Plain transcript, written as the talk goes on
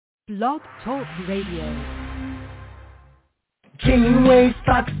Blog Talk Radio. Janeway,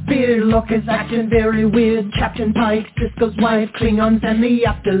 Spock's beard, Lorca's acting very weird. Captain Pike, Sisko's wife, Klingons and the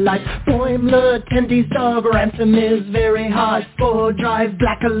afterlife. Boimler, Tendy's dog, Ransom is very hard. Spore Drive,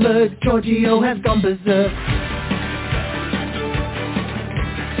 Black Alert, Giorgio has gone berserk.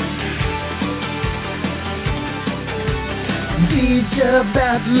 Teacher,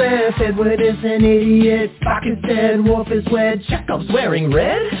 bad left, Edward is an idiot. Spock is dead, Worf is wed, Chekhov's wearing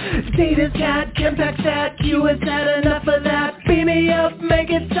red. Data's cat, Kempak's at, Q has had enough of that. Beam me up, make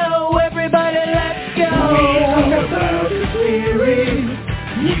it so, everybody let's go. We talk about the series.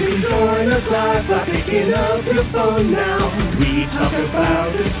 You can join us live by picking up your phone now. We talk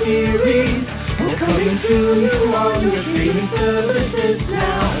about the series. We're coming to you on your streaming services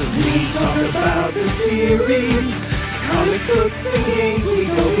now. We talk about the series. Comic books and games, we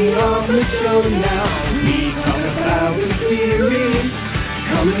go beyond the show now. We talk about the series.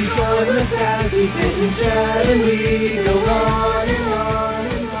 Come and join us as we sit and chat and we go on and on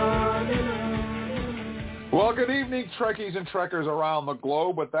and on and on. Well, good evening, Trekkies and Trekkers around the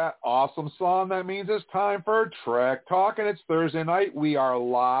globe. With that awesome song, that means it's time for Trek Talk, and it's Thursday night. We are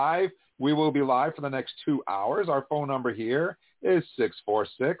live. We will be live for the next 2 hours. Our phone number here is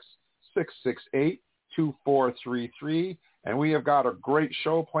 646-668-2433, and we have got a great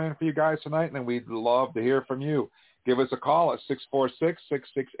show planned for you guys tonight, and we'd love to hear from you. Give us a call at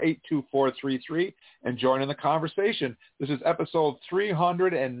 646-668-2433 and join in the conversation. This is episode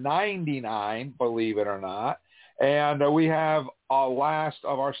 399, believe it or not, and we have a last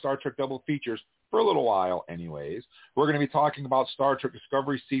of our Star Trek double features for a little while anyways. We're going to be talking about Star Trek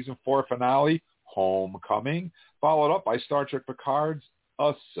Discovery Season 4 finale, Homecoming, followed up by Star Trek Picard's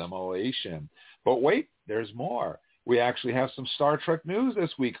Assimilation. But wait, there's more. We actually have some Star Trek news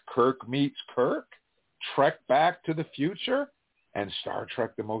this week. Kirk meets Kirk, Trek Back to the Future, and Star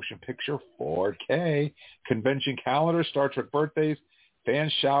Trek The Motion Picture 4K, convention calendar, Star Trek birthdays, fan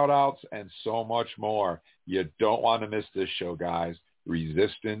shout-outs, and so much more. You don't want to miss this show, guys.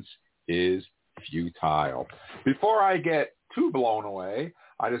 Resistance is futile. Before I get too blown away,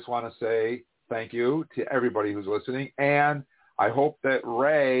 I just want to say thank you to everybody who's listening, and I hope that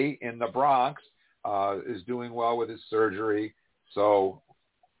Ray in the Bronx is doing well with his surgery. So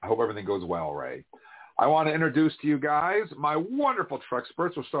I hope everything goes well, Ray. I want to introduce to you guys my wonderful Trek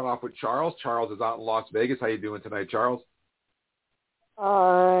experts. We'll start off with Charles. Charles is out in Las Vegas. How you doing tonight, Charles?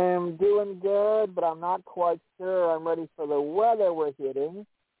 I'm doing good, but I'm not quite sure I'm ready for the weather we're hitting.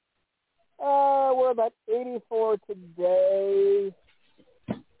 We're about 84 today.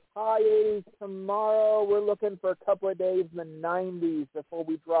 High 80s tomorrow. We're looking for a couple of days in the 90s before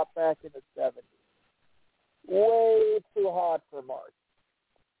we drop back in the 70s. Way too hot for March.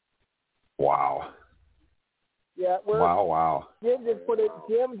 Wow. Yeah, wow. Jim just put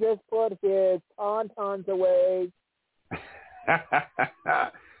his tauntauns away.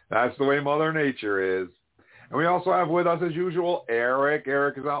 That's the way Mother Nature is. And we also have with us, as usual, Eric.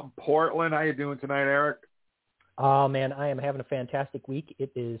 Eric is out in Portland. How you doing tonight, Eric? Oh, man, I am having a fantastic week.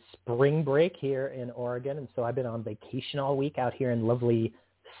 It is spring break here in Oregon, and so I've been on vacation all week out here in lovely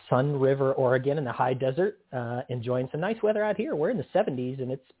Sun River, Oregon in the high desert, enjoying some nice weather out here. We're in the 70s,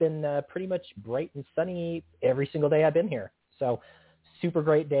 and it's been pretty much bright and sunny every single day I've been here. So super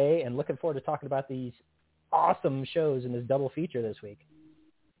great day, and looking forward to talking about these awesome shows in this double feature this week.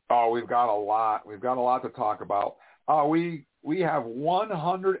 Oh, we've got a lot. We've got a lot to talk about. We have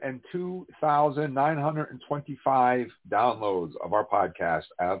 102,925 downloads of our podcast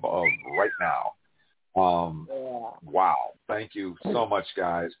as of right now. Wow. Thank you so much,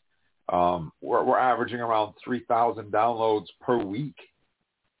 guys. We're averaging around 3,000 downloads per week.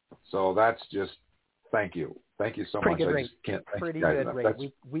 So that's just, thank you. Thank you so much. Good I rate. just can't thank Pretty you guys good enough.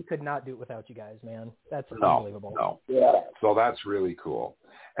 rate. We could not do it without you guys, man. That's unbelievable. No. Yeah. So that's really cool.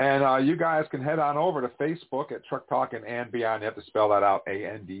 And you guys can head on over to Facebook at Trek Talking and Beyond. You have to spell that out,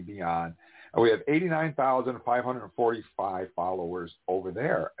 A-N-D Beyond. And we have 89,545 followers over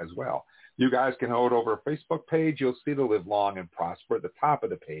there as well. You guys can head over a Facebook page. You'll see the Live Long and Prosper at the top of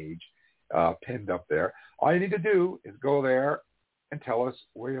the page, pinned up there. All you need to do is go there and tell us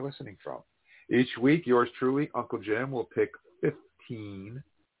where you're listening from. Each week, yours truly, Uncle Jim, will pick 15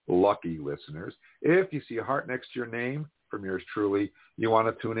 lucky listeners. If you see a heart next to your name from yours truly, you want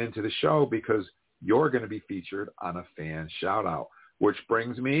to tune into the show because you're going to be featured on a fan shout-out, which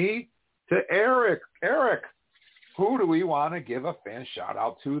brings me to Eric. Eric, who do we want to give a fan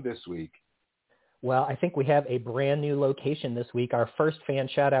shout-out to this week? Well, I think we have a brand new location this week. Our first fan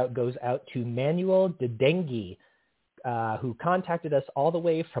shout-out goes out to Manuel de Dengue, who contacted us all the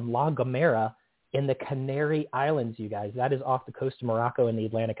way from La Gomera in the Canary Islands, you guys. That is off the coast of Morocco in the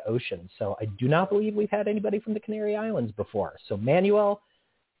Atlantic Ocean. So I do not believe we've had anybody from the Canary Islands before. So Manuel,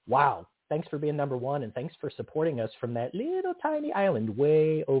 wow, thanks for being number one, and thanks for supporting us from that little tiny island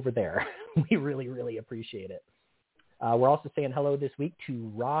way over there. We really, really appreciate it. We're also saying hello this week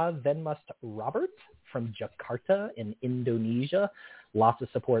to Ra Venmust Robert from Jakarta in Indonesia. Lots of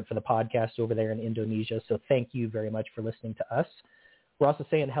support for the podcast over there in Indonesia, so thank you very much for listening to us. We're also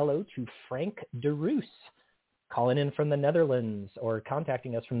saying hello to Frank de Roos, calling in from the Netherlands or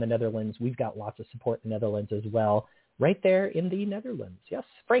contacting us from the Netherlands. We've got lots of support in the Netherlands as well, right there in the Netherlands. Yes,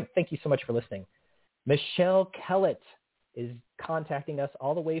 Frank, thank you so much for listening. Michelle Kellett is contacting us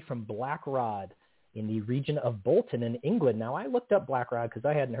all the way from Blackrod in the region of Bolton in England. Now, I looked up Blackrod because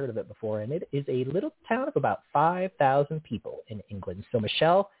I hadn't heard of it before, and it is a little town of about 5,000 people in England. So,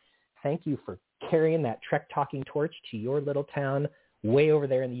 Michelle, thank you for carrying that Trek Talking torch to your little town way over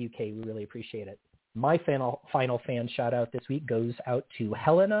there in the UK. We really appreciate it. My final fan shout-out this week goes out to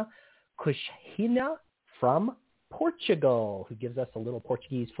Helena Kushina from Portugal, who gives us a little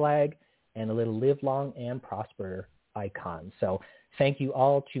Portuguese flag and a little live long and prosper icon. So thank you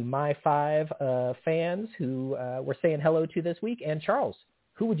all to my 5 fans who we're saying hello to this week. And Charles,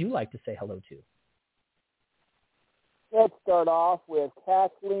 who would you like to say hello to? Let's start off with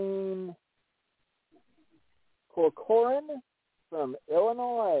Kathleen Corcoran from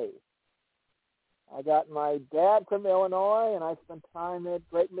Illinois. I got my dad from Illinois, and I spent time at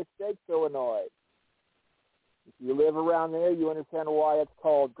Great Mistakes, Illinois. If you live around there, you understand why it's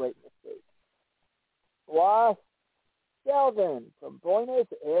called Great Mistakes. Ross Delvin from Buenos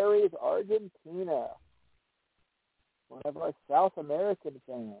Aires, Argentina. One of our South American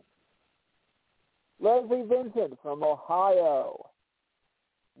fans. Leslie Vincent from Ohio.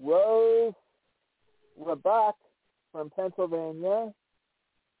 Rose Raback from Pennsylvania.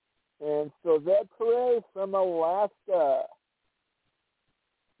 And Sylvette Perez from Alaska.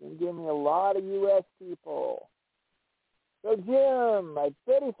 You give me a lot of U.S. people. So, Jim, I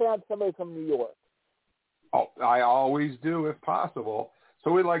bet he found somebody from New York. Oh, I always do if possible.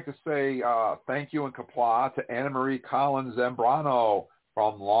 So we'd like to say thank you and kapla to Anna Marie Collins Zambrano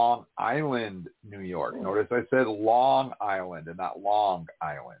from Long Island, New York. Notice I said Long Island and not Long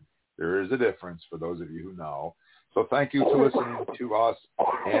Island. There is a difference for those of you who know. So thank you for listening to us,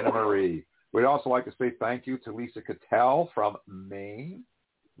 Anna Marie. We'd also like to say thank you to Lisa Cattell from Maine,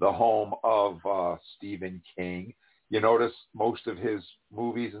 the home of Stephen King. You notice most of his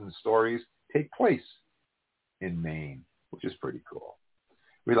movies and stories take place in Maine, which is pretty cool.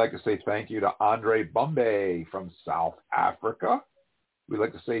 We'd like to say thank you to Andre Bumbe from South Africa. We'd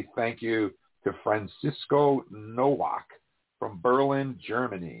like to say thank you to Francisco Nowak from Berlin,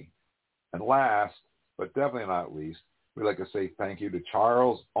 Germany. And last, but definitely not least, we'd like to say thank you to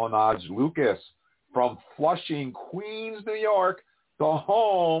Charles Onaj Lucas from Flushing, Queens, New York, the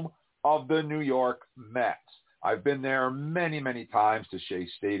home of the New York Mets. I've been there many, many times to Shea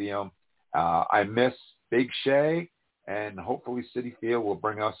Stadium. I miss Big Shea, and hopefully Citi Field will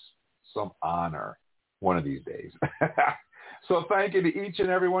bring us some honor one of these days. So thank you to each and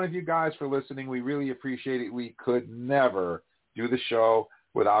every one of you guys for listening. We really appreciate it. We could never do the show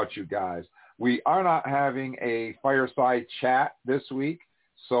without you guys. We are not having a fireside chat this week,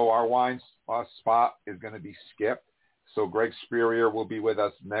 so our wine spot is going to be skipped. So Greg Spurrier will be with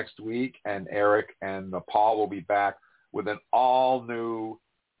us next week, and Eric and Paul will be back with an all-new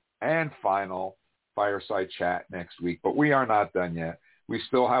and final fireside chat next week. But we are not done yet. We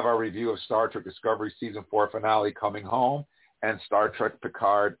still have our review of Star Trek Discovery Season 4 finale coming home and Star Trek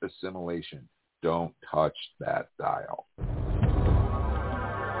Picard Assimilation. Don't touch that dial.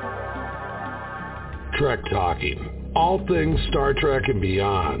 Trek Talking. All things Star Trek and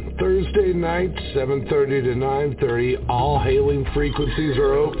beyond. Thursday nights, 7:30 to 9:30. All hailing frequencies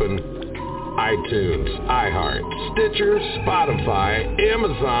are open. iTunes, iHeart, Stitcher, Spotify,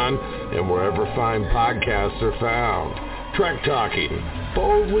 Amazon, and wherever fine podcasts are found. Trek Talking.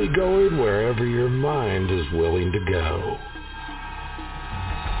 Boldly going wherever your mind is willing to go.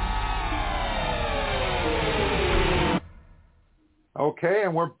 Okay,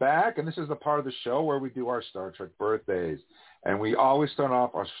 and we're back, and this is the part of the show where we do our Star Trek birthdays. And we always start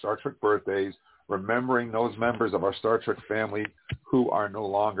off our Star Trek birthdays remembering those members of our Star Trek family who are no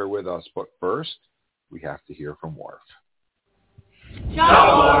longer with us. But first, we have to hear from Worf.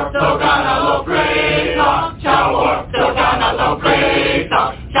 Ciao, Worf, Dogana lo preta. Ciao, Worf, Dogana lo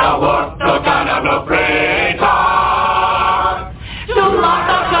preta. Ciao, Worf, Dogana lo preta.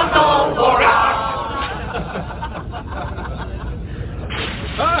 Sulata canto vorax.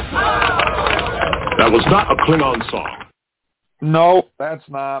 That was not a Klingon song. No, That's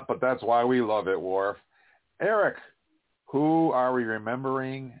not, but that's why we love it, Worf. Eric, who are we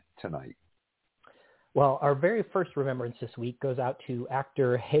remembering tonight? Well, our very first remembrance this week goes out to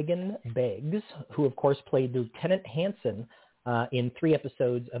actor Hagen Beggs, who, of course, played Lieutenant Hansen in 3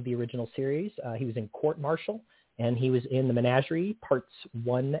 episodes of the original series. He was in Court Martial, and he was in The Menagerie, Parts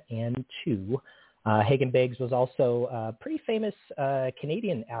 1 and 2. Hagen Beggs was also a pretty famous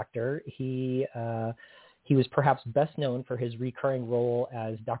Canadian actor. He was perhaps best known for his recurring role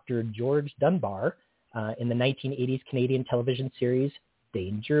as Dr. George Dunbar in the 1980s Canadian television series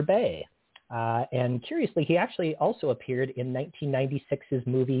Danger Bay. And curiously, he actually also appeared in 1996's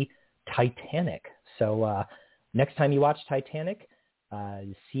movie Titanic. So next time you watch Titanic,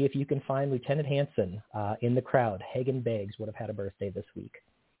 see if you can find Lieutenant Hansen in the crowd. Hagen Beggs would have had a birthday this week.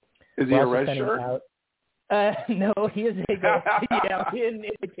 Is he a red shirt? No, he is yeah, in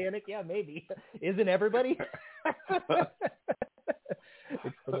Titanic. Yeah, maybe. Isn't everybody?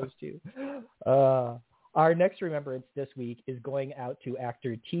 It's for those two. Our next remembrance this week is going out to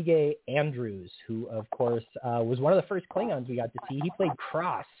actor Tige Andrews, who, of course, was one of the first Klingons we got to see. He played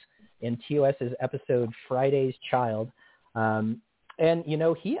Cross in TOS's episode Friday's Child. And, you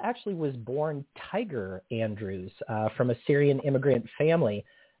know, he actually was born Tiger Andrews from a Syrian immigrant family.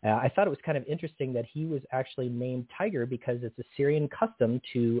 I thought it was kind of interesting that he was actually named Tiger because it's a Syrian custom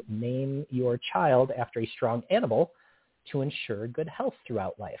to name your child after a strong animal to ensure good health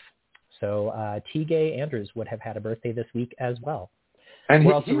throughout life. So Tige Andrews would have had a birthday this week as well. And he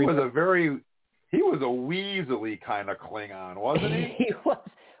was a weaselly kind of Klingon, wasn't he? He was.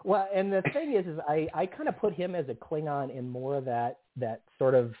 Well, and the thing is I kind of put him as a Klingon in more of that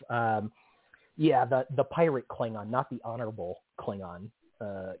sort of, the pirate Klingon, not the honorable Klingon.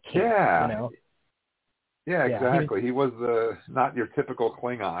 King, yeah. You know? Yeah, exactly. He was not your typical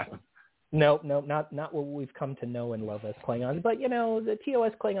Klingon. No, not what we've come to know and love as Klingons. But, you know, the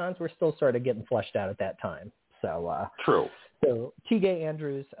TOS Klingons were still sort of getting fleshed out at that time. So True. So Tige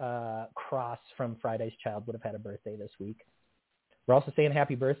Andrews, Cross from Friday's Child, would have had a birthday this week. We're also saying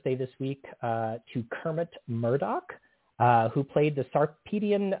happy birthday this week to Kermit Murdoch, who played the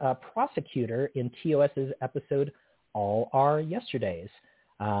Sarpedian prosecutor in TOS's episode All Our Yesterdays.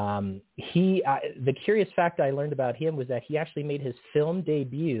 The curious fact I learned about him was that he actually made his film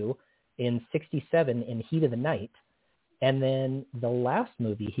debut in 1967 in Heat of the Night. And then the last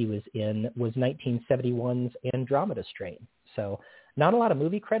movie he was in was 1971's Andromeda Strain. So not a lot of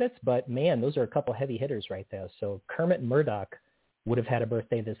movie credits, but man, those are a couple heavy hitters right there. So Kermit Murdoch would have had a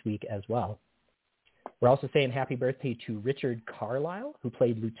birthday this week as well. We're also saying happy birthday to Richard Carlisle, who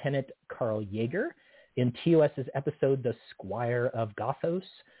played Lieutenant Carl Yeager in TOS's episode The Squire of Gothos,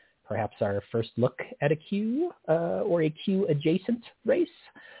 perhaps our first look at a Q or a Q-adjacent race.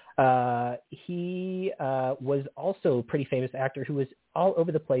 He was also a pretty famous actor who was all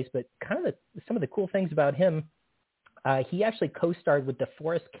over the place, but kind of some of the cool things about him, he actually co-starred with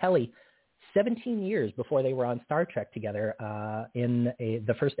DeForest Kelley 17 years before they were on Star Trek together in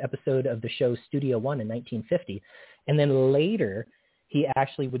the first episode of the show Studio One in 1950. And then later, he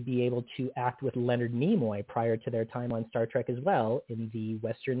actually would be able to act with Leonard Nimoy prior to their time on Star Trek as well in the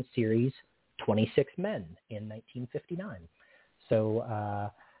Western series 26 Men in 1959. So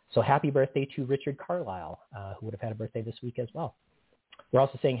happy birthday to Richard Carlisle, who would have had a birthday this week as well. We're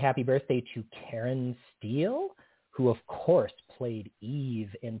also saying happy birthday to Karen Steele, who of course played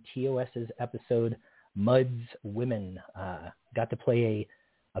Eve in TOS's episode Mud's Women. Got to play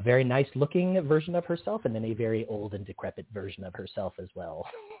a very nice looking version of herself and then a very old and decrepit version of herself as well.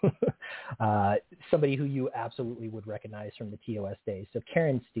 Somebody who you absolutely would recognize from the TOS days. So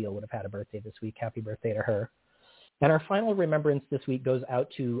Karen Steele would have had a birthday this week. Happy birthday to her. And our final remembrance this week goes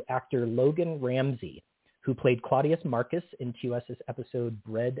out to actor Logan Ramsey, who played Claudius Marcus in TOS's episode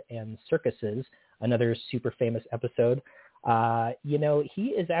Bread and Circuses, another super famous episode.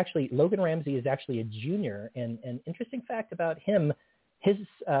 Logan Ramsey is actually a junior, and an interesting fact about him, his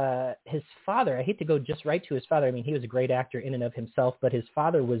father, I hate to go just right to his father. I mean, he was a great actor in and of himself, but his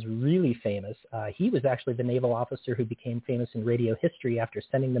father was really famous. He was actually the naval officer who became famous in radio history after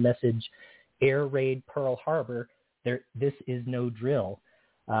sending the message, Air Raid Pearl Harbor, this is no drill,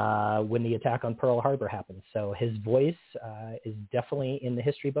 when the attack on Pearl Harbor happened. So his voice is definitely in the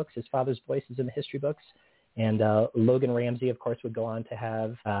history books. His father's voice is in the history books. And Logan Ramsey, of course, would go on to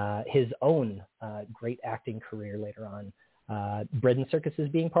have his own great acting career later on, Bread and Circuses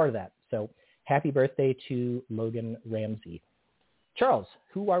being part of that. So happy birthday to Logan Ramsey. Charles,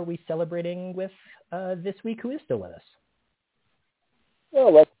 who are we celebrating with this week who is still with us?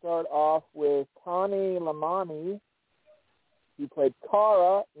 Well, let's start off with Connie Lamani. He played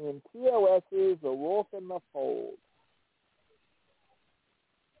Kara in TOS's The Wolf in the Fold.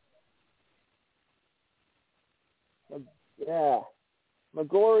 Yeah.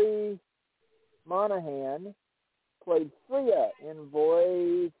 McGorry Monahan played Freya in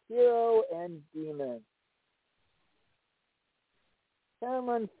Voice, Hero, and Demon.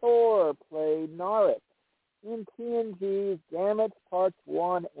 Cameron Thor played Narek in TNG's Gambit Parts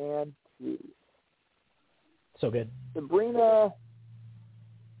 1 and 2. So good. Sabrina,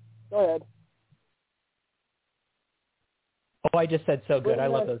 go ahead. Oh, I just said so good. I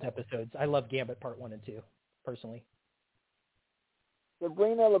love those episodes. I love Gambit Part 1 and 2, personally.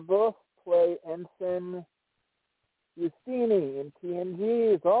 Sabrina LaBeouf played Ensign Justini in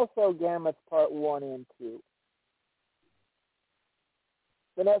TNG's also Gambit Part 1 and 2.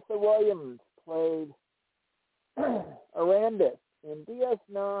 Vanessa Williams played Arandis in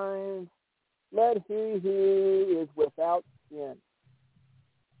DS9's Let He Who Is Without Sin.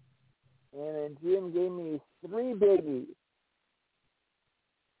 And then Jim gave me 3 biggies.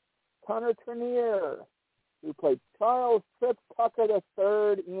 Connor Trenier, who played Charles Trip Tucker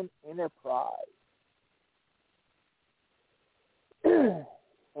III in Enterprise.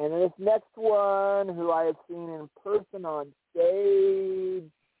 And this next one, who I have seen in person on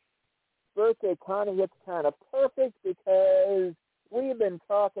stage, birthday kind of gets kind of perfect because we've been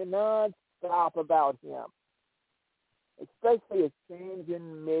talking nonstop about him, especially his change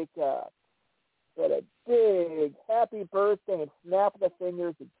in makeup. But a big happy birthday and snap of the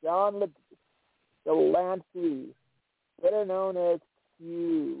fingers to John Delancey, better known as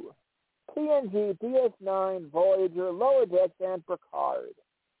Q. TNG, DS9, Voyager, Lower Decks, and Picard.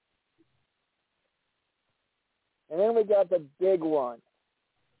 And then we got the big one.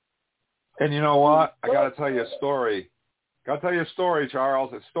 And you know what? I got to tell you a story.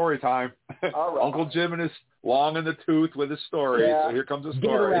 Charles. It's story time. All right. Uncle Jim and his long in the tooth with his story. Yeah. So here comes the Get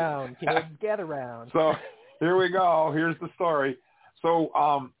story. around, kids. Get around. So here we go. Here's the story. So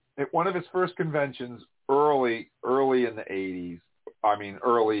at one of his first conventions, early in the 80s,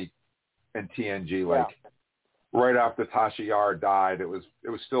 early in TNG, right after Tasha Yar died, it was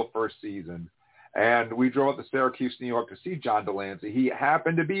still first season. And we drove up to Syracuse, New York to see John Delancey. He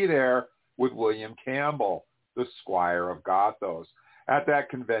happened to be there with William Campbell, the Squire of Gothos. At that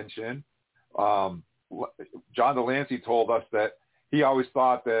convention, John Delancey told us that he always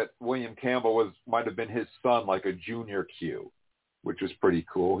thought that William Campbell might have been his son, like a junior Q, which was pretty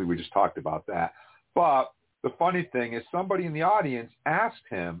cool. We just talked about that. But the funny thing is somebody in the audience asked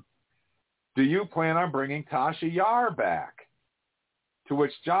him, do you plan on bringing Tasha Yar back? To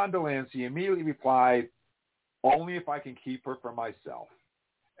which John Delancey immediately replied, only if I can keep her for myself.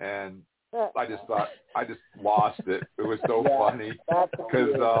 And I just lost it. It was so funny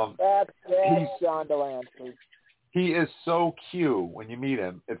because that's John Delancey. He is so Q when you meet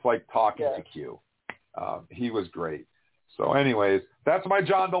him. It's like talking to Q. He was great. So anyways, that's my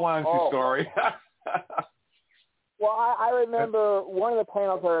John Delancey story. Well, I remember one of the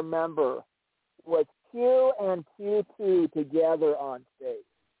panels I remember was Q and Q2 together on stage.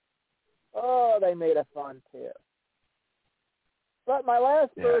 Oh, they made a fun pair. But my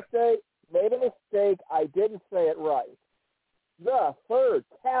last birthday, made a mistake. I didn't say it right. The third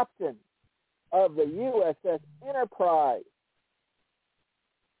captain of the USS Enterprise.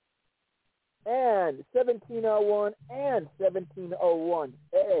 And 1701 and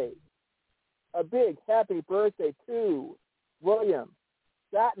 1701A. A big happy birthday to William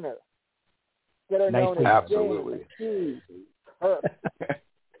Shatner. That are known as absolutely. James Kirk.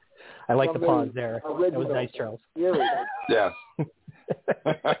 I like the pause there. That was nice, Charles. Yes.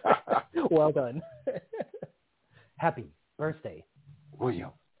 Well done. Happy birthday,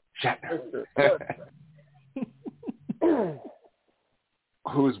 William Shatner.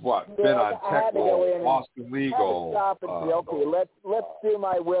 Who's what? Been on Tech World, Boston Legal. Stop it, okay, let's do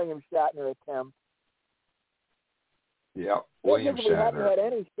my William Shatner attempt. Yep, William Shatner. We haven't had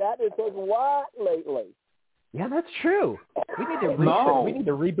any Shatner says what lately. Yeah, that's true. We need to we need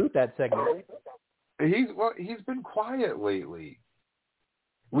to reboot that segment. He's been quiet lately.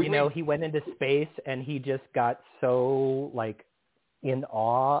 He went into space and he just got so in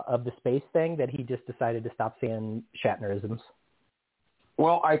awe of the space thing that he just decided to stop saying Shatnerisms.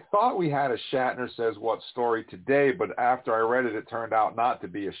 Well, I thought we had a Shatner Says What story today, but after I read it, it turned out not to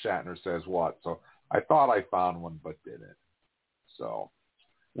be a Shatner Says What. So I thought I found one, but didn't. So,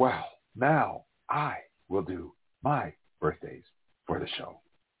 well, now I will do my birthdays for the show.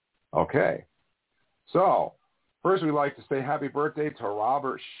 Okay. So, first we'd like to say happy birthday to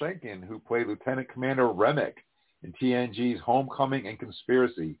Robert Schenken, who played Lieutenant Commander Remick in TNG's Homecoming and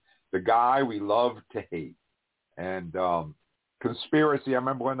Conspiracy, the guy we love to hate. And Conspiracy, I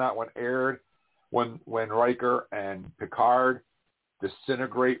remember when that one aired, when Riker and Picard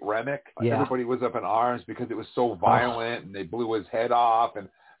disintegrate Remick. Yeah. Everybody was up in arms because it was so violent, and they blew his head off, and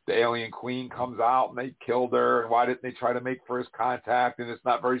the alien queen comes out, and they killed her, and why didn't they try to make first contact, and it's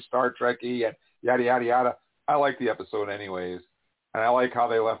not very Star Trek-y, and yada, yada, yada. I like the episode anyways, and I like how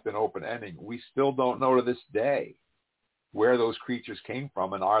they left an open ending. We still don't know to this day where those creatures came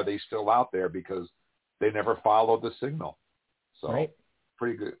from, and are they still out there, because they never followed the signal. So right.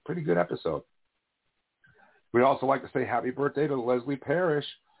 Pretty good episode. We'd also like to say happy birthday to Leslie Parrish,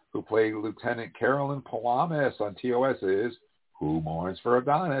 who played Lieutenant Carolyn Palamas on TOS's Who Mourns for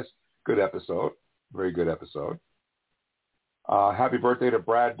Adonis. Good episode. Very good episode. Happy birthday to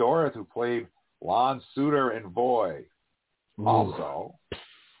Brad Dourif, who played Lon Suter in Voy. Also,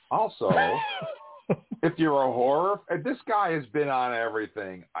 if you're a horror, and this guy has been on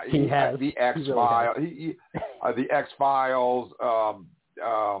everything. He has. The X-Files, the X-Files,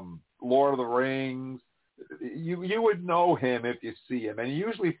 Lord of the Rings. You would know him if you see him, and he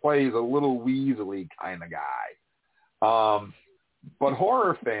usually plays a little weaselly kind of guy. But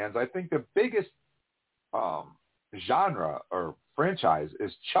horror fans, I think the biggest genre or franchise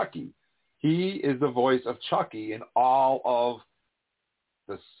is Chucky. He is the voice of Chucky in all of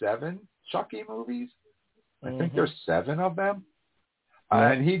the 7 Chucky movies. I think there's 7 of them.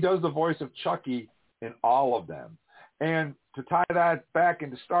 And he does the voice of Chucky in all of them. And to tie that back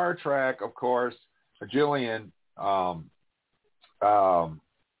into Star Trek, of course, Gillian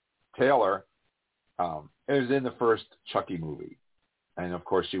Taylor is in the first Chucky movie. And, of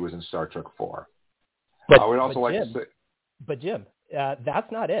course, she was in Star Trek 4. But Jim,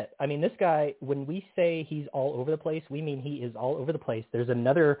 that's not it. I mean, this guy, when we say he's all over the place, we mean he is all over the place. There's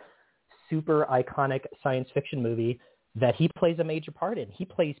another super iconic science fiction movie that he plays a major part in. He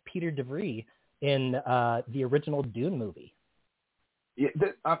plays Peter DeVries in the original Dune movie. Yeah,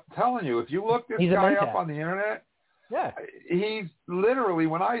 I'm telling you, if you look this guy up on the internet, he's literally,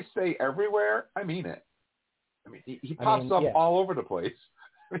 when I say everywhere, I mean it. I mean, he pops up all over the place.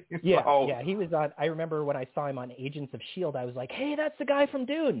 He was on. I remember when I saw him on Agents of S.H.I.E.L.D., I was like, hey, that's the guy from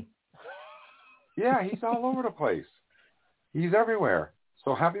Dune. Yeah, he's all over the place. He's everywhere.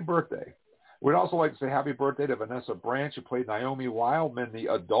 So happy birthday. We'd also like to say happy birthday to Vanessa Branch, who played Naomi Wildman, the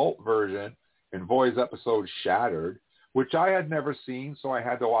adult version, in Voy's episode Shattered, which I had never seen, so I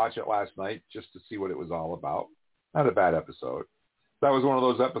had to watch it last night just to see what it was all about. Not a bad episode. That was one of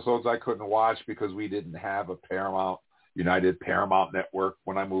those episodes I couldn't watch because we didn't have a United Paramount network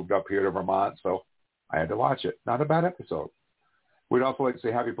when I moved up here to Vermont, so I had to watch it. Not a bad episode. We'd also like to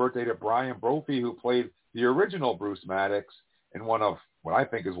say happy birthday to Brian Brophy, who played the original Bruce Maddox in one of what I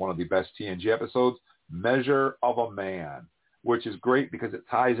think is one of the best TNG episodes, Measure of a Man, which is great because it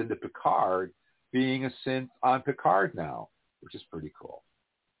ties into Picard being a synth on Picard now, which is pretty cool.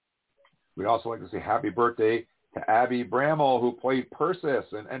 We'd also like to say happy birthday to Abby Bramall, who played Persis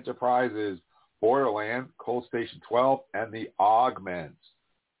in Enterprise's Borderland, Cold Station 12, and The Augments.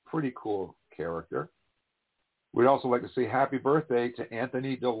 Pretty cool character. We'd also like to say happy birthday to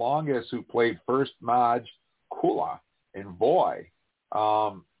Anthony DeLongis, who played First Maj Kula in Voy.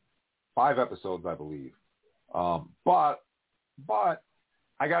 5 episodes, I believe. But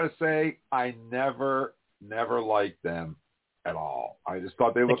I got to say, I never liked them at all. I just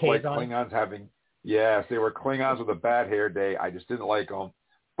thought they looked like Klingons having, yes, they were Klingons with a bad hair day. I just didn't like them.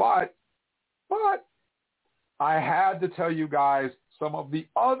 But I had to tell you guys some of the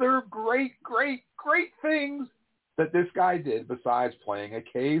other great things that this guy did besides playing a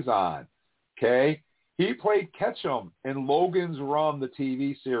Kazon. Okay? He played Ketchum in Logan's Run, the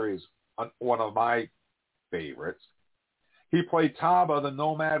TV series, one of my favorites. He played Taba, the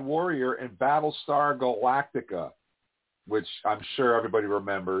Nomad Warrior, in Battlestar Galactica, which I'm sure everybody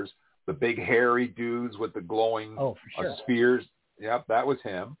remembers. The big hairy dudes with the glowing spears. Yep, that was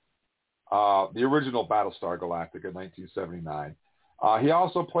him. The original Battlestar Galactica, 1979. He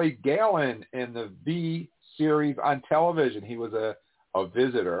also played Galen in the V series on television. He was a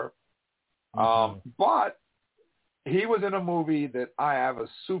visitor. But he was in a movie that I have a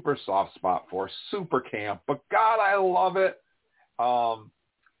super soft spot for, super camp, but God, I love it.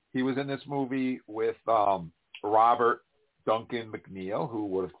 He was in this movie with Robert Duncan McNeil, who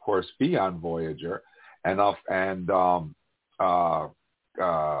would, of course, be on Voyager, and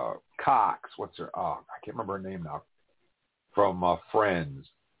Cox. What's her? I can't remember her name now. From Friends.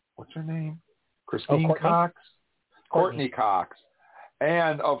 What's her name? Christine Cox? Courtney Cox.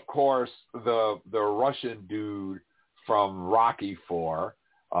 And, of course, the Russian dude from Rocky IV,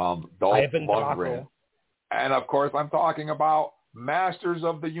 Dolph Lundgren. And, of course, I'm talking about Masters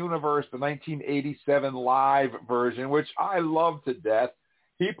of the Universe, the 1987 live version, which I love to death.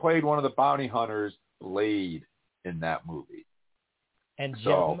 He played one of the bounty hunters, Blade, in that movie. And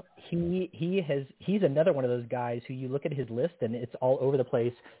Jim, he's another one of those guys who you look at his list and it's all over the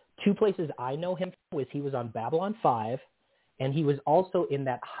place. Two places I know him from was he was on Babylon 5, and he was also in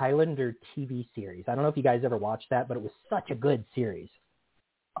that Highlander TV series. I don't know if you guys ever watched that, but it was such a good series.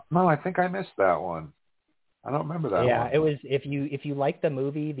 No, I think I missed that one. I don't remember that one. Yeah, it was, if you like the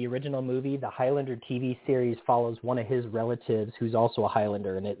movie, the original movie, the Highlander TV series follows one of his relatives who's also a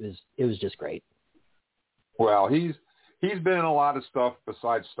Highlander, and it was just great. Well, he's been in a lot of stuff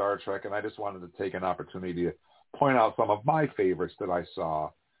besides Star Trek, and I just wanted to take an opportunity to point out some of my favorites that I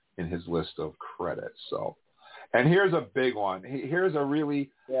saw in his list of credits. So, and here's a big one. Here's a really,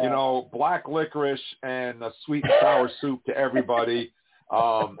 black licorice and a sweet and sour soup to everybody.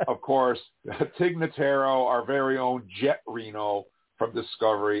 Of course, Tig Notaro, our very own Jet Reno from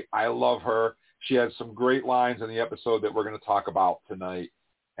Discovery. I love her. She has some great lines in the episode that we're going to talk about tonight.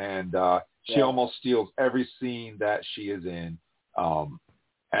 And she almost steals every scene that she is in,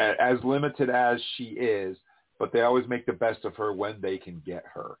 as limited as she is, but they always make the best of her when they can get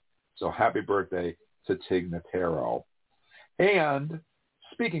her. So happy birthday to Tig Notaro. And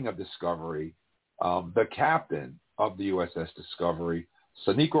speaking of Discovery, the captain of the USS Discovery,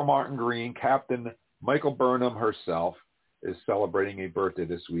 Sonequa Martin Green, Captain Michael Burnham herself, is celebrating a birthday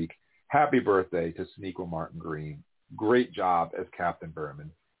this week. Happy birthday to Sonequa Martin Green. Great job as Captain Burnham.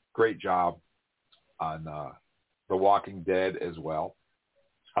 Great job on The Walking Dead as well.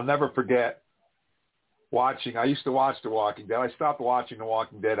 I'll never forget I used to watch The Walking Dead. I stopped watching The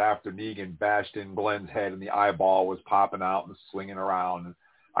Walking Dead after Negan bashed in Glenn's head and the eyeball was popping out and swinging around. And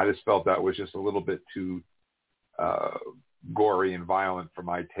I just felt that was just a little bit too gory and violent for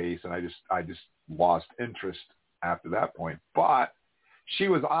my taste, and I just lost interest after that point. But she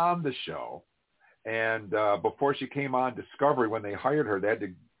was on the show, and before she came on Discovery, when they hired her, they had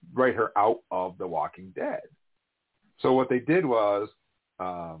to write her out of The Walking Dead. So what they did was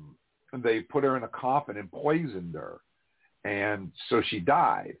they put her in a coffin and poisoned her, and so she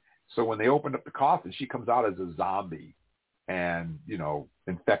died. So when they opened up the coffin, she comes out as a zombie and,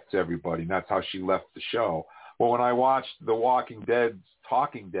 infects everybody, and that's how she left the show. Well, when I watched The Walking Dead's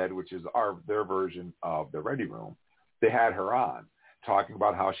Talking Dead, which is their version of The Ready Room, they had her on talking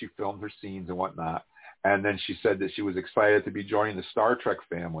about how she filmed her scenes and whatnot. And then she said that she was excited to be joining the Star Trek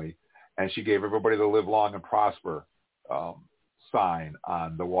family, and she gave everybody the live long and prosper sign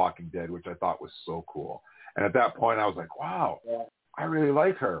on The Walking Dead, which I thought was so cool. And at that point, I was like, wow, I really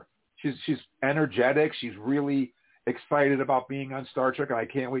like her. She's energetic. She's really excited about being on Star Trek, and I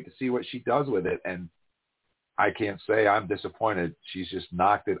can't wait to see what she does with it. And I can't say I'm disappointed. She's just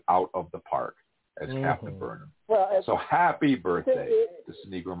knocked it out of the park as Captain Burnham. Well, so happy birthday to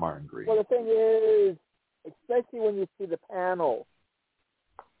Sonequa Martin Green. Well, the thing is, especially when you see the panel,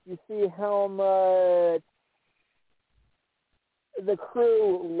 you see how much the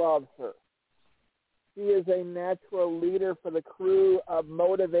crew loves her. She is a natural leader for the crew, of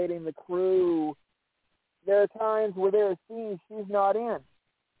motivating the crew. There are times where there are scenes she's not in,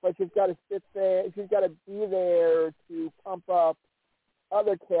 but she's got to sit there. She's got to be there to pump up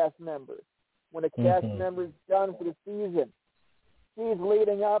other cast members. When a cast member is done for the season, she's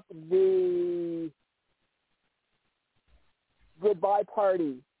leading up the goodbye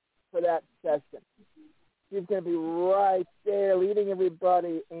party for that session. She's going to be right there leading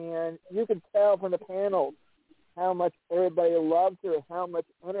everybody, and you can tell from the panels how much everybody loves her, how much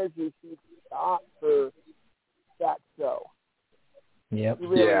energy she's got for that show. Yep. She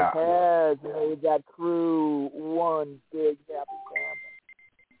really has made that crew one big happy family.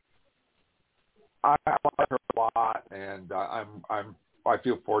 I like her a lot, and I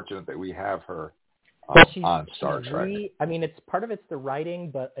feel fortunate that we have her on Star Trek. It's part of it's the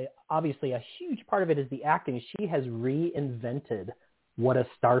writing, but obviously a huge part of it is the acting. She has reinvented what a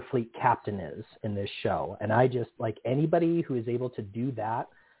Starfleet captain is in this show, and I just like anybody who is able to do that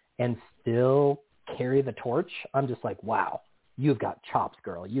and still carry the torch. I'm just like, wow, you've got chops,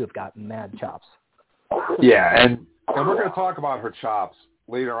 girl. You have got mad chops. Yeah, and we're going to talk about her chops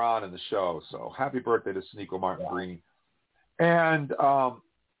later on in the show. So happy birthday to Sonequa Martin Green. And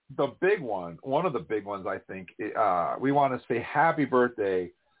the big one, one of the big ones, I think, we want to say happy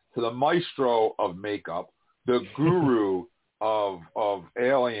birthday to the maestro of makeup, the guru of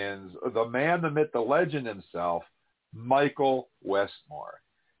aliens, the man, the myth, the legend himself, Michael Westmore.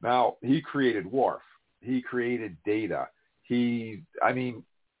 Now, he created Worf. He created Data. The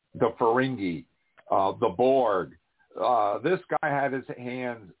Ferengi, the Borg. This guy had his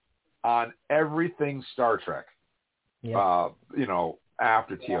hands on everything Star Trek. Yep.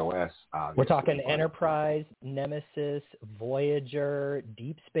 After TOS. We're talking Enterprise, Nemesis, Voyager,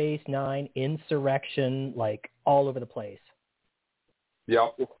 Deep Space Nine, Insurrection, like all over the place.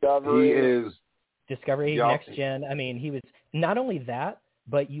 Yep. Discovery. He is. Discovery, Yep. Next Gen. I mean, he was not only that,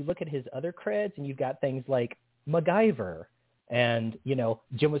 but you look at his other creds and you've got things like MacGyver. And, you know,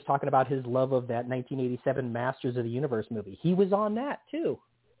 Jim was talking about his love of that 1987 Masters of the Universe movie. He was on that too.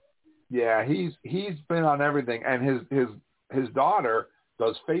 Yeah, he's been on everything, and his daughter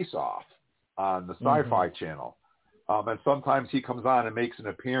does Face Off on the Sci-Fi Channel, and sometimes he comes on and makes an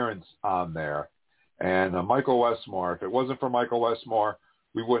appearance on there. And Michael Westmore, if it wasn't for Michael Westmore,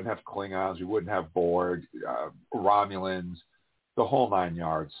 we wouldn't have Klingons, we wouldn't have Borg, Romulans, the whole nine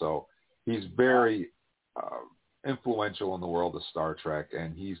yards. So he's very influential in the world of Star Trek,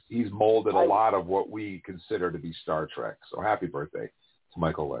 and he's molded a lot of what we consider to be Star Trek. So happy birthday to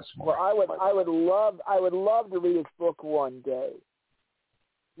Michael Westmore. Well, I would love to read his book one day.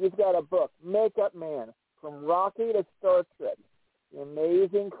 He's got a book, Makeup Man, From Rocky to Star Trek, the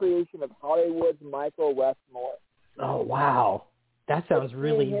amazing creation of Hollywood's Michael Westmore. Oh, wow. That sounds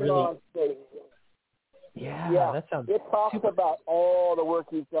really. Yeah, that sounds It talks super. about all the work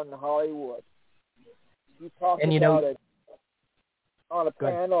he's done in Hollywood. He talks And about it on a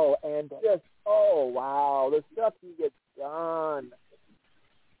panel, and just, oh, wow, the stuff he gets done.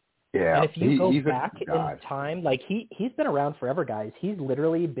 Yeah, and if you go back in God. time, like he's been around forever, guys. He's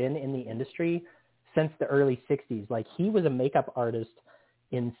literally been in the industry since the early 60s. Like, he was a makeup artist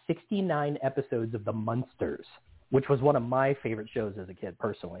in 69 episodes of The Munsters, which was one of my favorite shows as a kid,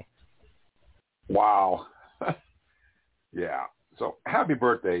 personally. Wow. Yeah. So happy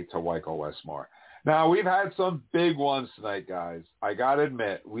birthday to Michael Westmore. Now, we've had some big ones tonight, guys. I got to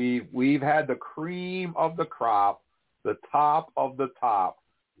admit, we've had the cream of the crop, the top of the top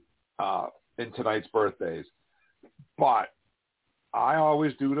in tonight's birthdays. But I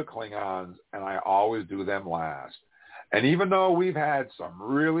always do the Klingons, and I always do them last. And even though we've had some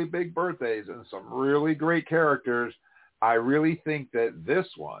really big birthdays and some really great characters, I really think that this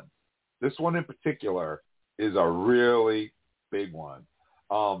one in particular, is a really big one.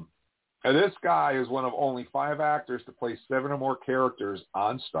 And this guy is one of only 5 actors to play 7 or more characters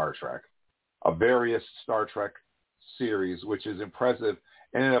on Star Trek, a various Star Trek series, which is impressive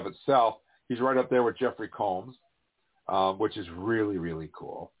in and of itself. He's right up there with Jeffrey Combs, which is really, really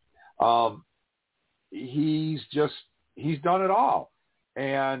cool. He's done it all.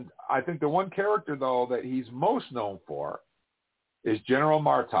 And I think the one character, though, that he's most known for is General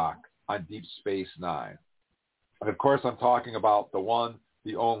Martok on Deep Space Nine. And, of course, I'm talking about the one,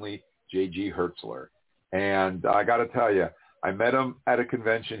 the only, J.G. Hertzler. And I got to tell you, I met him at a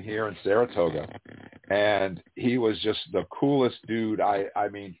convention here in Saratoga, and he was just the coolest dude. I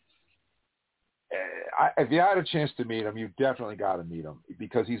mean, if you had a chance to meet him, you definitely got to meet him,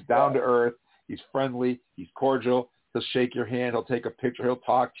 because he's down to earth, he's friendly, he's cordial, he'll shake your hand, he'll take a picture, he'll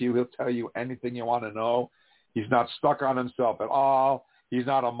talk to you, he'll tell you anything you want to know. He's not stuck on himself at all. He's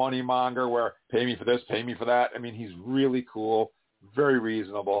not a money monger where pay me for this, pay me for that. I mean, he's really cool, very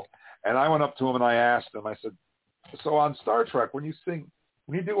reasonable. And I went up to him and I asked him, I said, so on Star Trek, when you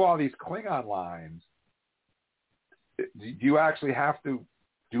do all these Klingon lines, do you actually have to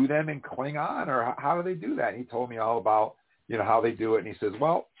do them in Klingon, or how do they do that? And he told me all about, how they do it. And he says,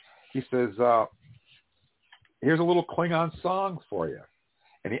 here's a little Klingon song for you.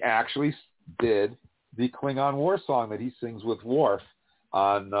 And he actually did the Klingon war song that he sings with Worf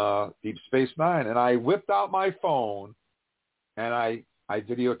on Deep Space Nine. And I whipped out my phone and I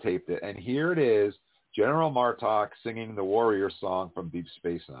videotaped it. And here it is, General Martok singing the Warrior song from Deep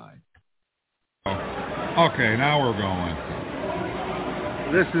Space Nine. Okay, now we're going.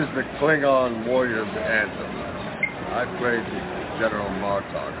 This is the Klingon Warriors Anthem. I played General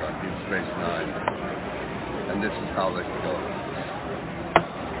Martok on Deep Space Nine. And this is how it goes.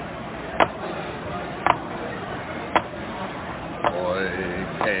 Oi,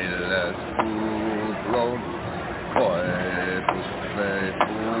 Kayles Uglon, Oi,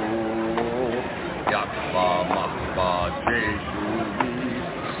 Puspetu, Yakva Mahva Jeju,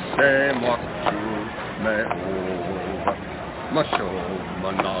 Semokju Meo, Masho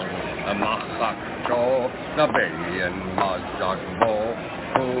Manang, Amachakcho, Nabayan Majagbo,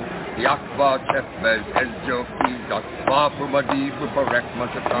 Yakva Chefes Eljoki, Yakva Pumadi, Puparek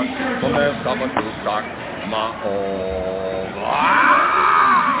Machatak, Omer Samatusak, Mao.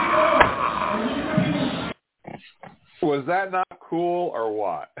 Was that not cool or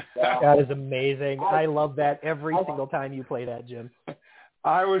what? That is amazing. I love that every single time you play that, Jim.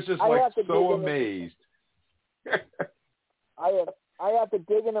 I was just so amazed. I have to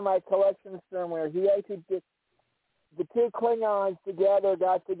dig into my collection somewhere. He actually did, the 2 Klingons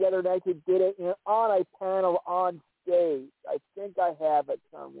got together and actually did it on a panel on stage. I think I have it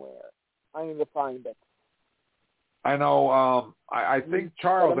somewhere. I need to find it. I know. I think,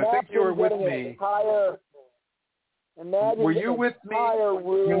 Charles, I think you were with me. Were you with me? Entire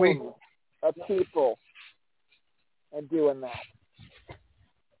room of people and doing that.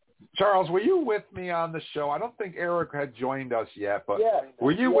 Charles, were you with me on the show? I don't think Eric had joined us yet, but yes.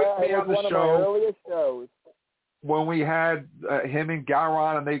 were you with me on the one show? Of my earliest shows. When we had him and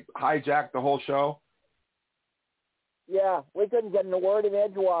Gowron and they hijacked the whole show? Yeah, we couldn't get a word in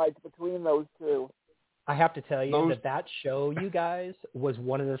edgewise between those two. I have to tell you that show, you guys, was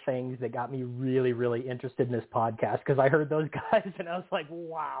one of the things that got me really, really interested in this podcast because I heard those guys and I was like,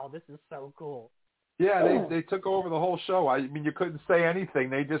 wow, this is so cool. Yeah, they took over the whole show. I mean, you couldn't say anything.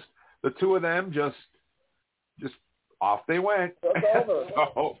 The two of them just off they went.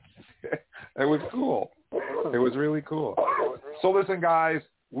 So, it was cool. It was really cool. So listen, guys,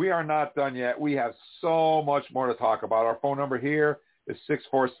 we are not done yet. We have so much more to talk about. Our phone number here is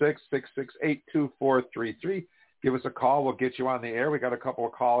 646-668-2433. Give us a call. We'll get you on the air. We got a couple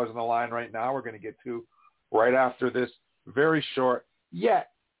of callers on the line right now. We're going to get to right after this very short yet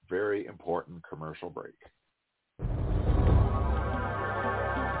very important commercial break.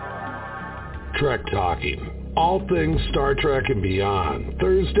 Trek Talking. All things Star Trek and beyond.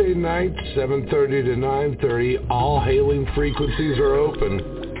 Thursday night, 7:30 to 9:30. All hailing frequencies are open.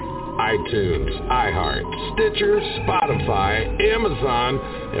 iTunes, iHeart, Stitcher, Spotify, Amazon,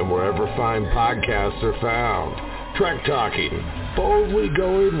 and wherever fine podcasts are found. Trek Talking. Boldly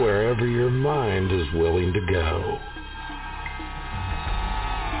going wherever your mind is willing to go.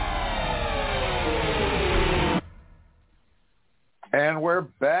 And we're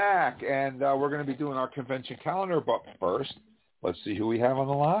back, and we're going to be doing our convention calendar. But first, let's see who we have on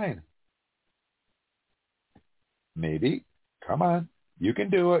the line. Maybe. Come on. You can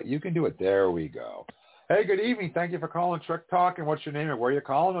do it. You can do it. There we go. Hey, good evening. Thank you for calling Trek Talk. And what's your name and where are you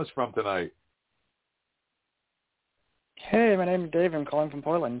calling us from tonight? Hey, my name is Dave. I'm calling from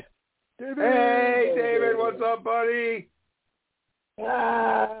Portland. David. Hey, David. What's up, buddy?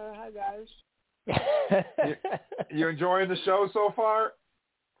 Hi, guys. You enjoying the show so far?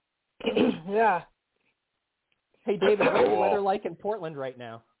 Yeah. Hey, David, what's the weather like in Portland right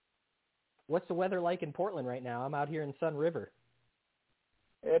now? What's the weather like in Portland right now? I'm out here in Sun River.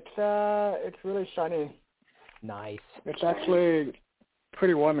 It's really sunny. Nice. It's actually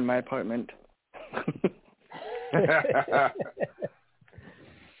pretty warm in my apartment.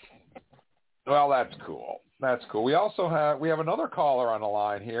 Well, that's cool. That's cool. We have another caller on the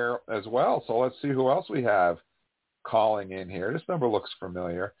line here as well. So let's see who else we have calling in here. This number looks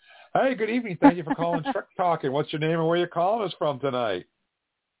familiar. Hey, good evening. Thank you for calling Trek Talking. What's your name and where you calling us from tonight?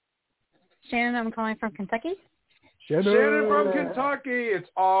 Shannon, I'm calling from Kentucky. Shannon from Kentucky. It's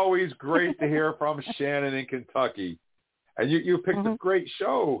always great to hear from Shannon in Kentucky. And you picked a great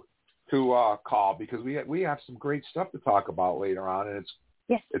show to call because we have some great stuff to talk about later on, and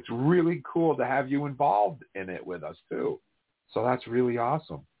it's really cool to have you involved in it with us too. So that's really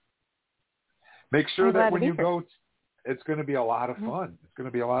awesome. Make sure that when you go, it's going to be a lot of fun. It's going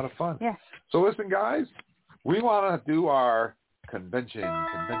to be a lot of fun. Yeah. So listen, guys, we want to do our convention.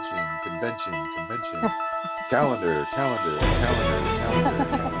 Calendar.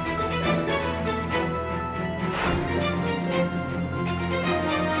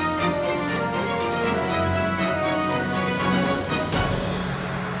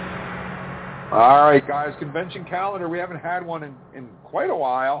 All right, guys, convention calendar. We haven't had one in quite a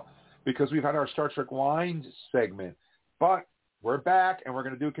while because we've had our Star Trek Wines segment. But we're back, and we're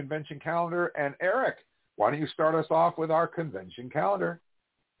going to do a convention calendar. And Eric, why don't you start us off with our convention calendar?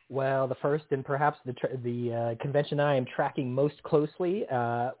 Well, the first and perhaps the convention I am tracking most closely,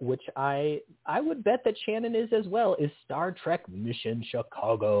 which I would bet that Shannon is as well, is Star Trek Mission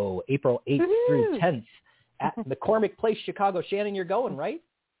Chicago, April 8th through 10th at McCormick Place, Chicago. Shannon, you're going, right?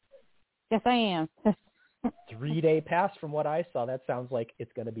 Yes, I am. 3-day pass from what I saw. That sounds like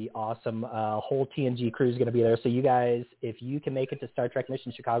it's going to be awesome. Whole TNG crew is going to be there. So you guys, if you can make it to Star Trek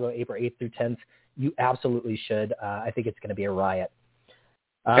Mission Chicago, April 8th through 10th, you absolutely should. I think it's going to be a riot.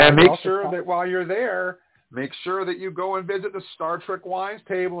 And make sure that while you're there, make sure that you go and visit the Star Trek Wines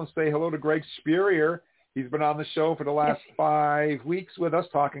table and say hello to Greg Spurrier. He's been on the show for the last 5 weeks with us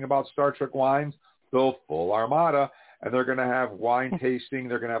talking about Star Trek wines, the full armada. And they're going to have wine tasting.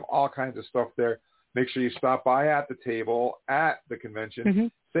 They're going to have all kinds of stuff there. Make sure you stop by at the table at the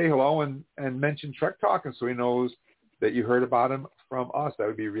convention, say hello, and mention Trek Talking so he knows that you heard about him from us. That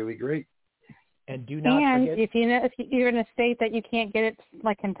would be really great. And do not forget. If you're in a state that you can't get it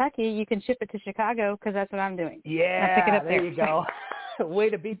like Kentucky, you can ship it to Chicago because that's what I'm doing. Yeah, I'll pick it up there you go. Way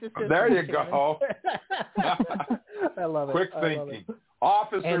to beat the system. There you go. I love it. Quick thinking.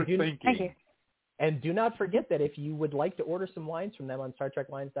 Officer thinking. Thank you. And do not forget that if you would like to order some wines from them on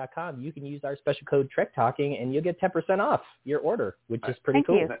StarTrekWines.com, you can use our special code Trek Talking, and you'll get 10% off your order, which is pretty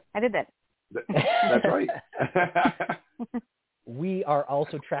cool. Thank you. I did that. That's right. We are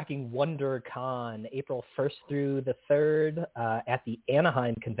also tracking WonderCon, April 1st through the 3rd at the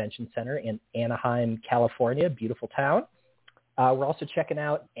Anaheim Convention Center in Anaheim, California, beautiful town. We're also checking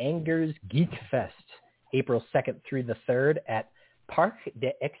out Angers Geek Fest, April 2nd through the 3rd at Parc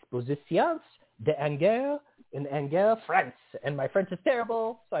des Expositions d'Angers in Angers, France. And my French is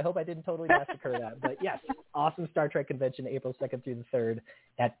terrible, so I hope I didn't totally massacre that. But yes, awesome Star Trek convention, April 2nd through the 3rd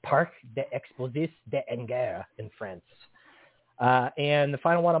at Parc des Expositions d'Angers in France. And the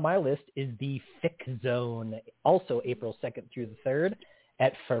final one on my list is the Fic Zone, also April 2nd through the 3rd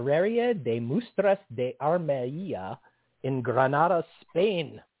at Feria de Mustras de Armeria in Granada,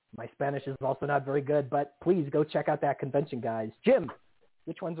 Spain. My Spanish is also not very good, but please go check out that convention, guys. Jim,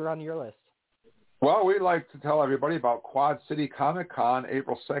 which ones are on your list? Well, we'd like to tell everybody about Quad City Comic Con,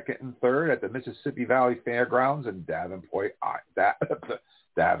 April 2nd and 3rd at the Mississippi Valley Fairgrounds in Davenport,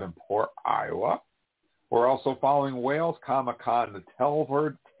 Iowa. We're also following Wales Comic Con, the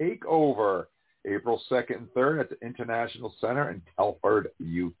Telford Takeover, April 2nd and 3rd at the International Center in Telford,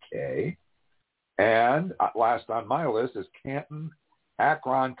 UK. And last on my list is Canton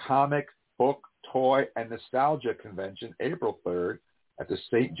Akron Comic, Book, Toy, and Nostalgia Convention, April 3rd at the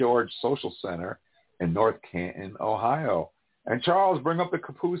St. George Social Center in North Canton, Ohio. And Charles, bring up the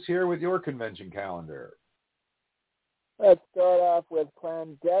caboose here with your convention calendar. Let's start off with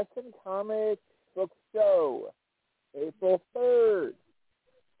Clandestine Comic Book Show, April 3rd.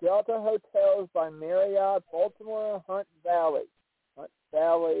 Delta Hotels by Marriott, Baltimore, Hunt Valley,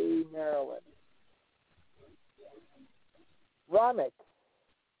 Maryland. Romix,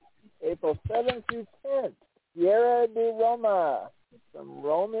 April 7th through 10th, Sierra di Roma, from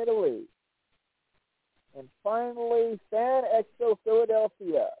Rome, Italy. And finally, Fan Expo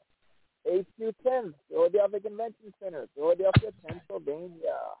Philadelphia, 8th through 10th, Philadelphia Convention Center, Philadelphia,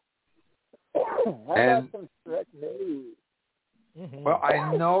 Pennsylvania. How about some Trek news? Mm-hmm. Well,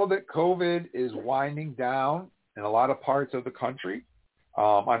 I know that COVID is winding down in a lot of parts of the country.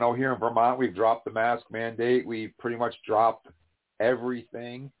 I know here in Vermont we've dropped the mask mandate. We've pretty much dropped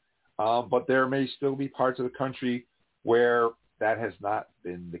everything. But there may still be parts of the country where that has not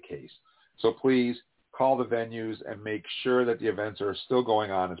been the case. So please call the venues and make sure that the events are still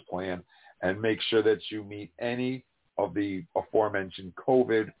going on as planned, and make sure that you meet any of the aforementioned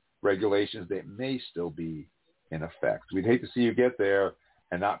COVID regulations that may still be in effect. We'd hate to see you get there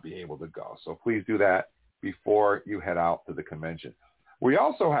and not be able to go. So please do that before you head out to the convention. We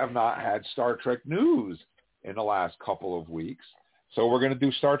also have not had Star Trek news in the last couple of weeks. So we're going to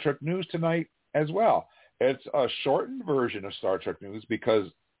do Star Trek news tonight as well. It's a shortened version of Star Trek news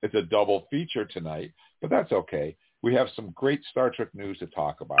because it's a double feature tonight, but that's okay. We have some great Star Trek news to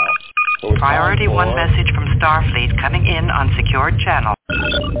talk about. So Priority 1 message from Starfleet coming in on secured channel.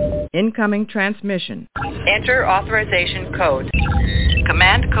 Incoming transmission. Enter authorization code.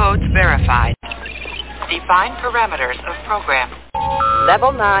 Command codes verified. Define parameters of program.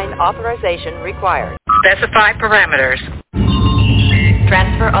 Level 9 authorization required. Specify parameters.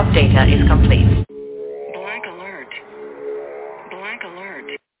 Transfer of data is complete. Blank alert. Blank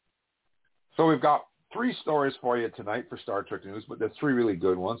alert. So we've got 3 stories for you tonight for Star Trek news, but they're 3 really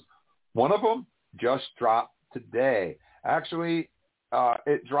good ones. One of them just dropped today. Actually,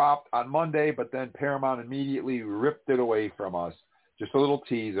 it dropped on Monday, but then Paramount immediately ripped it away from us. Just a little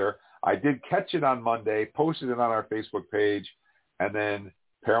teaser. I did catch it on Monday, posted it on our Facebook page, and then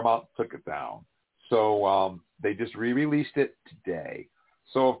Paramount took it down. So they just re-released it today.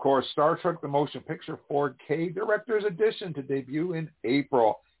 So, of course, Star Trek The Motion Picture 4K Director's Edition to debut in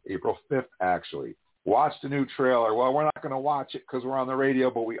April 5th, actually. Watch the new trailer. Well, we're not going to watch it because we're on the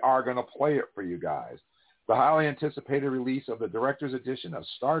radio, but we are going to play it for you guys. The highly anticipated release of the Director's Edition of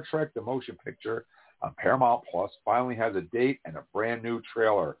Star Trek The Motion Picture on Paramount Plus finally has a date and a brand new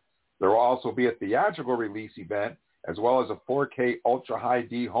trailer. There will also be a theatrical release event as well as a 4K Ultra High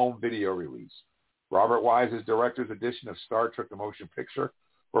D home video release. Robert Wise's Director's Edition of Star Trek The Motion Picture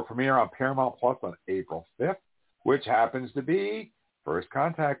will premiere on Paramount Plus on April 5th, which happens to be First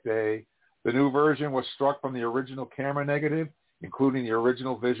Contact Day. The new version was struck from the original camera negative, including the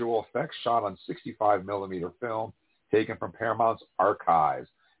original visual effects shot on 65mm film taken from Paramount's archives,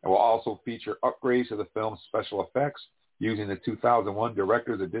 and will also feature upgrades to the film's special effects using the 2001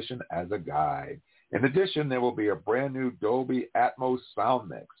 Director's Edition as a guide. In addition, there will be a brand new Dolby Atmos sound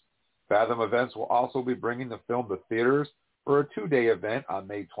mix. Fathom Events will also be bringing the film to theaters for a 2-day event on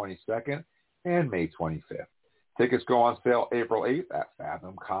May 22nd and May 25th. Tickets go on sale April 8th at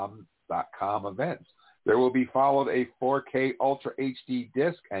Stamps.com events. There will be followed a 4K Ultra HD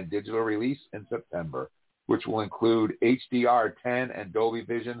disc and digital release in September, which will include HDR10 and Dolby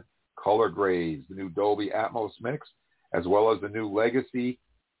Vision color grades, the new Dolby Atmos mix, as well as the new Legacy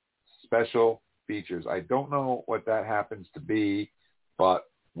special features. I don't know what that happens to be, but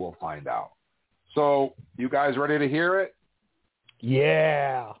we'll find out. So, you guys ready to hear it?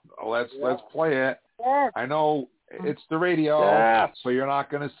 Yeah. Let's play it. I know it's the radio, so you're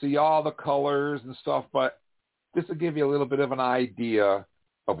not going to see all the colors and stuff, but this will give you a little bit of an idea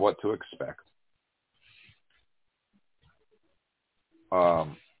of what to expect.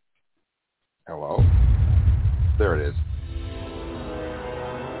 Hello? There it is.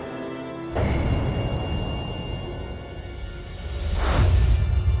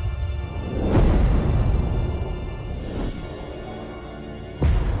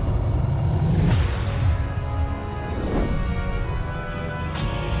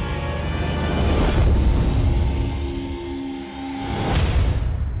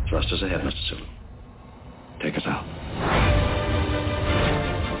 Thrusters ahead, Mr. Sulu. Take us out.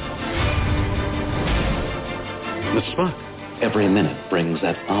 Mr. Spock, every minute brings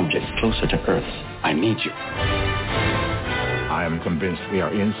that object closer to Earth. I need you. I am convinced we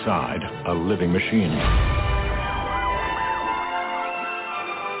are inside a living machine.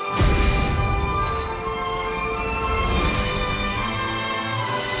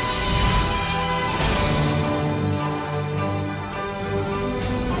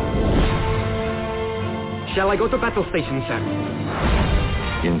 Shall I go to battle station, sir?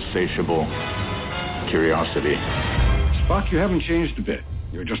 Insatiable curiosity. Spock, you haven't changed a bit.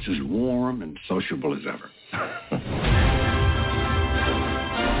 You're just as warm and sociable as ever.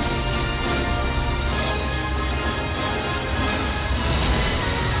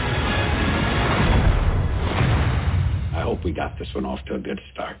 I hope we got this one off to a good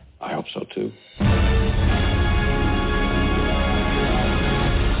start. I hope so, too.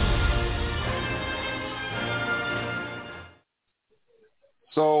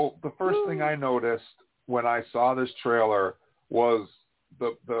 So the first thing I noticed when I saw this trailer was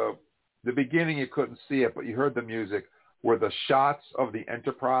the beginning. You couldn't see it, but you heard the music, were the shots of the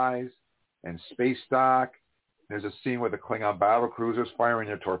Enterprise and space dock. There's a scene with the Klingon battle cruisers firing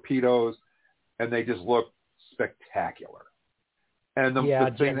their torpedoes, and they just look spectacular. And the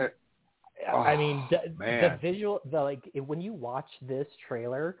thing that, I mean, the visual, when you watch this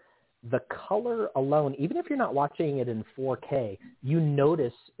trailer, the color alone, even if you're not watching it in 4K, you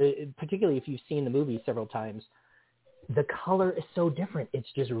notice, particularly if you've seen the movie several times, the color is so different.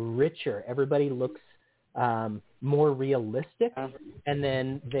 It's just richer. Everybody looks more realistic. And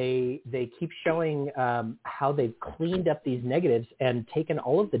then they keep showing how they've cleaned up these negatives and taken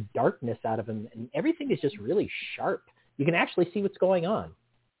all of the darkness out of them. And everything is just really sharp. You can actually see what's going on.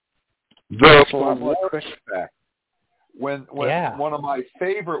 The warp effect. When one of my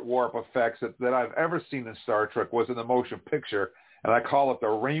favorite warp effects that I've ever seen in Star Trek was in the motion picture, and I call it the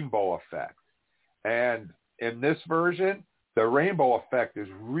rainbow effect. And in this version, the rainbow effect is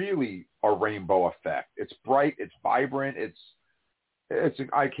really a rainbow effect. It's bright, it's vibrant, it's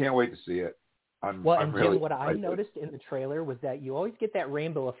I can't wait to see it. I'm Jim, really what I noticed in the trailer was that you always get that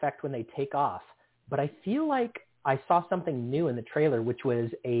rainbow effect when they take off, but I feel like I saw something new in the trailer, which was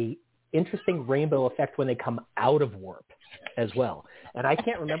a interesting rainbow effect when they come out of warp as well. And I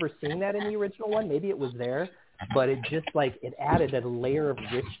can't remember seeing that in the original one. Maybe it was there, but it just it added a layer of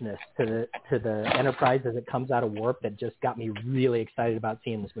richness to the Enterprise as it comes out of warp that just got me really excited about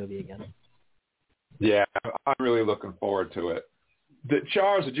seeing this movie again. Yeah, I'm really looking forward to it.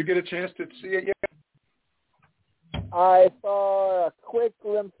 Charles, did you get a chance to see it yet? I saw a quick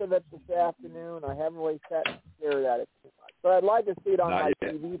glimpse of it this afternoon. I haven't really sat and stared at it too much. But I'd like to see it on my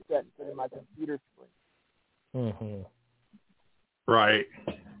TV set instead of my computer screen. Mm-hmm. Right.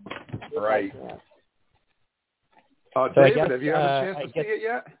 Right. So David, have you had a chance to see it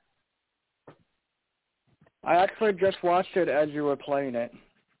yet? I actually just watched it as you were playing it.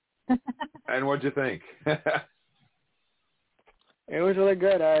 And what'd you think? It was really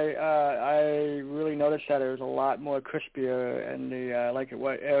good. I really noticed that it was a lot more crispier, and like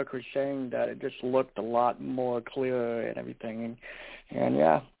what Eric was saying, that it just looked a lot more clear and everything. And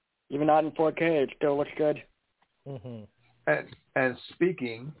yeah, even not in 4K, it still looks good. Mm-hmm. And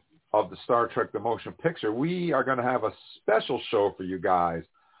speaking of the Star Trek The Motion Picture, we are going to have a special show for you guys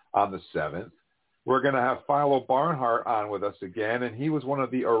on the 7th. We're going to have Philo Barnhart on with us again, and he was one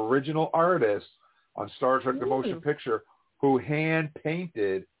of the original artists on Star Trek The Motion Picture who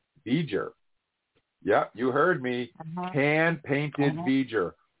hand-painted V'ger. Yep, you heard me. Hand-painted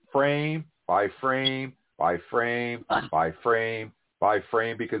V'ger, frame by frame by frame by frame by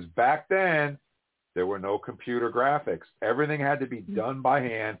frame, because back then there were no computer graphics. Everything had to be done by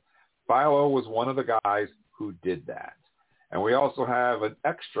hand. Philo was one of the guys who did that. And we also have an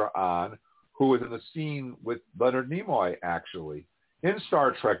extra on who was in the scene with Leonard Nimoy, actually, in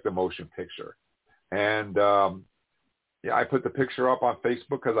Star Trek The Motion Picture. And I put the picture up on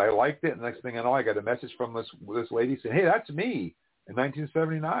Facebook because I liked it. And next thing I know, I got a message from this lady saying, hey, that's me in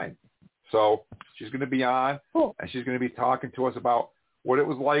 1979. So she's going to be on, and she's going to be talking to us about what it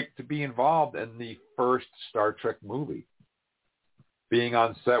was like to be involved in the first Star Trek movie, being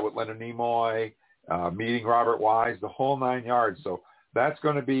on set with Leonard Nimoy, meeting Robert Wise, the whole 9 yards. So that's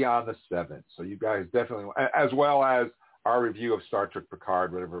going to be on the 7th. So you guys definitely, as well as our review of Star Trek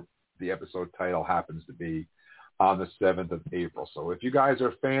Picard, whatever the episode title happens to be, on the 7th of April. So if you guys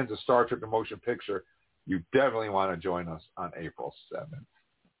are fans of Star Trek The Motion Picture, you definitely want to join us on April 7th.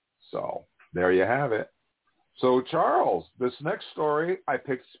 So there you have it. So, Charles, this next story I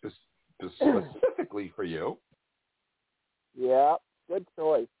picked specifically for you. Yeah, good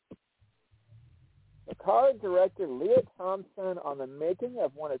choice. Picard director Leah Thompson on the making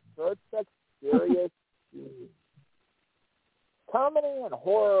of one of Star Trek's scariest scenes. Comedy and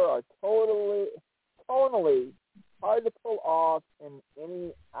horror are tonally hard to pull off in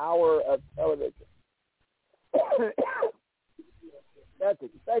any hour of television. That's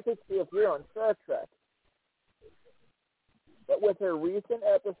expected to appear on Star Trek. But with her recent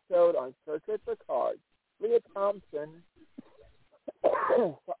episode on Star Trek Picard, Leah Thompson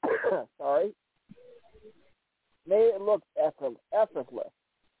made it look effortless.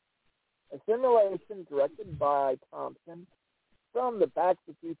 Assimilation, directed by Thompson, from the Back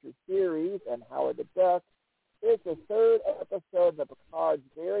to the Future series and Howard the Duck, is the third episode of Picard's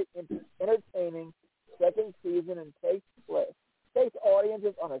very entertaining second season and takes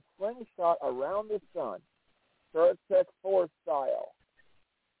audiences on a slingshot around the sun, Star Trek 4 style,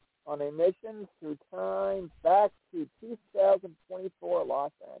 on a mission through time back to 2024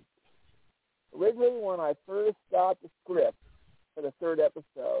 Los Angeles. Originally, when I first got the script for the third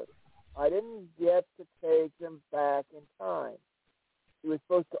episode, I didn't get to take them back in time. It was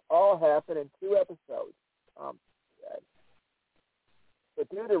supposed to all happen in 2 episodes, said. But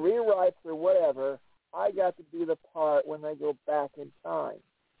due to rewrites or whatever, I got to do the part when they go back in time,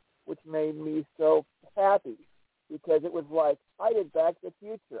 which made me so happy because it was like I did Back to the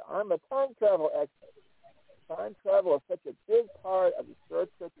Future. I'm a time travel expert. Time travel is such a big part of the Star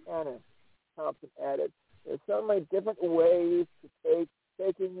Trek canon, Thompson added. There's so many different ways to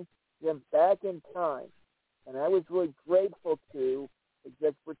taking them back in time. And I was really grateful to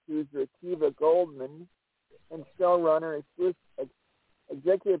executive producer Akiva Goldman and showrunner and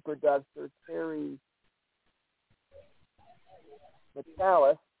executive producer Terry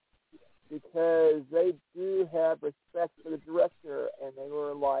Metalis, because they do have respect for the director, and they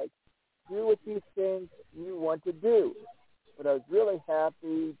were like, do what you think you want to do. But I was really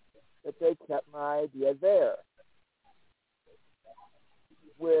happy that they kept my idea there.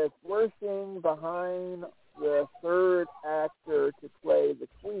 With working behind the third actor to play the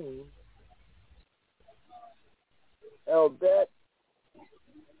Queen, Elbet,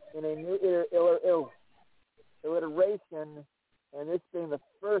 in a new iteration, and this being the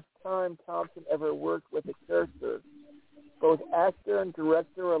first time Thompson ever worked with a character, both actor and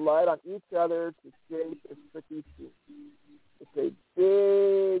director relied on each other to shape a tricky scene. It's a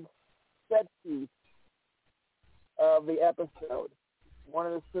big set piece of the episode. One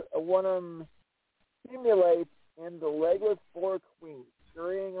of them simulates in the legless Borg Queen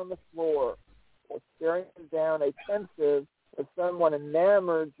scurrying on the floor or staring down a pensive but someone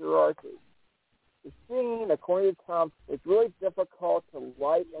enamored Gerarchy. The scene, according to Thompson, is really difficult to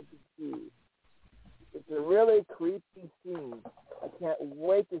light and to see. It's a really creepy scene. I can't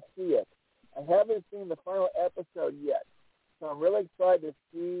wait to see it. I haven't seen the final episode yet, so I'm really excited to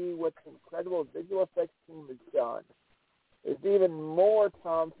see what the incredible visual effects team has done. There's even more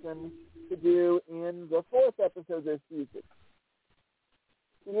Thompson to do in the 4th episode this season.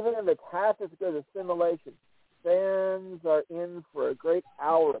 Even if it's half as good as Assimilation, fans are in for a great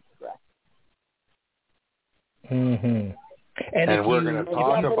hour of Trek. Mm-hmm. And we're going to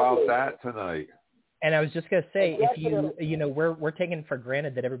talk about that tonight. And I was just going to say, if we're taking for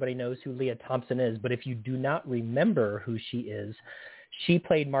granted that everybody knows who Leah Thompson is, but if you do not remember who she is, she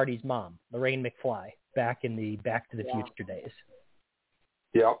played Marty's mom, Lorraine McFly, back in the Back to the Future days.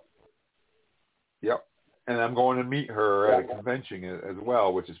 Yep. And I'm going to meet her at a convention as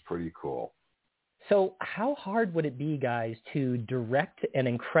well, which is pretty cool. So how hard would it be, guys, to direct an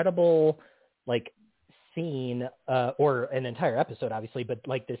incredible, scene, or an entire episode, obviously, but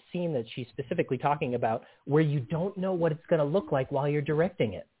like the scene that she's specifically talking about where you don't know what it's going to look like while you're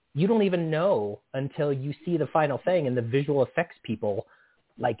directing it. You don't even know until you see the final thing and the visual effects people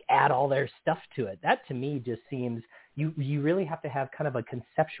like add all their stuff to it. That to me just seems, you really have to have kind of a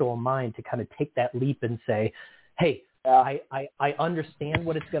conceptual mind to kind of take that leap and say, hey, I understand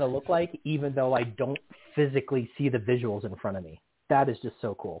what it's going to look like, even though I don't physically see the visuals in front of me. That is just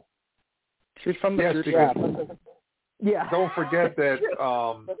so cool. She's from the future. Yeah. Don't forget that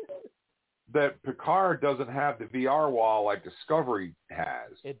that Picard doesn't have the VR wall like Discovery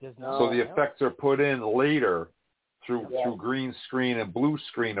has. It does not. So the effects are put in later through green screen and blue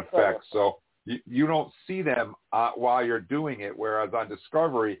screen effects. So you don't see them while you're doing it, whereas on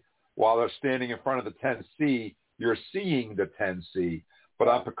Discovery, while they're standing in front of the 10C, you're seeing the 10C. But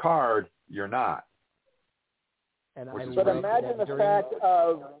on Picard, you're not. But imagine the fact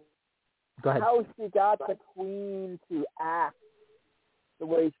of how she got the Queen to act the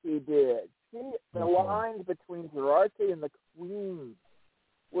way she did. The lines between Gerarte and the Queen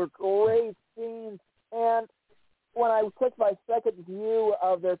were great scenes. And when I took my second view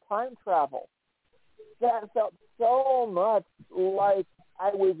of their time travel, that felt so much like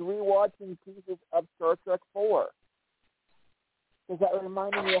I was rewatching pieces of Star Trek 4. Because that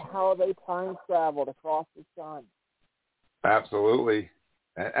reminded me of how they time traveled across the sun. Absolutely.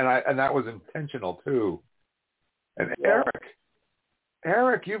 And that was intentional, too. And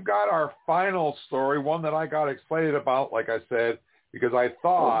Eric, you've got our final story, one that I got excited about, like I said, because I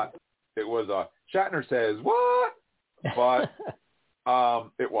thought it was a Shatner says, what? But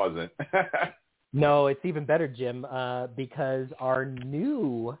it wasn't. No, it's even better, Jim, because our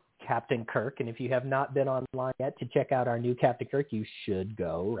new Captain Kirk, and if you have not been online yet to check out our new Captain Kirk, you should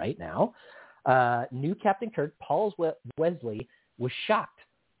go right now. New Captain Kirk, Paul Wesley, was shocked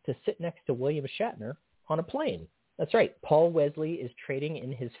to sit next to William Shatner on a plane. That's right. Paul Wesley is trading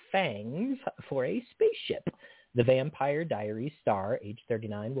in his fangs for a spaceship. The Vampire Diaries star, age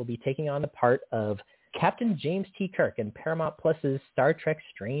 39, will be taking on the part of Captain James T. Kirk in Paramount Plus's Star Trek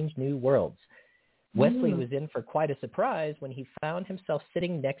Strange New Worlds. Wesley was in for quite a surprise when he found himself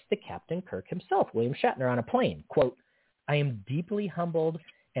sitting next to Captain Kirk himself, William Shatner, on a plane. Quote, I am deeply humbled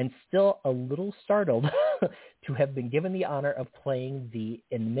and still a little startled to have been given the honor of playing the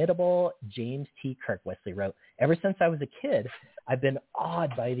inimitable James T. Kirk, Wesley wrote. Ever since I was a kid, I've been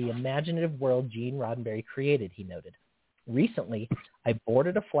awed by the imaginative world Gene Roddenberry created, he noted. Recently, I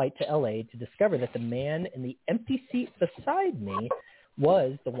boarded a flight to L.A. to discover that the man in the empty seat beside me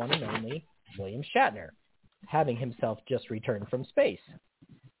was the one and only William Shatner, having himself just returned from space.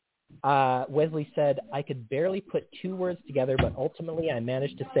 Wesley said, I could barely put two words together, but ultimately I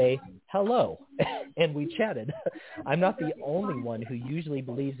managed to say, hello, and we chatted. I'm not the only one who usually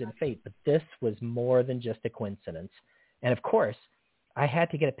believes in fate, but this was more than just a coincidence. And of course, I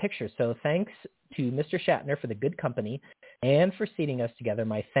had to get a picture, so thanks to Mr. Shatner for the good company and for seating us together.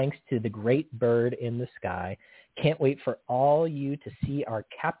 My thanks to the great bird in the sky. Can't wait for all you to see our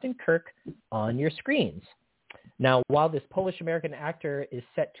Captain Kirk on your screens. Now, while this Polish-American actor is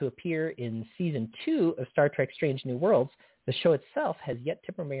set to appear in Season 2 of Star Trek Strange New Worlds, the show itself has yet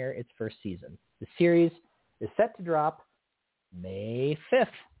to premiere its first season. The series is set to drop May 5th,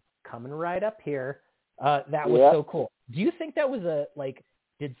 coming right up here. That was so cool. Do you think that was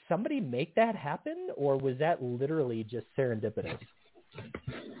did somebody make that happen, or was that literally just serendipitous?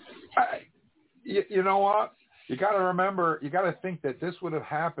 You know what? You got to remember, you got to think that this would have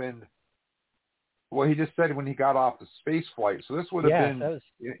happened. Well, he just said when he got off the space flight. So this would have been that was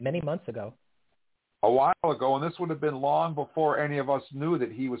many months ago. A while ago, and this would have been long before any of us knew that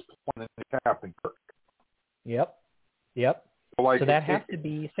he was playing Captain Kirk. Yep. So that has to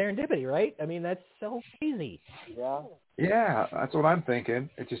be serendipity, right? I mean, that's so crazy. Yeah, that's what I'm thinking.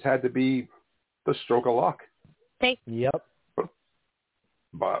 It just had to be the stroke of luck. Yep.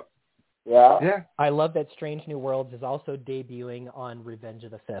 But yeah. I love that Strange New Worlds is also debuting on Revenge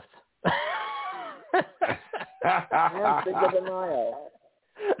of the Fifth. And Cinco de Mayo.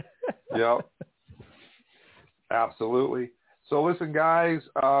 Yep. Absolutely. So listen, guys,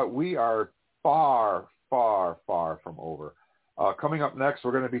 we are far from over. Coming up next,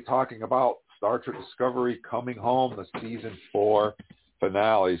 we're going to be talking about Star Trek Discovery coming home, the Season 4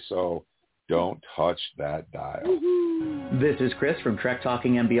 finale. So don't touch that dial. This is Chris from Trek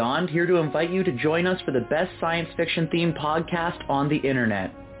Talking and Beyond, here to invite you to join us for the best science fiction themed podcast on the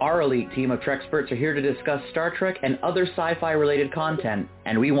internet. Our elite team of Treksperts are here to discuss Star Trek and other sci-fi related content,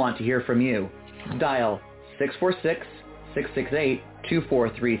 and we want to hear from you. Dial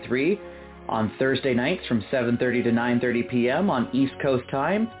 646-668-2433 On Thursday nights from 7:30 to 9:30 p.m. on East Coast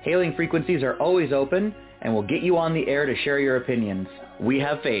time, hailing frequencies are always open and will get you on the air to share your opinions. We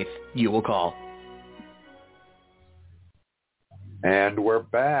have faith you will call. And we're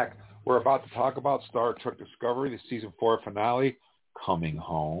back. We're about to talk about Star Trek Discovery, the season 4 finale, coming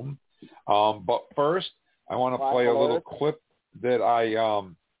home. But first, I want to play a little clip that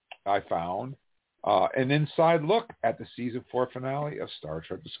I found, an inside look at the season 4 finale of Star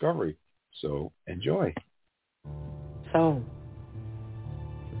Trek Discovery. So enjoy. So,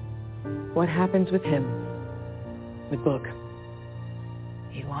 what happens with him? With Book?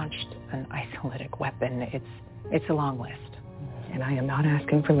 He launched an isolytic weapon. It's a long list. And I am not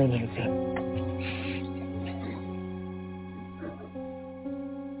asking for leniency.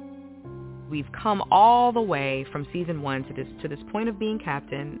 We've come all the way from season 1 to this point of being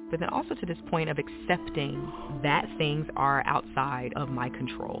captain, but then also to this point of accepting that things are outside of my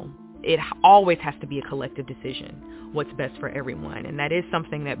control. It always has to be a collective decision, what's best for everyone, and that is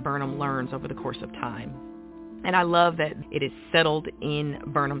something that Burnham learns over the course of time. And I love that it is settled in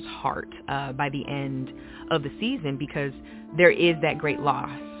Burnham's heart by the end of the season, because there is that great loss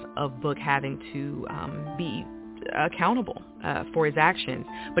of Book having to be accountable for his actions.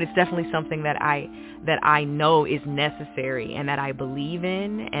 But it's definitely something that I know is necessary and that I believe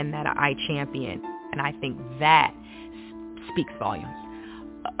in and that I champion. And I think that speaks volumes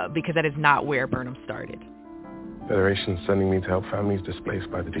because that is not where Burnham started. Federation's sending me to help families displaced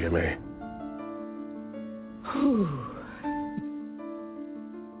by the DMA.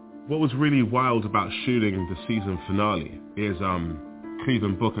 What was really wild about shooting the season finale is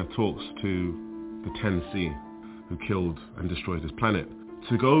Cleveland Booker talks to the 10C who killed and destroyed his planet.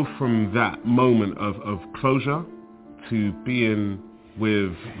 To go from that moment of closure to being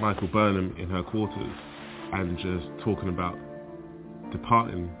with Michael Burnham in her quarters and just talking about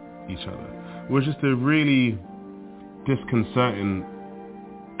departing each other was just a really disconcerting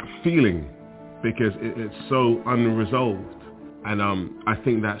feeling, because it's so unresolved. And I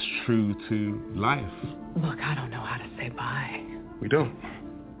think that's true to life. Look, I don't know how to say bye. We don't.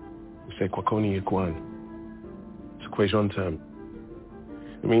 We say Kwakoni Ikwan. It's a Kwejon term.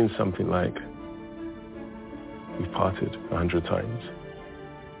 It means something like, we've parted 100 times.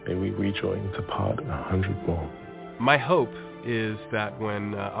 May we rejoin to part 100 more. My hope is that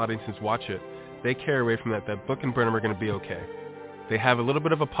when audiences watch it, they carry away from that Book and Burnham are going to be okay. They have a little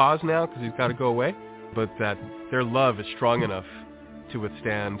bit of a pause now because he's got to go away, but that their love is strong enough to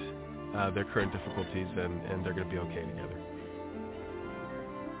withstand their current difficulties, and they're going to be okay together.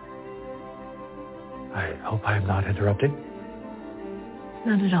 I hope I am not interrupting.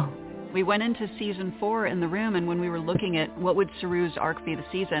 Not at all. We went into season 4 in the room, and when we were looking at what would Saru's arc be the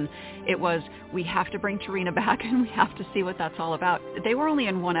season, it was, we have to bring Tarina back and we have to see what that's all about. They were only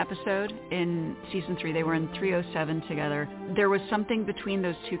in one episode in season 3. They were in 307 together. There was something between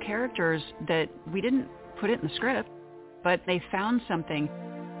those two characters that we didn't put it in the script, but they found something.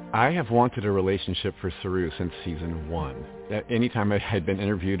 I have wanted a relationship for Saru since season 1. Anytime I had been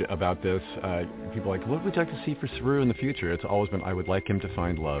interviewed about this, people were like, what would you like to see for Saru in the future? It's always been, I would like him to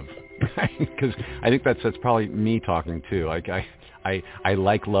find love. Because I think that's probably me talking too. Like I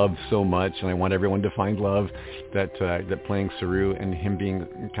like love so much, and I want everyone to find love, that playing Saru and him being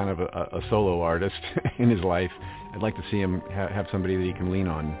kind of a solo artist in his life, I'd like to see him have somebody that he can lean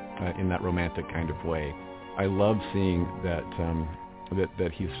on in that romantic kind of way. I love seeing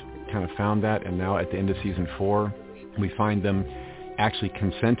that he's kind of found that, and now at the end of season 4, we find them actually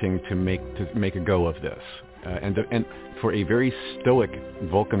consenting to make a go of this, and for a very stoic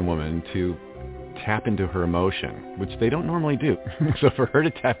Vulcan woman to tap into her emotion, which they don't normally do. So for her to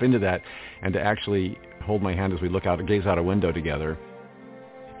tap into that and to actually hold my hand as we gaze out a window together,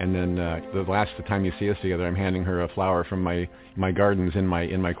 and then the last time you see us together, I'm handing her a flower from my gardens in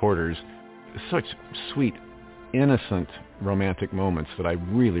my quarters. Such sweet, innocent romantic moments that I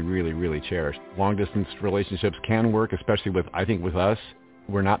really, really, really cherish. Long distance relationships can work, especially with us.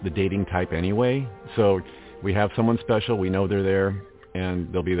 We're not the dating type anyway, so we have someone special, we know they're there,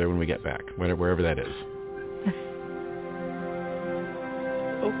 and they'll be there when we get back, wherever that is.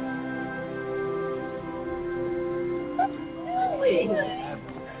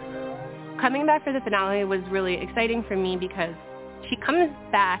 Coming back for the finale was really exciting for me because she comes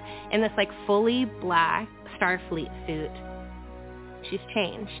back in this fully black Starfleet suit. She's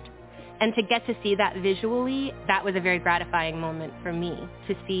changed. And to get to see that visually, that was a very gratifying moment for me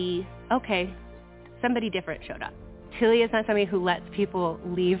to see, okay, somebody different showed up. Tilly is not somebody who lets people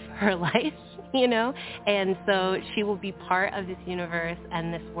leave her life, and so she will be part of this universe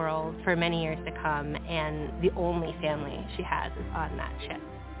and this world for many years to come, and the only family she has is on that ship.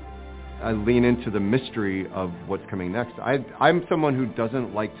 I lean into the mystery of what's coming next. I'm someone who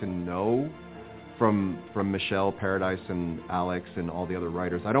doesn't like to know from Michelle, Paradise, and Alex, and all the other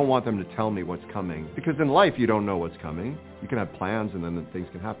writers. I don't want them to tell me what's coming, because in life you don't know what's coming. You can have plans, and then things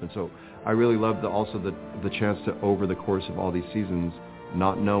can happen. So I really love the chance to, over the course of all these seasons,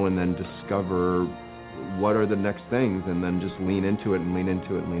 not know and then discover what are the next things, and then just lean into it and lean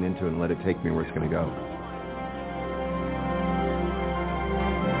into it and lean into it and let it take me where it's going to go.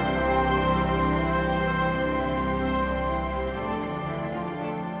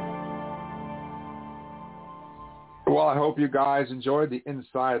 Well, I hope you guys enjoyed the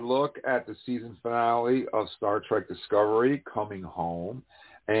inside look at the season finale of Star Trek Discovery, Coming Home.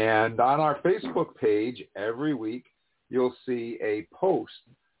 And on our Facebook page, every week, you'll see a post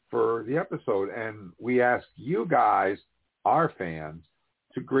for the episode. And we ask you guys, our fans,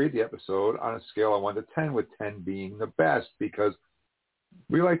 to grade the episode on a scale of 1 to 10, with 10 being the best, because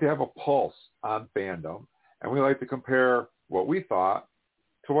we like to have a pulse on fandom, and we like to compare what we thought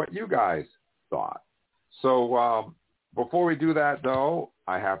to what you guys thought. So before we do that, though,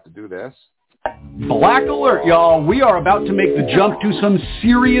 I have to do this. Black alert, y'all. We are about to make the jump to some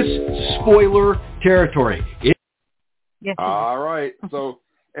serious spoiler territory. All right. So,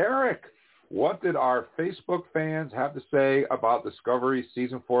 Eric, what did our Facebook fans have to say about Discovery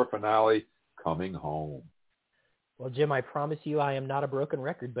Season 4 finale, Coming Home? Well, Jim, I promise you I am not a broken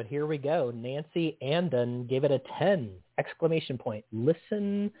record, but here we go. Nancy Andon gave it a 10! Exclamation point.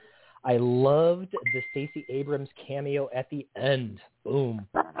 Listen, I loved the Stacey Abrams cameo at the end. Boom.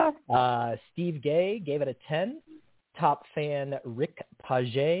 Steve Gay gave it a 10. Top fan Rick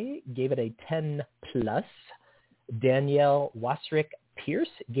Paget gave it a 10+. Danielle Wasrick Pierce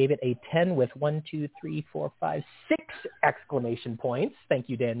gave it a 10 with 1, 2, 3, 4, 5, 6 exclamation points. Thank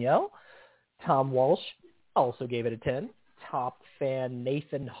you, Danielle. Tom Walsh also gave it a 10. Top fan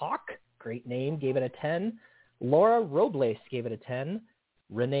Nathan Hawk, great name, gave it a 10. Laura Robles gave it a 10.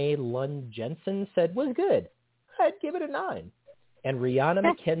 Renee Lund Jensen said was good. I'd give it a 9. And Rihanna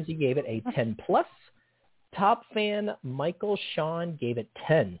McKenzie gave it a 10+. Top fan Michael Sean gave it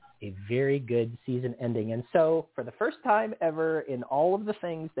 10. A very good season ending. And so for the first time ever in all of the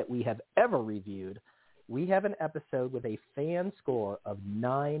things that we have ever reviewed, we have an episode with a fan score of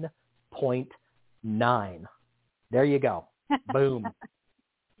 9.9. There you go. Boom.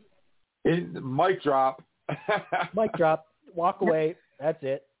 Mic drop. Mic drop. Walk away. That's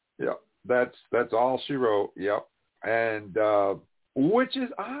it. Yep. That's all she wrote. Yep. And which is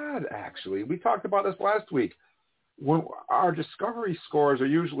odd, actually. We talked about this last week. When our Discovery scores are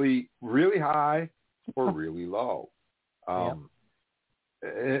usually really high or really low. And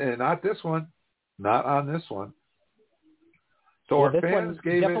not this one. Not on this one. So yeah, our this fans one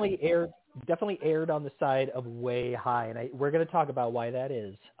gave definitely aired on the side of way high, and we're going to talk about why that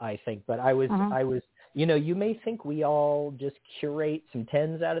is, I think. But I was, you may think we all just curate some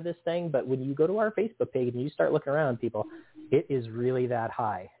 10s out of this thing, but when you go to our Facebook page and you start looking around, people, it is really that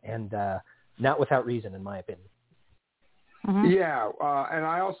high, and not without reason, in my opinion. Yeah, and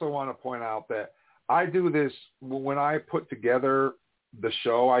I also want to point out that I do this when I put together the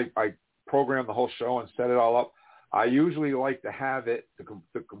show. I program the whole show and set it all up. I usually like to have the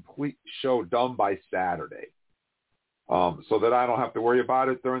complete show done by Saturday, so that I don't have to worry about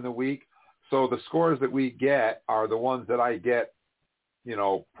it during the week. So the scores that we get are the ones that I get,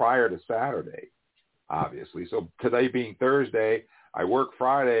 prior to Saturday, obviously. So today being Thursday, I work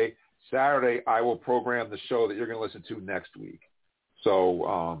Friday. Saturday, I will program the show that you're going to listen to next week.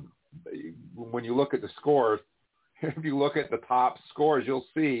 So when you look at the scores, if you look at the top scores, you'll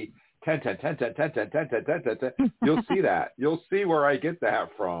see 10, 10, 10, 10, 10, 10, 10, 10, 10, 10, 10. You'll see that. You'll see where I get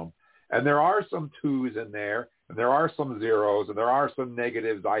that from. And there are some 2s in there, and there are some 0s, and there are some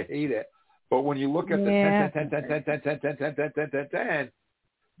negatives. I hate it. But when you look at the 10, 10, 10, 10, 10, 10, 10, 10, 10, 10, 10, 10,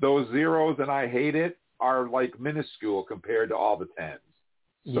 those 0s and I hate it are like minuscule compared to all the 10s.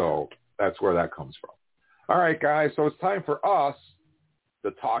 So that's where that comes from. All right, guys. So it's time for us, the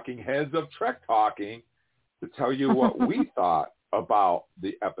talking heads of Trek Talking, to tell you what we thought about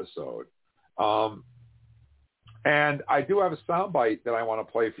the episode. And I do have a soundbite that I want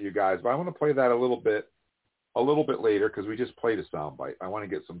to play for you guys, but I want to play that a little bit later because we just played a soundbite. I want to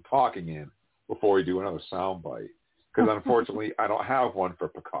get some talking in before we do another soundbite because unfortunately I don't have one for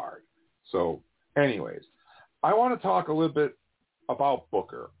Picard. So anyways, I want to talk a little bit about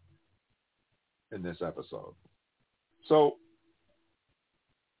Booker in this episode. So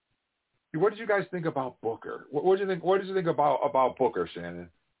what did you guys think about Booker? What did you think about Booker, Shannon?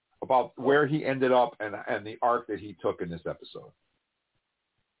 About where he ended up and the arc that he took in this episode?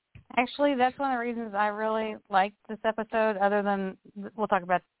 Actually, that's one of the reasons I really liked this episode, other than, we'll talk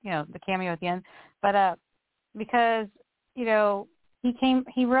about, the cameo at the end, but because,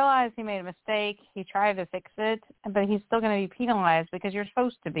 he realized he made a mistake, he tried to fix it, but he's still going to be penalized because you're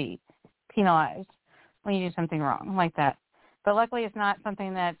supposed to be penalized when you do something wrong like that. But luckily it's not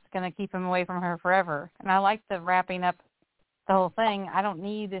something that's going to keep him away from her forever. And I like the wrapping up the whole thing. I don't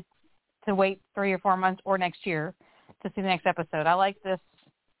need to wait 3 or 4 months or next year to see the next episode. I like this.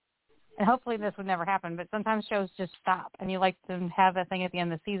 And hopefully this would never happen, but sometimes shows just stop, and you like to have that thing at the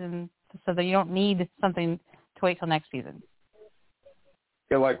end of the season so that you don't need something to wait till next season.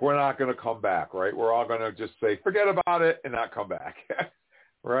 Yeah, like we're not going to come back, right? We're all going to just say, forget about it and not come back,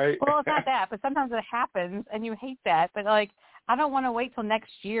 right? Well, it's not that, but sometimes it happens, and you hate that. But, I don't want to wait till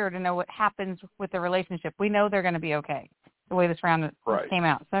next year to know what happens with the relationship. We know they're going to be okay, the way this round came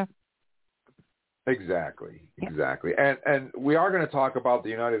out. So. Exactly. And we are going to talk about the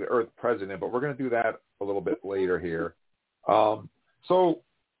United Earth president, but we're going to do that a little bit later here. So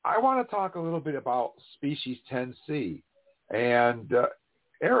I want to talk a little bit about Species 10C. And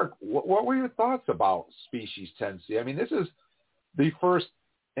Eric, what were your thoughts about Species 10C? I mean, this is the first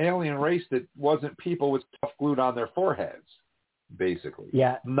alien race that wasn't people with stuff glued on their foreheads, basically.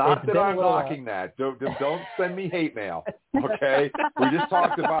 Yeah. Not that I'm knocking that. Don't send me hate mail, okay? We just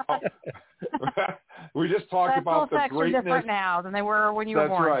talked about the greatness. Are different now than they were when you were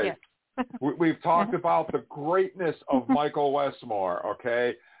born. That's right. Yeah. We've talked about the greatness of Michael Westmore,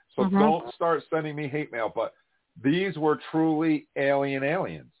 okay? So don't start sending me hate mail. But these were truly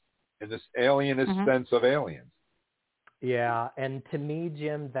aliens in this alienist sense of aliens. Yeah, and to me,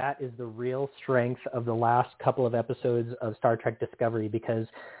 Jim, that is the real strength of the last couple of episodes of Star Trek Discovery, because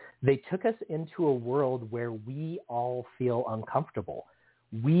they took us into a world where we all feel uncomfortable.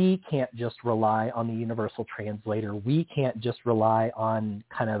 We can't just rely on the universal translator. We can't just rely on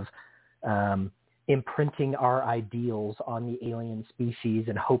kind of imprinting our ideals on the alien species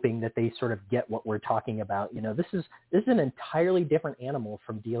and hoping that they sort of get what we're talking about. This is an entirely different animal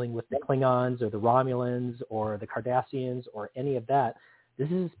from dealing with the Klingons or the Romulans or the Cardassians or any of that. This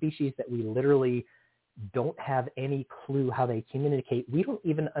is a species that we literally don't have any clue how they communicate. We don't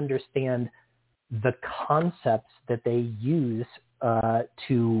even understand the concepts that they use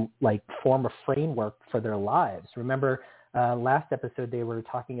to form a framework for their lives. Remember, last episode they were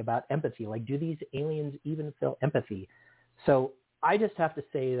talking about empathy. Do these aliens even feel empathy? So I just have to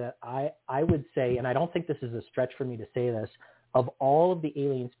say that I would say, and I don't think this is a stretch for me to say this, of all of the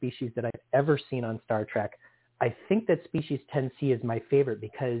alien species that I've ever seen on Star Trek, I think that Species 10C is my favorite,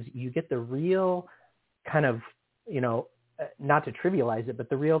 because you get the real kind of, not to trivialize it, but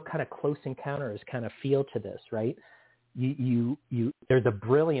the real kind of close encounters kind of feel to this, right? There's a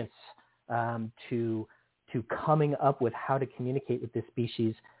brilliance to coming up with how to communicate with this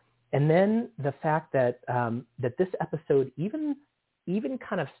species. And then the fact that that this episode even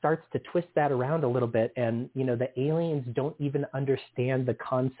kind of starts to twist that around a little bit, and the aliens don't even understand the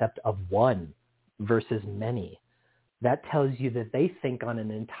concept of one versus many. That tells you that they think on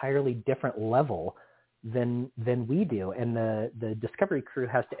an entirely different level than we do. And the Discovery crew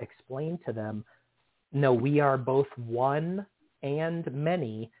has to explain to them, no, we are both one and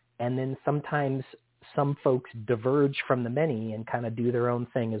many, and then sometimes some folks diverge from the many and kind of do their own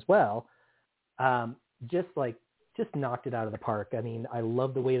thing as well. Just knocked it out of the park. I mean, I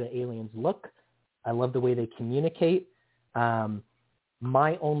love the way the aliens look. I love the way they communicate.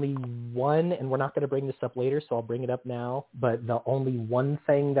 My only one, and we're not going to bring this up later, so I'll bring it up now, but the only one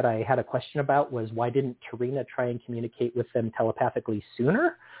thing that I had a question about was, why didn't Tarina try and communicate with them telepathically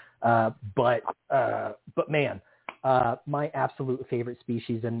sooner? But man, my absolute favorite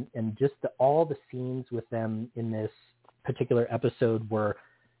species, and just all the scenes with them in this particular episode were,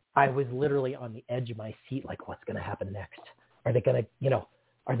 I was literally on the edge of my seat, like, what's going to happen next? Are they going to,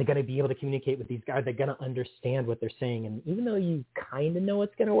 are they going to be able to communicate with these guys? Are they going to understand what they're saying? And even though you kind of know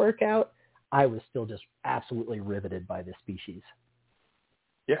it's going to work out, I was still just absolutely riveted by this species.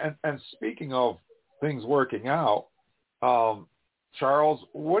 Yeah, and speaking of things working out, Charles,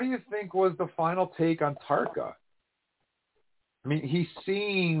 what do you think was the final take on Tarka? I mean, he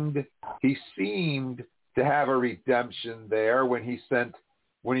seemed to have a redemption there when he sent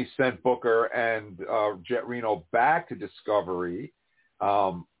Booker and Jet Reno back to Discovery.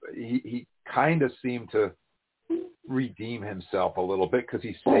 He kind of seemed to redeem himself a little bit because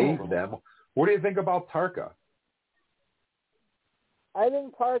he saved them. What do you think about Tarka? I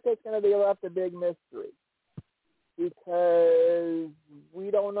think Tarka's going to be left a big mystery because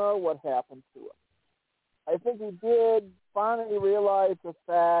we don't know what happened to him. I think he did finally realize the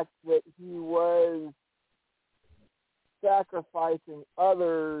fact that he was sacrificing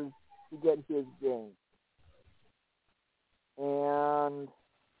others to get his game. And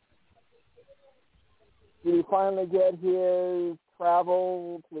did he finally get his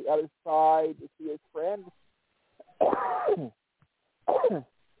travel to the other side to see his friend?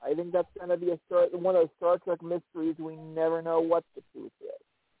 I think that's going to be one of those Star Trek mysteries we never know what the truth is.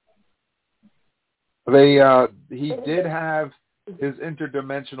 He did have his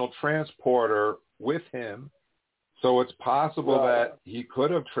interdimensional transporter with him, so it's possible that he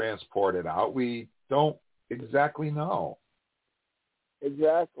could have transported out. We don't exactly know.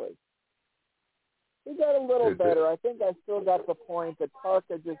 Exactly. He got a little better. I think I still got the point that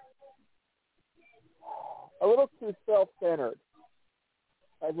Tarka just a little too self-centered.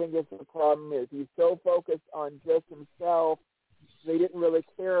 I think that's the problem is. He's so focused on just himself, they didn't really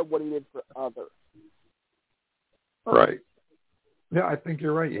care what he did for others. Right. Yeah, I think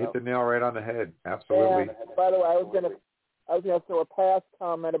you're right. You hit the nail right on the head. Absolutely. And by the way, I was gonna throw a past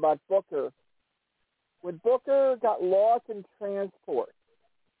comment about Booker. When Booker got lost in transport,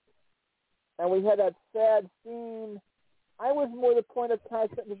 and we had that sad scene, I was more the point of kind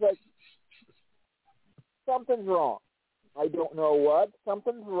of sitting like, something's wrong. I don't know what.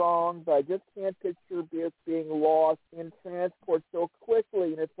 Something's wrong, but I just can't picture Bierce being lost in transport so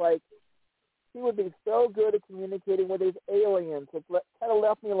quickly. And it's like, he would be so good at communicating with his aliens. It kind of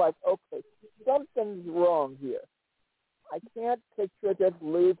left me like, okay, something's wrong here. I can't picture just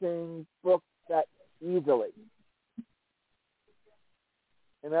losing books that easily.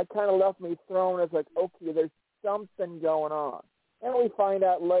 And that kind of left me thrown as like, okay, there's something going on. And we find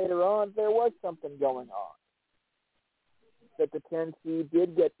out later on there was something going on. That the 10C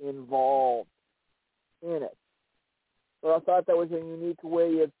did get involved in it. So I thought that was a unique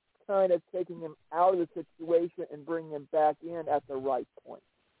way of kind of taking him out of the situation and bringing him back in at the right point.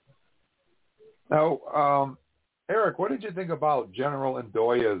 Now, Eric, what did you think about General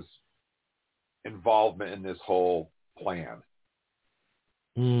Ndoya's involvement in this whole plan?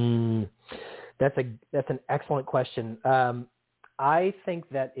 That's an excellent question. I think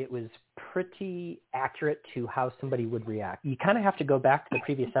that it was pretty accurate to how somebody would react. You kind of have to go back to the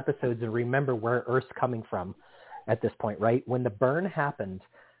previous episodes and remember where Earth's coming from at this point, right? When the burn happened,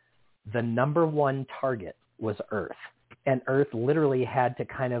 the number one target was Earth. And Earth literally had to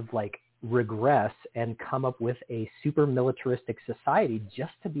kind of like regress and come up with a super militaristic society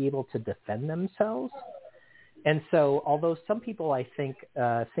just to be able to defend themselves. And so, although some people, I think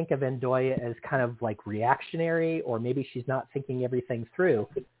of Ndoya as kind of like reactionary, or maybe she's not thinking everything through,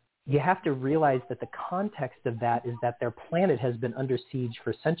 you have to realize that the context of that is that their planet has been under siege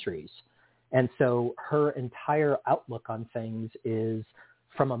for centuries. And so her entire outlook on things is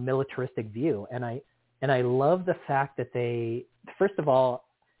from a militaristic view. And I love the fact that they, first of all,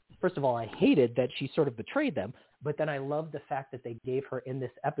 I hated that she sort of betrayed them. But then I love the fact that they gave her in this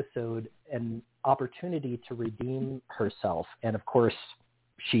episode an opportunity to redeem herself. And of course,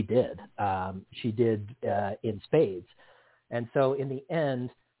 she did. She did in spades. And so in the end,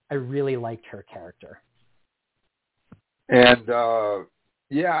 I really liked her character. And,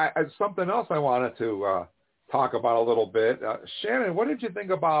 something else I wanted to talk about a little bit. Shannon, what did you think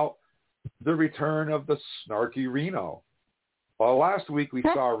about the return of the snarky Reno? Well, last week we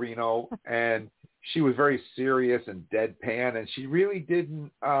saw Reno, and she was very serious and deadpan, and she really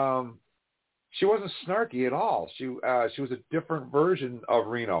didn't. She wasn't snarky at all. She was a different version of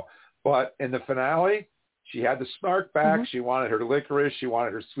Reno. But in the finale, she had the snark back. Mm-hmm. She wanted her licorice. She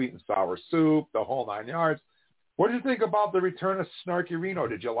wanted her sweet and sour soup, the whole 9 yards. What did you think about the return of snarky Reno?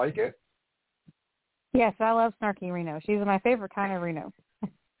 Did you like it? Yes, I love snarky Reno. She's my favorite kind of Reno.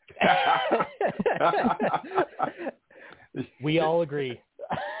 We all agree.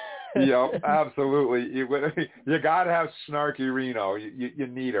 Yeah, absolutely. You got to have snarky Reno. You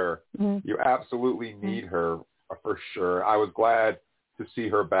need her. Mm-hmm. You absolutely need her for sure. I was glad to see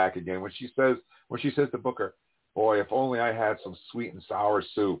her back again. When she says to Booker, "Boy, if only I had some sweet and sour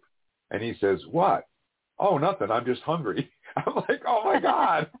soup," and he says, "What? Oh, nothing. I'm just hungry." I'm like, "Oh my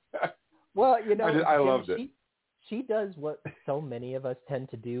God." Well, I loved it. She does what so many of us tend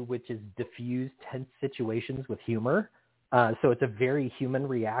to do, which is diffuse tense situations with humor. So it's a very human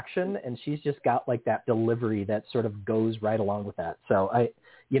reaction, and she's just got like that delivery that sort of goes right along with that. So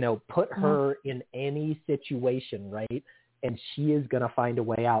put her in any situation, right? And she is going to find a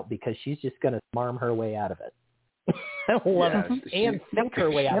way out because she's just going to smarm her way out of it. And think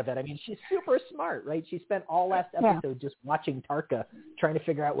her way out of it. I mean, she's super smart, right? She spent all last episode just watching Tarka trying to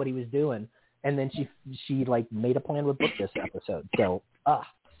figure out what he was doing. And then she like made a plan with Book this episode. So,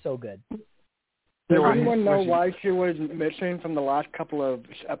 so good. Does anyone know why she was missing from the last couple of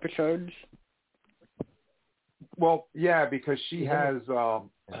episodes? Well, yeah, because she has what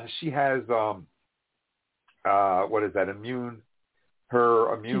is that?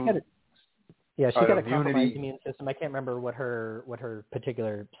 Her immune. She's got a compromised immunity. immune system. I can't remember what her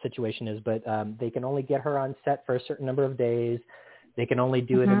particular situation is, but they can only get her on set for a certain number of days. They can only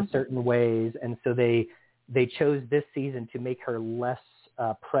do it in certain ways, and so they chose this season to make her less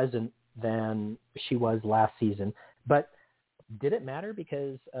present than she was last season. But did it matter?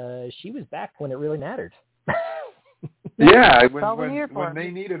 Because she was back when it really mattered. Yeah, when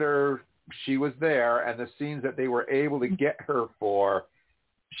they needed her, she was there, and the scenes that they were able to get her for,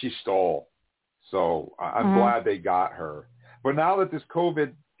 she stole. So I'm glad they got her. But now that this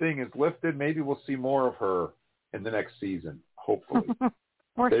COVID thing is lifted, maybe we'll see more of her in the next season, hopefully.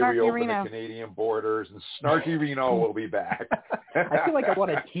 Or they Snarky reopen Reno. the Canadian borders, and Snarky Reno will be back. I feel like I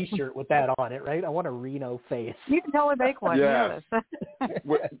want a T-shirt with that on it, right? I want a Reno face. You can totally make one. Yes. Yes.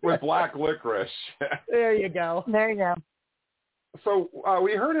 with black licorice. There you go. There you go. So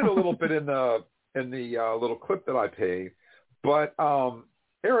we heard it a little bit in the little clip that I played, but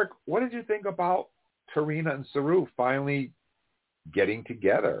Eric, what did you think about Tarina and Saru finally getting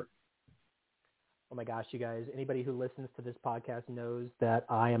together? Oh my gosh, you guys, anybody who listens to this podcast knows that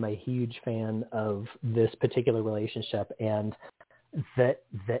I am a huge fan of this particular relationship, and the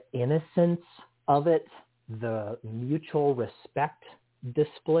innocence of it, the mutual respect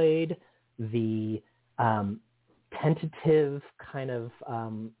displayed, the tentative kind of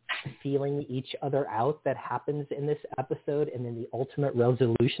feeling each other out that happens in this episode, and then the ultimate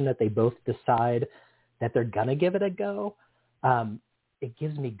resolution that they both decide that they're going to give it a go. It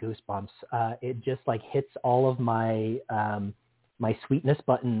gives me goosebumps. It just like hits all of my my sweetness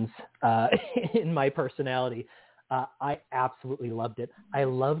buttons in my personality. I absolutely loved it. I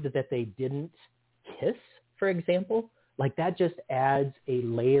loved that they didn't kiss, for example. Like that just adds a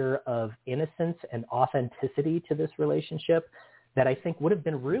layer of innocence and authenticity to this relationship that I think would have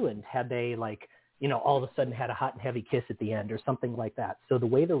been ruined had they all of a sudden had a hot and heavy kiss at the end or something like that. So the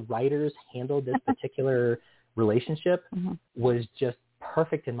way the writers handled this particular relationship was just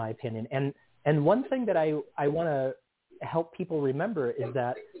perfect in my opinion. And one thing that I want to help people remember is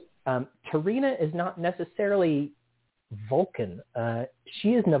that Tarina is not necessarily Vulcan.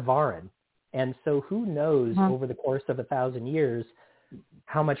 She is Navaran. And so who knows over the course of 1,000 years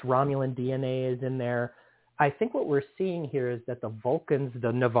how much Romulan DNA is in there. I think what we're seeing here is that the Vulcans,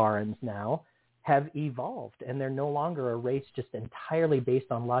 the Navarans now, have evolved, and they're no longer a race just entirely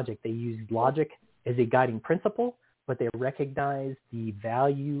based on logic. They use logic as a guiding principle, but they recognize the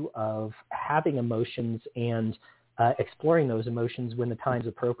value of having emotions and exploring those emotions when the time's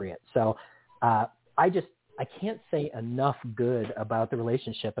appropriate. So I can't say enough good about the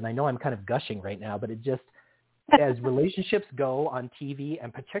relationship, and I know I'm kind of gushing right now, but it just, as relationships go on TV,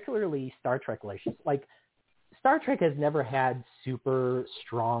 and particularly Star Trek relationships, like Star Trek has never had super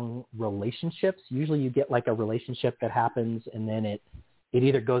strong relationships. Usually you get like a relationship that happens and then it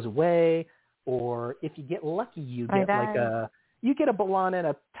either goes away, or if you get lucky, you get you get a B'Elanna and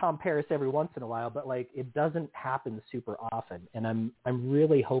a Tom Paris every once in a while, but like it doesn't happen super often. And I'm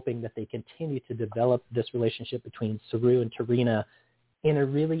really hoping that they continue to develop this relationship between Saru and Tarina in a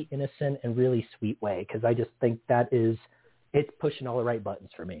really innocent and really sweet way, because I just think it's pushing all the right buttons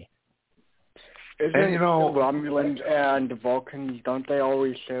for me. Isn't Romulans and Vulcans, don't they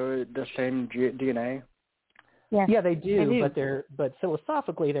always share the same DNA? Yeah, they do. But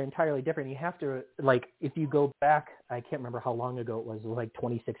philosophically they're entirely different. You have to, like, if you go back, I can't remember how long ago it was like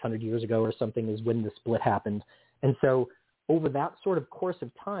 2,600 years ago or something is when the split happened. And so over that sort of course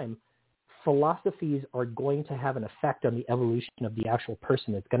of time, philosophies are going to have an effect on the evolution of the actual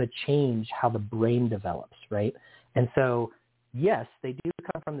person. It's going to change how the brain develops, right? And so, yes, they do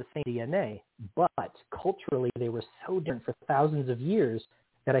come from the same DNA, but culturally they were so different for thousands of years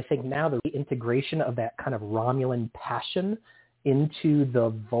that I think now the reintegration of that kind of Romulan passion into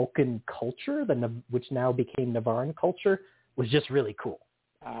the Vulcan culture, which now became Navaran culture, was just really cool.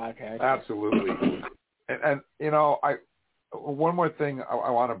 Okay. Absolutely. And one more thing I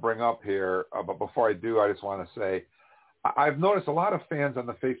want to bring up here, but before I do, I just want to say, I've noticed a lot of fans on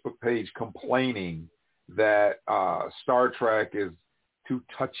the Facebook page complaining that Star Trek is too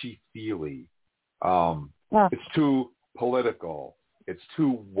touchy-feely. It's too political. It's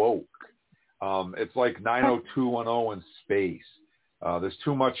too woke. It's like 90210 in space. There's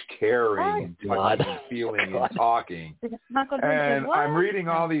too much caring, touching, feeling, and talking. And I'm reading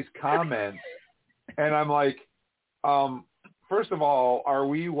all these comments, and I'm like, first of all, are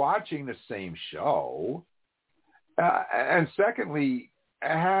we watching the same show? And secondly,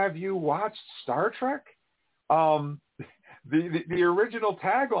 have you watched Star Trek? The original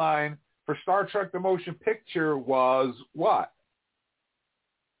tagline for Star Trek the Motion Picture was what?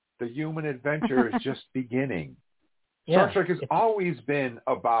 The human adventure is just beginning. Star Trek has always been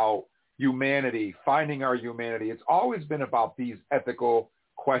about humanity, finding our humanity. It's always been about these ethical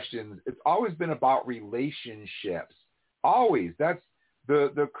questions. It's always been about relationships. Always. That's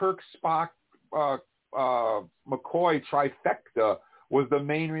the Kirk, Spock, McCoy trifecta was the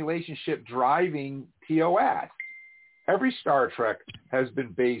main relationship driving TOS. Every Star Trek has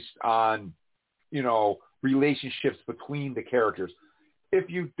been based on, relationships between the characters. If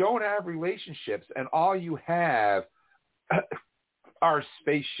you don't have relationships and all you have are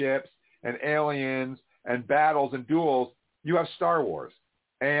spaceships and aliens and battles and duels, you have Star Wars.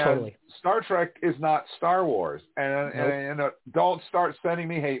 And Star Trek is not Star Wars. And don't start sending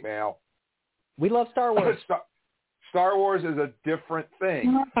me hate mail. We love Star Wars. Star Wars is a different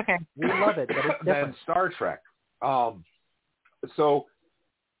thing. Okay. We love it, but it's different than Star Trek. So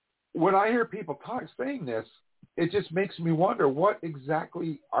when I hear people saying this, it just makes me wonder, what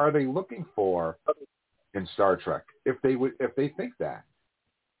exactly are they looking for in Star Trek if they think that?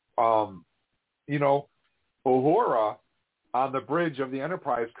 Uhura on the bridge of the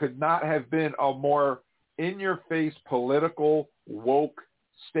Enterprise could not have been a more in-your-face political woke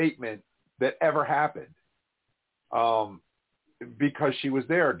statement that ever happened. Because she was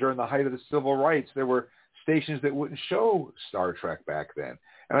there during the height of the civil rights. There were stations that wouldn't show Star Trek back then.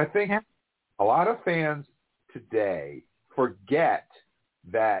 And I think a lot of fans today forget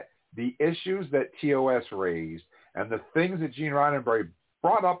that the issues that TOS raised and the things that Gene Roddenberry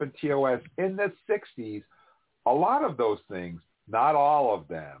brought up in TOS in the 60s, a lot of those things, not all of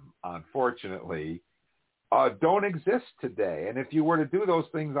them, unfortunately, don't exist today. And if you were to do those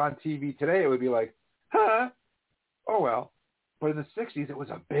things on TV today, it would be like, oh, well. But in the 60s, it was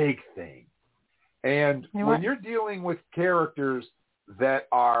a big thing. And when you're dealing with characters that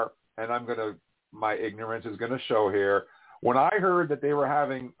are, and my ignorance is going to show here, when I heard that they were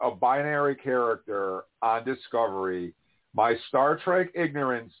having a binary character on Discovery, my Star Trek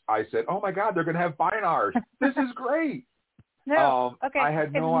ignorance, I said, oh my God, they're going to have binars. This is great. No, okay. I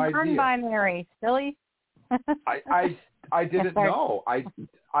had no idea. It's non-binary, silly. I didn't know.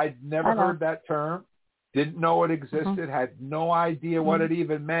 I'd never heard that term. Didn't know it existed. Had no idea what it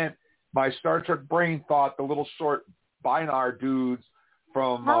even meant. My Star Trek brain thought the little short binar dudes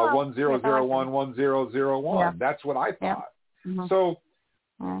from 1001, 1001. Yeah. That's what I thought. Yeah. So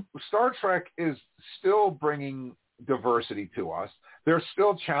Star Trek is still bringing diversity to us. They're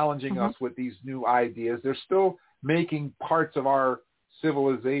still challenging us with these new ideas. They're still making parts of our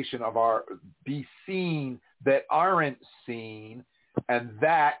civilization be seen that aren't seen. And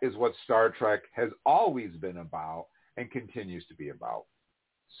that is what Star Trek has always been about and continues to be about.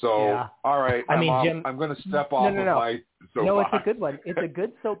 So, all right, Jim, I'm going to step off of my soapbox. No, it's a good one. It's a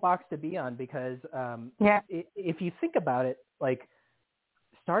good soapbox to be on because if you think about it, like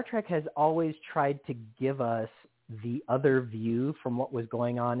Star Trek has always tried to give us the other view from what was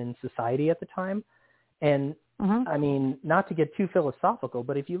going on in society at the time. And I mean, not to get too philosophical,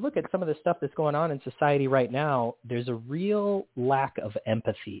 but if you look at some of the stuff that's going on in society right now, there's a real lack of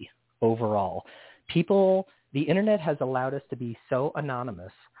empathy overall. The internet has allowed us to be so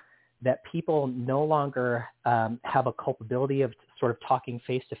anonymous that people no longer have a culpability of sort of talking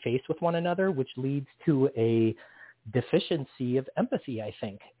face-to-face with one another, which leads to a deficiency of empathy, I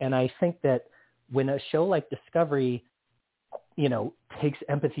think. And I think that when a show like Discovery, takes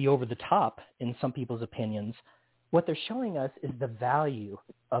empathy over the top in some people's opinions, what they're showing us is the value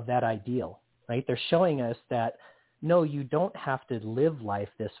of that ideal, right? They're showing us that, no, you don't have to live life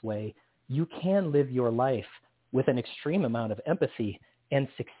this way. You can live your life with an extreme amount of empathy and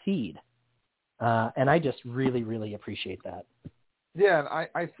succeed. And I just really, really appreciate that. Yeah, and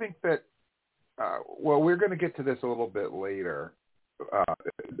I think that, we're going to get to this a little bit later.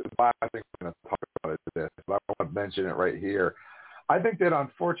 The last thing we're going to talk about is this, but I want to mention it right here. I think that,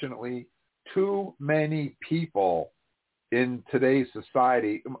 unfortunately, too many people in today's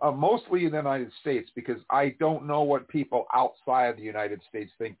society, mostly in the United States, because I don't know what people outside the United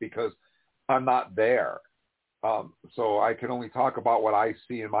States think because I'm not there. So I can only talk about what I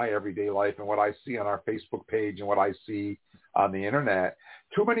see in my everyday life and what I see on our Facebook page and what I see on the internet.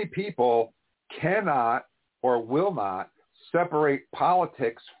 Too many people cannot or will not separate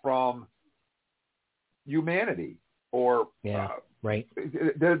politics from humanity or right.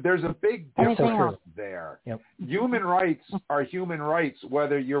 There's a big difference there. Yep. Human rights are human rights,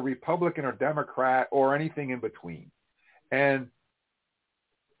 whether you're Republican or Democrat or anything in between. And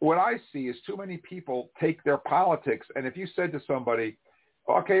what I see is too many people take their politics, and if you said to somebody,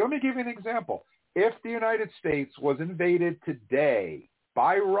 okay, let me give you an example. If the United States was invaded today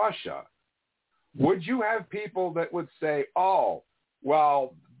by Russia, Would you have people that would say, oh,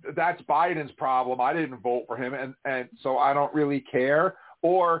 well, that's Biden's problem. I didn't vote for him, and so I don't really care?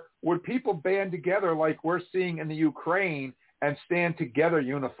 Or would people band together like we're seeing in the Ukraine and stand together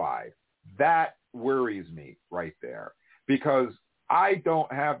unified? That worries me right there, because I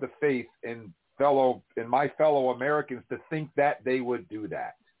don't have the faith in my fellow Americans to think that they would do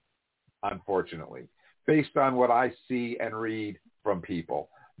that, unfortunately, based on what I see and read from people.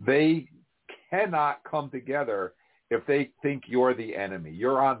 They cannot come together if they think you're the enemy.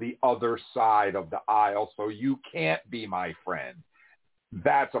 You're on the other side of the aisle, so you can't be my friend.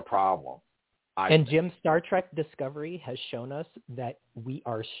 That's a problem. And Jim, Star Trek Discovery has shown us that we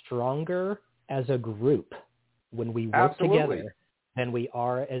are stronger as a group when we work together than we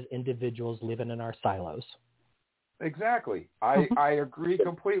are as individuals living in our silos. Exactly. I agree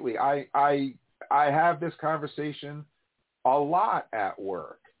completely. I have this conversation a lot at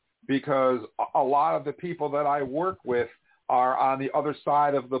work, because a lot of the people that I work with are on the other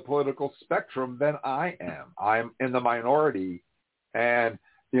side of the political spectrum than I am. I'm in the minority. And,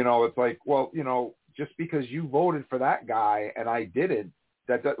 it's like, well, just because you voted for that guy and I didn't,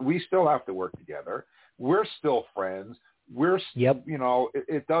 that we still have to work together. We're still friends.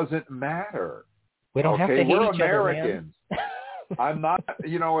 It doesn't matter. We don't have to hate we're each Americans. other, man. I'm not,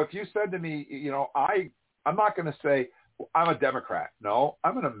 if you said to me, I'm not going to say I'm a Democrat. No,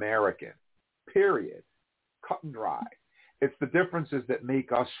 I'm an American, period. Cut and dry. It's the differences that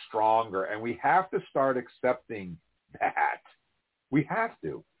make us stronger, and we have to start accepting that. We have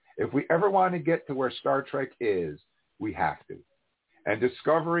to. If we ever want to get to where Star Trek is, we have to. And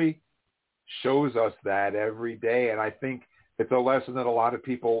Discovery shows us that every day, and I think it's a lesson that a lot of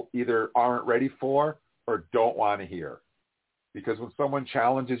people either aren't ready for or don't want to hear. Because when someone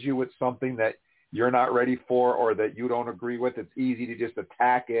challenges you with something that you're not ready for or that you don't agree with, it's easy to just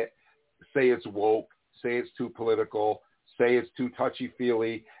attack it, say it's woke, say it's too political, say it's too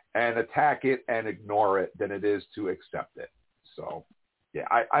touchy-feely, and attack it and ignore it than it is to accept it. So, yeah,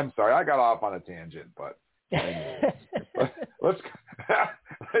 I'm sorry. I got off on a tangent, but anyways, let's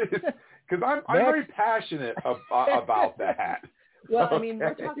because I'm very passionate about that. Well, I mean,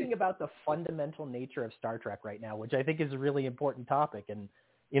 we're talking about the fundamental nature of Star Trek right now, which I think is a really important topic. And,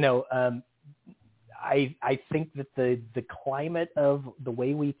 I think that the climate of the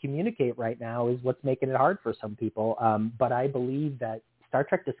way we communicate right now is what's making it hard for some people. But I believe that Star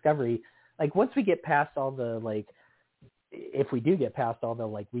Trek Discovery, once we get past all the, if we do get past all the,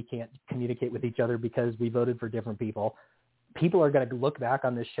 we can't communicate with each other because we voted for different people, people are going to look back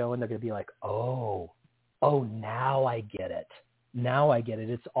on this show and they're going to be like, oh, now I get it. Now I get it.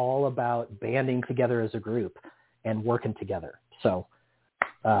 It's all about banding together as a group and working together. So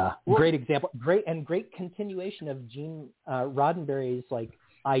great example, great continuation of Gene Roddenberry's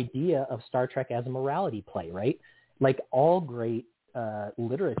idea of Star Trek as a morality play, right? All great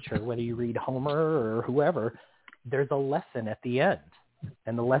literature, whether you read Homer or whoever, there's a lesson at the end.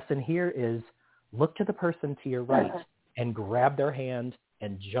 And the lesson here is look to the person to your right and grab their hand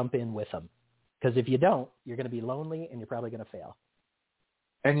and jump in with them. Because if you don't, you're going to be lonely and you're probably going to fail.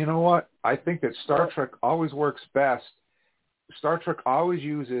 And you know what? I think that Star Trek always works best. Star Trek always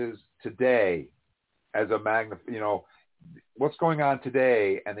uses today as a what's going on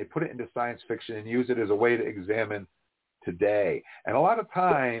today, and they put it into science fiction and use it as a way to examine today. And a lot of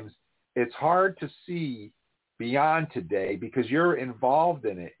times it's hard to see beyond today because you're involved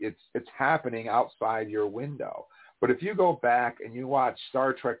in it. It's happening outside your window. But if you go back and you watch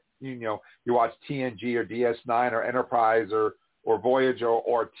Star Trek, you watch TNG or DS9 or Enterprise or Voyager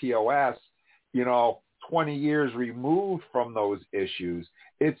or TOS, 20 years removed from those issues,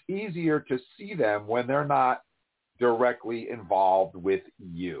 it's easier to see them when they're not directly involved with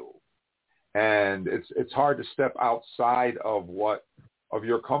you. And it's hard to step outside of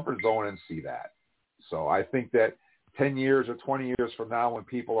your comfort zone and see that. So I think that 10 years or 20 years from now, when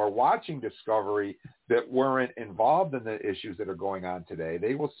people are watching Discovery that weren't involved in the issues that are going on today,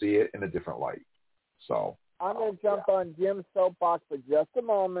 they will see it in a different light. So I'm going to jump on Jim's soapbox for just a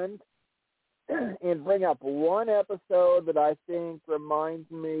moment and bring up one episode that I think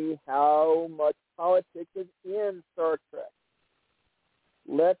reminds me how much politics is in Star Trek.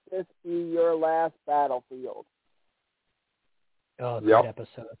 Let this be your last battlefield. Oh, great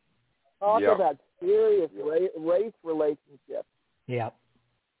episode. Talk about serious race relationships. Yeah.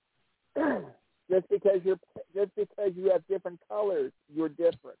 Just because you have different colors, you're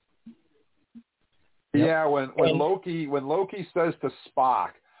different. Yeah, when Loki says to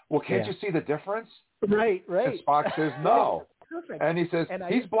Spock, well, can't you see the difference? Right. And Spock says no. Perfect. And he says,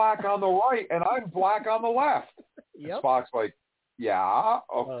 he's black on the right and I'm black on the left. Yep. And Spock's like, Yeah.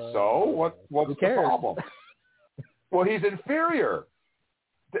 So what's the problem? Well, he's inferior.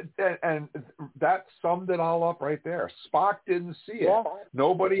 And that summed it all up right there. Spock didn't see it. Yeah.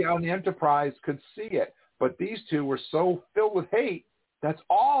 Nobody on the Enterprise could see it. But these two were so filled with hate, that's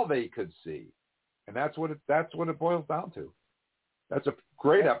all they could see. And that's what it boils down to. That's a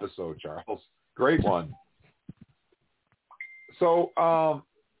great episode, Charles. Great one. So, I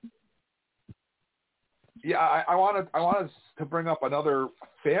wanted to bring up another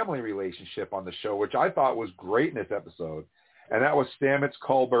family relationship on the show, which I thought was great in this episode. And that was Stamets,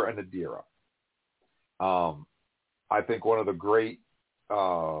 Culber, and Adira. I think one of the great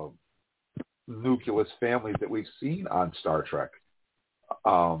nucleus families that we've seen on Star Trek.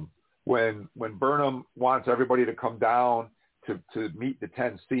 When Burnham wants everybody to come down to meet the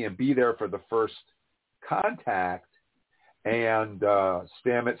 10C and be there for the first contact, and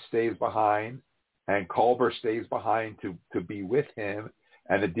Stamets stays behind, and Culber stays behind to be with him,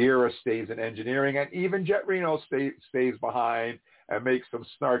 and Adira stays in engineering, and even Jet Reno stays behind and makes some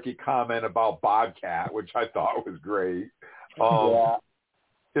snarky comment about Bobcat, which I thought was great.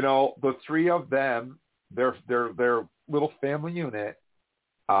 You know, the three of them, their little family unit,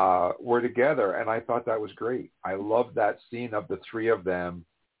 were together, and I thought that was great. I loved that scene of the three of them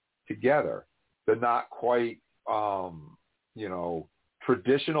together. The not quite,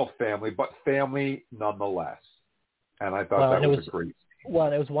 traditional family, but family nonetheless. And I thought that was a great scene. Well,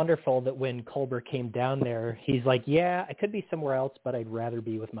 and it was wonderful that when Culber came down there, he's like, yeah, I could be somewhere else, but I'd rather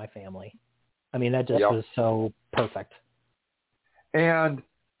be with my family. I mean, that just was so perfect. And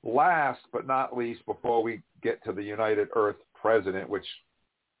last but not least, before we get to the United Earth president, which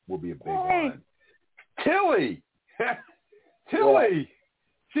will be a big one, Tilly! Tilly!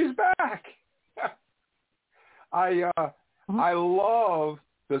 She's back! I love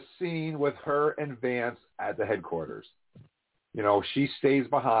the scene with her and Vance at the headquarters. You know, she stays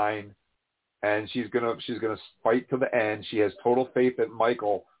behind, and she's gonna fight to the end. She has total faith that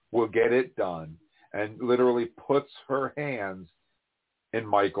Michael will get it done, and literally puts her hands in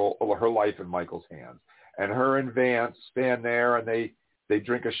her life in Michael's hands. And her and Vance stand there, and they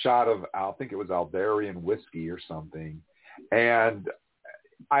drink a shot of, I think it was Aldarian whiskey or something. And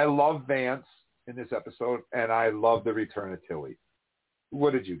I love Vance in this episode, and I love the return of Tilly.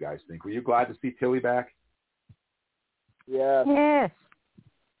 What did you guys think? Were you glad to see Tilly back? Yeah. Yes.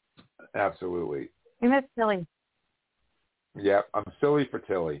 Absolutely. We miss Tilly. Yeah, I'm silly for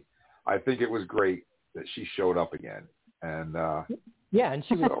Tilly. I think it was great that she showed up again. And yeah, and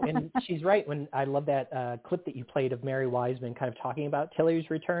she's right. When I love that clip that you played of Mary Wiseman kind of talking about Tilly's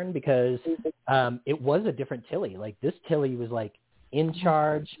return, because it was a different Tilly. Like, this Tilly was like in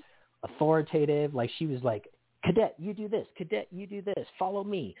charge, authoritative. Like, she was like, Cadet, you do this. Cadet, you do this. Follow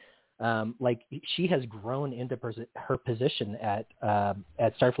me. Like, she has grown into her position at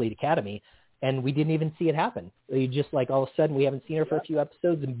Starfleet Academy, and we didn't even see it happen. You just, like, all of a sudden we haven't seen her for a few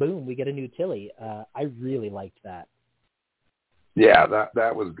episodes, and boom, we get a new Tilly. I really liked that. Yeah,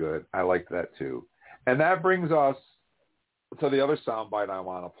 that was good. I liked that too. And that brings us to the other soundbite I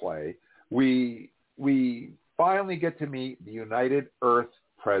want to play. We finally get to meet the United Earth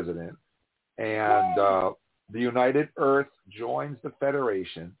president, and the United Earth joins the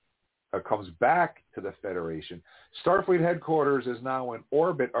Federation, comes back to the Federation. Starfleet headquarters is now in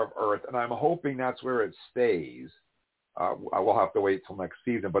orbit of Earth, and I'm hoping that's where it stays. I will have to wait till next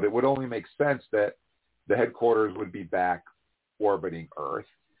season, but it would only make sense that the headquarters would be back orbiting Earth,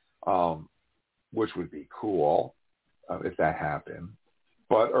 which would be cool if that happened.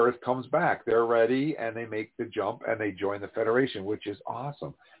 But Earth comes back. They're ready, and they make the jump, and they join the Federation, which is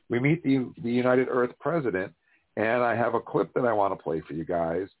awesome. We meet the United Earth president, and I have a clip that I want to play for you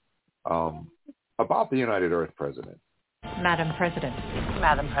guys about the United Earth president. Madam President.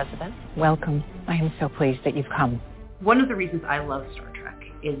 Madam President. Welcome. I am so pleased that you've come. One of the reasons I love Star Trek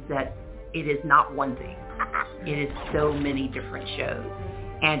is that it is not one thing. It is so many different shows,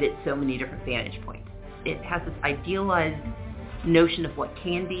 and it's so many different vantage points. It has this idealized notion of what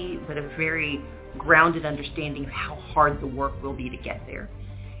can be, but a very grounded understanding of how hard the work will be to get there.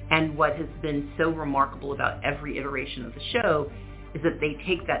 And what has been so remarkable about every iteration of the show is that they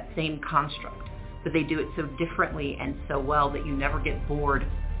take that same construct, but they do it so differently and so well that you never get bored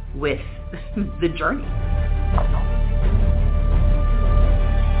with the journey.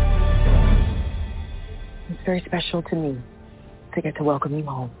 It's very special to me to get to welcome you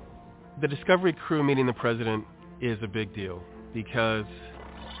home. The Discovery crew meeting the president is a big deal because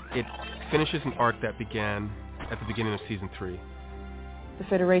it finishes an arc that began at the beginning of season 3. The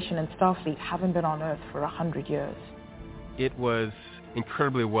Federation and Starfleet haven't been on Earth for 100 years. It was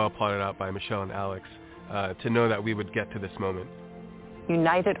incredibly well plotted out by Michelle and Alex to know that we would get to this moment.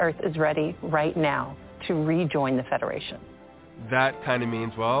 United Earth is ready right now to rejoin the Federation. That kind of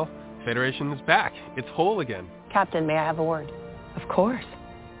means, well, Federation is back. It's whole again. Captain, may I have a word? Of course.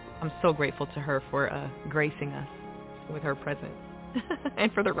 I'm so grateful to her for gracing us with her presence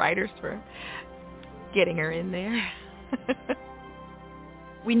and for the writers for getting her in there.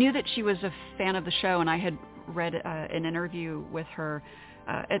 We knew that she was a fan of the show, and I had read an interview with her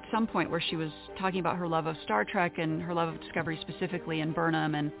at some point where she was talking about her love of Star Trek and her love of Discovery specifically in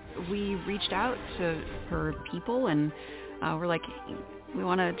Burnham, and we reached out to her people and we're like, we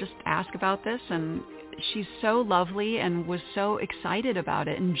want to just ask about this, and she's so lovely and was so excited about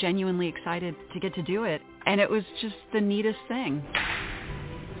it and genuinely excited to get to do it, and it was just the neatest thing.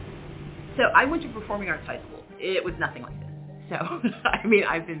 So I went to performing arts high school. It was nothing like this. So, I mean,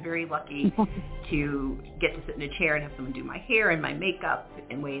 I've been very lucky to get to sit in a chair and have someone do my hair and my makeup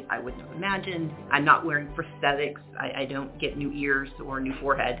in ways I wouldn't have imagined. I'm not wearing prosthetics. I don't get new ears or new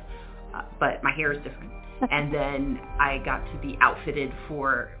forehead, but my hair is different. And then I got to be outfitted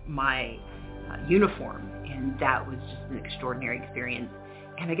for my uniform, and that was just an extraordinary experience.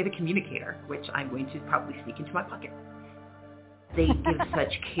 And I get a communicator, which I'm going to probably sneak into my pocket. They give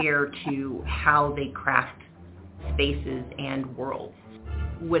such care to how they craft spaces and worlds.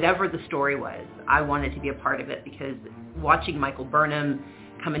 Whatever the story was, I wanted to be a part of it, because watching Michael Burnham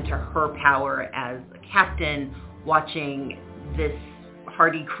come into her power as a captain, watching this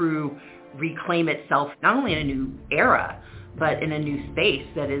hardy crew reclaim itself not only in a new era, but in a new space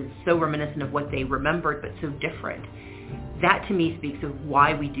that is so reminiscent of what they remembered, but so different. That to me speaks of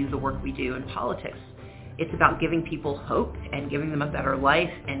why we do the work we do in politics. It's about giving people hope and giving them a better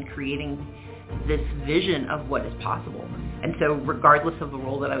life and creating this vision of what is possible. And so regardless of the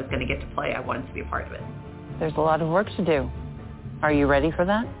role that I was going to get to play, I wanted to be a part of it. There's a lot of work to do. Are you ready for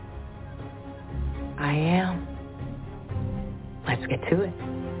that? I am. Let's get to it.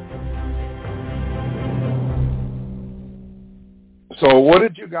 So what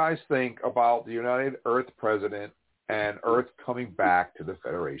did you guys think about the United Earth president and Earth coming back to the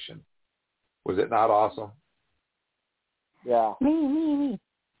Federation? Was it not awesome? Yeah. Me.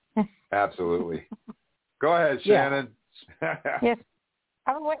 Absolutely. Go ahead, Shannon. Yes.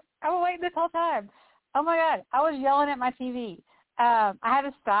 I was waiting this whole time. Oh my God. I was yelling at my TV. I had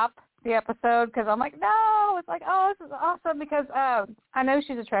to stop the episode because I'm like, no. It's like, oh, this is awesome, because I know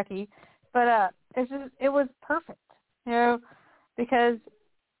she's a Trekkie, but it was perfect, because,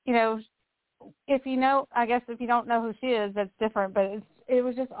 if you know, I guess if you don't know who she is, that's different, but it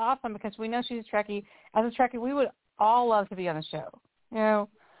was just awesome because we know she's a Trekkie. As a Trekkie, we would all love to be on the show,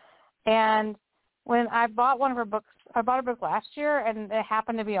 And when I bought one of her books, I bought a book last year, and it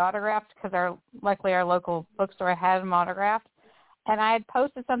happened to be autographed because luckily our local bookstore had them autographed. And I had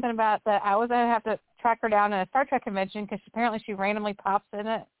posted something about that I was going to have to track her down at a Star Trek convention because apparently she randomly pops in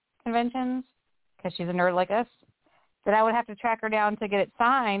at conventions because she's a nerd like us. That I would have to track her down to get it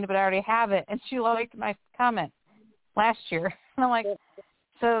signed, but I already have it. And she liked my comment last year. And I'm like,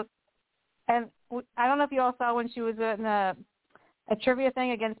 so, and I don't know if you all saw when she was in a trivia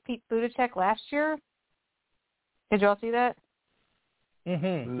thing against Pete Buttigieg last year. Did you all see that?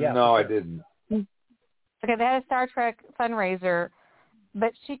 Mm-hmm. Yeah, no, I didn't. Okay, they had a Star Trek fundraiser,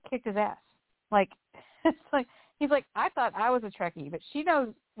 but she kicked his ass. Like, it's like, he's like, I thought I was a Trekkie, but she knows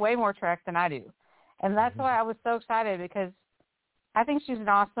way more Trek than I do. And that's why I was so excited, because I think she's an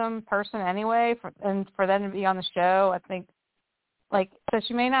awesome person anyway, and for them to be on the show, I think, so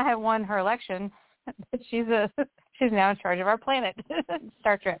she may not have won her election, but she's now in charge of our planet,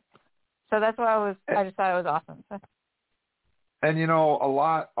 Star Trek. So that's why I just thought it was awesome. So. And a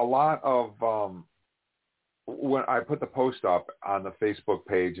lot of when I put the post up on the Facebook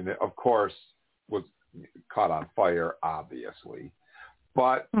page, and it, of course, was caught on fire, obviously.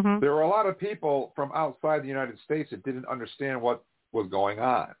 But there were a lot of people from outside the United States that didn't understand what was going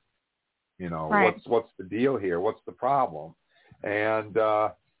on. Right. What's the deal here? What's the problem? And,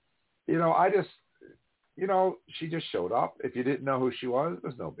 I just, she just showed up. If you didn't know who she was, it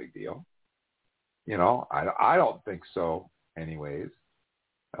was no big deal. I don't think so anyways.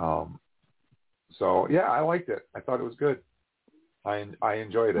 So, yeah, I liked it. I thought it was good. I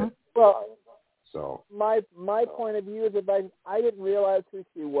enjoyed it. Well, so my point of view is that I didn't realize who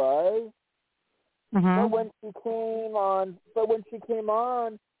she was. But when she came on,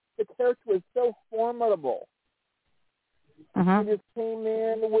 the character was so formidable. She just came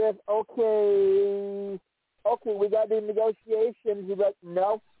in with, okay, we got the negotiations. He's like,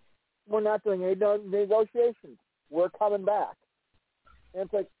 no, we're not doing any negotiations. We're coming back. And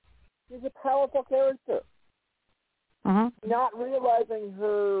it's like, she's a powerful character. Not realizing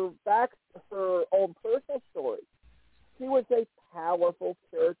her own personal story. she was a powerful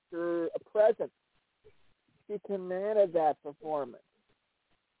character, a presence. She commanded that performance.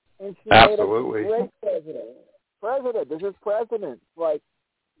 And she Absolutely. made a great president. This is president. Like,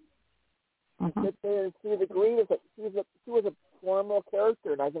 sit there and see the green. She was a formal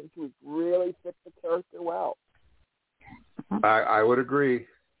character, and I think she really fit the character well. I would agree.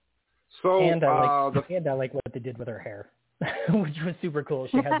 So, and I like what they did with her hair, which was super cool.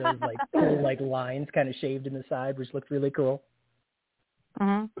 She had those like cool like lines kind of shaved in the side, which looked really cool.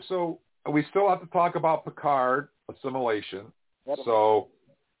 So we still have to talk about Picard Assimilation. Yep. So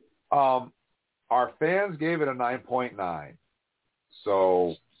our fans gave it a 9.9.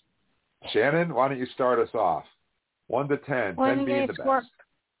 So Shannon, why don't you start us off? 1 to 10, 10 being the best.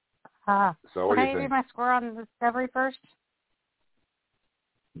 So what do you think? Can I do my score on Discovery first?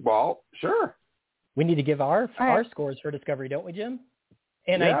 Well, sure. We need to give our scores for Discovery, don't we, Jim?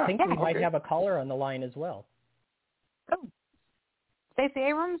 And I think we might have a caller on the line as well. Oh. Stacey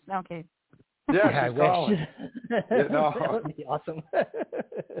Abrams? Okay. Yeah, she's calling. That would be awesome.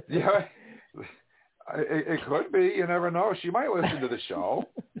 Yeah, it could be. You never know. She might listen to the show.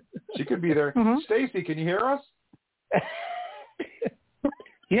 She could be there. Stacey, can you hear us?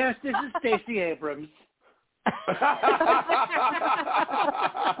 Yes, this is Stacey Abrams.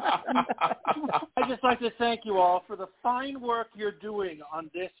 I'd just like to thank you all for the fine work you're doing on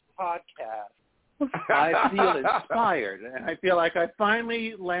this podcast. I feel inspired, and I feel like I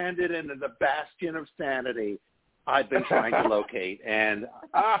finally landed into the bastion of sanity I've been trying to locate, and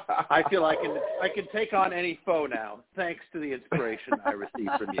I feel like I can take on any foe now, thanks to the inspiration I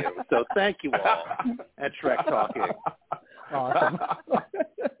received from you. So thank you all at Trek Talking. Awesome.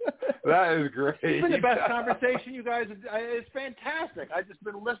 That is great. It's been the best conversation, you guys. It's fantastic. I've just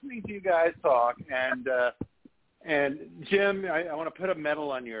been listening to you guys talk, and Jim, I want to put a medal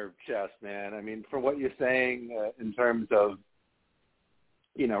on your chest, man. I mean, for what you're saying in terms of,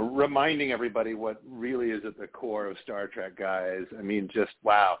 reminding everybody what really is at the core of Star Trek, guys. I mean, just,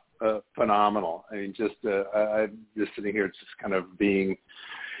 wow, phenomenal. I mean, I'm just sitting here just kind of being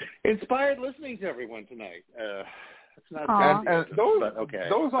inspired listening to everyone tonight. It's not and those, but okay.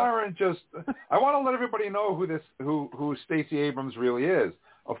 Those aren't just. I want to let everybody know who Stacey Abrams really is.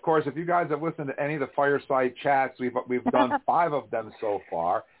 Of course, if you guys have listened to any of the fireside chats, we've done 5 of them so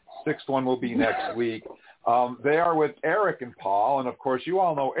far. 6th one will be next week. They are with Eric and Paul, and of course, you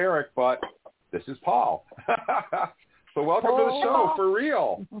all know Eric, but this is Paul. So welcome to the show for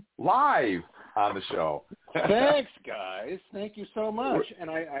real, live on the show. Thanks, guys. Thank you so much.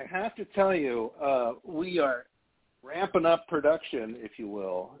 And I have to tell you, we are ramping up production, if you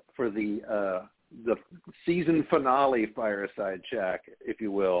will, for the season finale fireside chat, if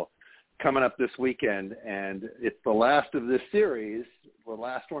you will, coming up this weekend. And it's the last of this series, the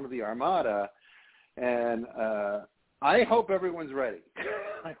last one of the Armada. And I hope everyone's ready.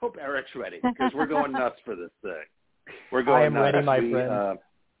 I hope Eric's ready, because we're going nuts for this thing. We're going I am nuts. ready, my friend.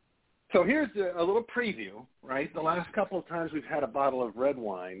 So here's a little preview, right? The last couple of times we've had a bottle of red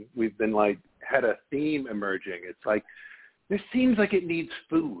wine, we've been had a theme emerging. It's like, this seems like it needs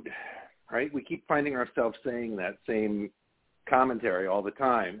food, right? We keep finding ourselves saying that same commentary all the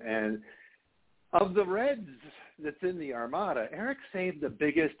time. And of the reds that's in the Armada, Eric saved the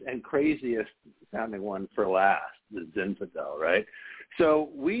biggest and craziest sounding one for last, the Zinfandel, right? So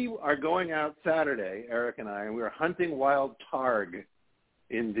we are going out Saturday, Eric and I, and we're hunting wild targ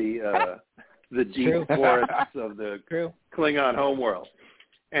in the deep forests of the Klingon homeworld.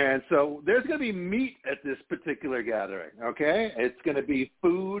 And so there's going to be meat at this particular gathering, okay? It's going to be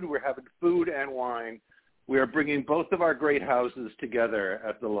food. We're having food and wine. We are bringing both of our great houses together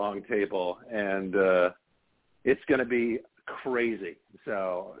at the long table, and it's going to be crazy.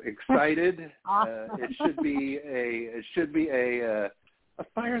 So excited. It should be a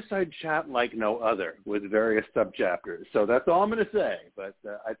fireside chat like no other with various subchapters. So that's all I'm going to say. But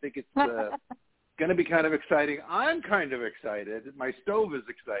I think it's going to be kind of exciting. I'm kind of excited. My stove is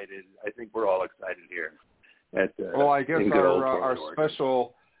excited. I think we're all excited here. I guess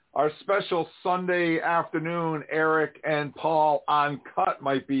our special Sunday afternoon, Eric and Paul on Cut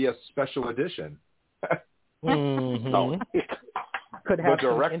might be a special edition. Mm-hmm. Could have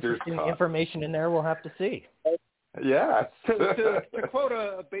some interesting information in there. We'll have to see. Yeah. To quote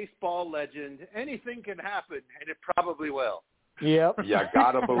a baseball legend, anything can happen, and it probably will. Yep. You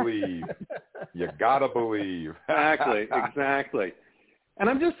gotta believe. You gotta believe. Exactly. And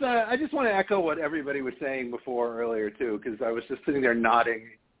I just want to echo what everybody was saying earlier too, because I was just sitting there nodding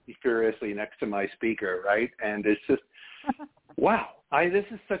furiously next to my speaker, right? And it's just, wow. This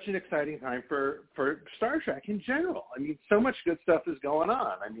is such an exciting time for Star Trek in general. I mean, so much good stuff is going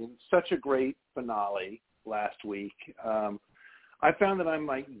on. I mean, such a great finale last week. I found that I'm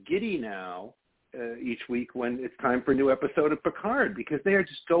like giddy now each week when it's time for a new episode of Picard, because they are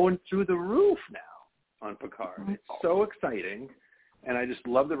just going through the roof now on Picard. It's so exciting, and I just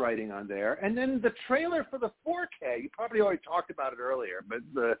love the writing on there. And then the trailer for the 4K, you probably already talked about it earlier, but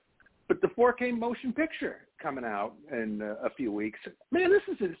the 4K motion picture coming out in a few weeks. Man, this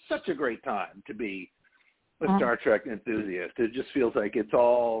is such a great time to be a Star Trek enthusiast. It just feels like it's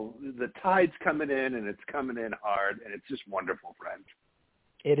all, the tide's coming in, and it's coming in hard, and it's just wonderful, friends.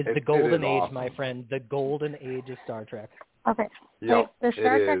 It is the golden age, awesome. my friend. The golden age of Star Trek. Okay. Yep, the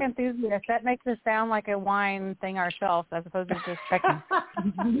Star Trek is. enthusiast, that makes us sound like a wine thing ourselves as opposed to just checking.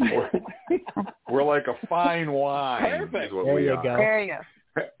 We're like a fine wine. Perfect. Is what There we you are. go. There you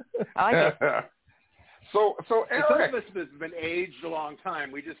go. I like it. So Some Eric, of us have been aged a long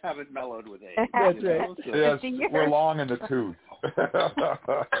time. We just haven't mellowed with age. That's you know? right. So- yes, we're long in the tooth.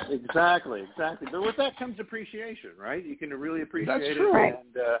 Exactly. But with that comes appreciation, right? You can really appreciate That's it. true. Right.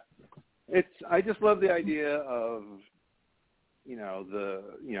 And I just love the idea of, the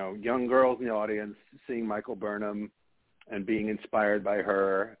young girls in the audience seeing Michael Burnham and being inspired by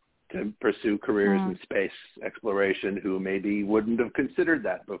her to pursue careers in space exploration, who maybe wouldn't have considered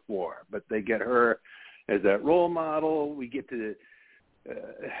that before, but they get her as that role model. We're getting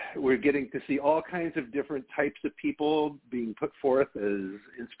to see all kinds of different types of people being put forth as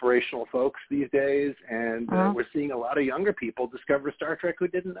inspirational folks these days, and we're seeing a lot of younger people discover Star Trek who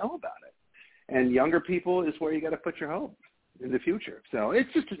didn't know about it. And younger people is where you got to put your hope in the future. So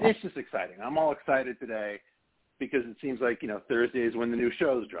it's just exciting. I'm all excited today because it seems like Thursday is when the new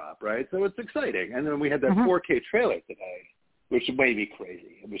shows drop, right? So it's exciting. And then we had that 4K trailer today, which made me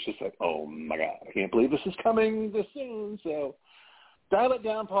crazy. It was just like, oh my God, I can't believe this is coming this soon. So dial it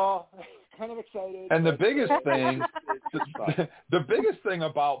down, Paul. Kind of excited. And the biggest thing, the biggest thing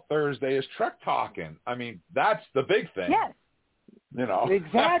about Thursday is Trek talking. I mean, that's the big thing. Yes.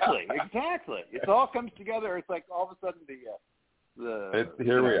 Exactly. It all comes together. It's like all of a sudden the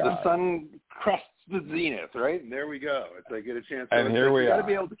sun crests the zenith, right? And there we go. It's like get a chance. And here we you are. got to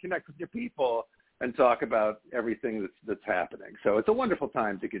be able to connect with your people and talk about everything that's happening. So it's a wonderful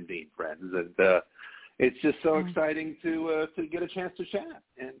time to convene, friends, and it's just so exciting to get a chance to chat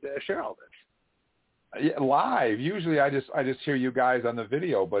and share all this. Yeah, live. Usually I just hear you guys on the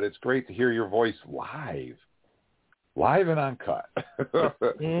video, but it's great to hear your voice live and uncut.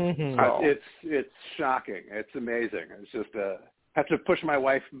 It's shocking. It's amazing. It's just have to push my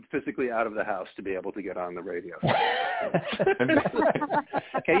wife physically out of the house to be able to get on the radio.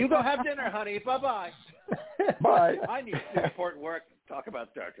 Okay, you go have dinner, honey. Bye-bye. Bye. I need to report work. Talk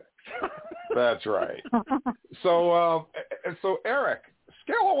about Star Trek. That's right. So Eric,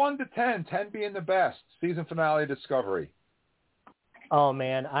 scale of 1 to 10, 10 being the best, season finale Discovery. Oh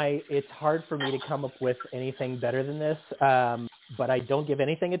man, it's hard for me to come up with anything better than this. But I don't give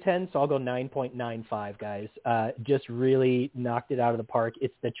anything a 10, so I'll go 9.95, guys. Just really knocked it out of the park.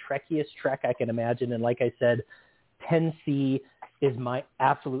 It's the Trekkiest Trek I can imagine, and like I said, 10C is my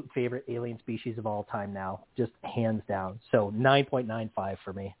absolute favorite alien species of all time now, just hands down. So 9.95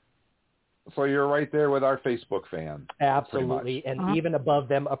 for me. So you're right there with our Facebook fans. Absolutely, and even above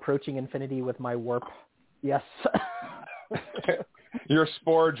them, approaching infinity with my warp. Yes. Your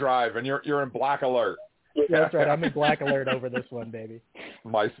spore drive, and you're in black alert. That's right. I'm in black alert over this one, baby.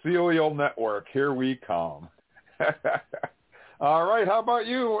 Mycelial network, here we come. All right, how about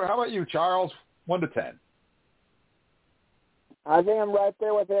you, Charles? 1 to 10. I think I'm right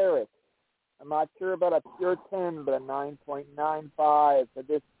there with Eric. I'm not sure about a pure 10, but a 9.95 for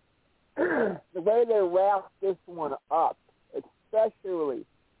this. The way they wrapped this one up, especially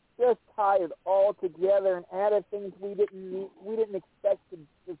just tied it all together and added things we didn't expect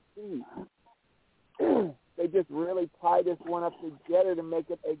to see. They just really tied this one up together to make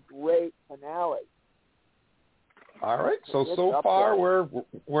it a great finale. All right, so far we're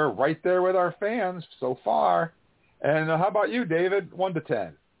right there with our fans so far. And how about you, David? 1 to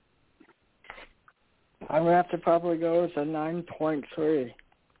 10. I would have to probably go with a 9.3.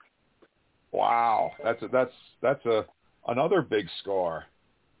 Wow, that's another big score.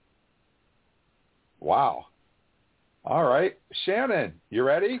 Wow. All right, Shannon, you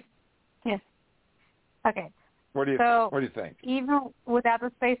ready? Yes. Okay. What do you think? Even without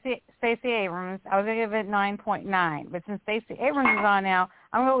the Stacey Abrams, I was going to give it 9.9. But since Stacey Abrams is on now,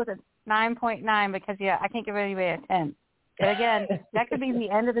 I'm going to go with a 9.9 because, I can't give anybody a 10. But again, that could be the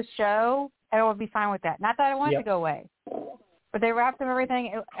end of the show, and I would be fine with that. Not that I want it to go away. But they wrapped up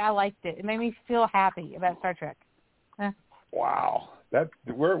everything. I liked it. It made me feel happy about Star Trek. Wow.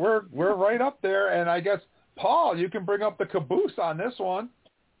 We're right up there. And I guess, Paul, you can bring up the caboose on this one.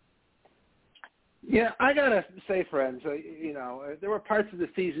 Yeah, I gotta say, friends, there were parts of the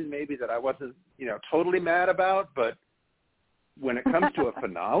season maybe that I wasn't, totally mad about, but when it comes to a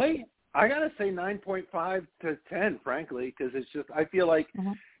finale, I gotta say 9.5 to 10, frankly, because it's just, I feel like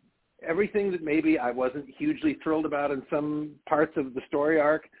everything that maybe I wasn't hugely thrilled about in some parts of the story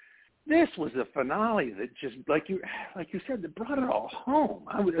arc, this was a finale that just, like you said, that brought it all home.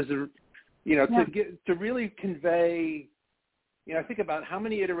 To really convey. I think about how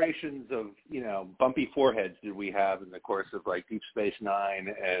many iterations of, bumpy foreheads did we have in the course of like Deep Space Nine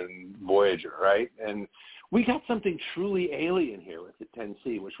and Voyager, right? And we got something truly alien here with the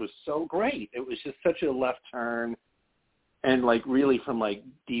 10C, which was so great. It was just such a left turn and like really from like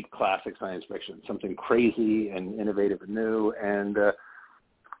deep classic science fiction, something crazy and innovative and new. And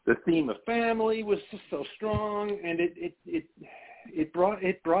the theme of family was just so strong, and it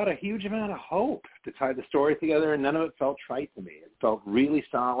brought a huge amount of hope to tie the story together, and none of it felt trite to me. It felt really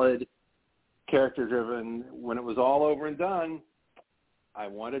solid, character-driven. When it was all over and done, I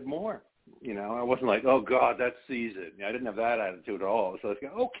wanted more. I wasn't like, oh, God, that's season. I didn't have that attitude at all. So I was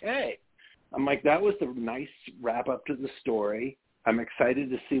like, okay. I'm like, that was the nice wrap-up to the story. I'm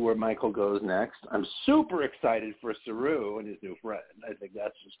excited to see where Michael goes next. I'm super excited for Saru and his new friend. I think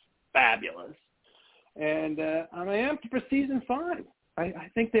that's just fabulous. And I'm amped for season 5.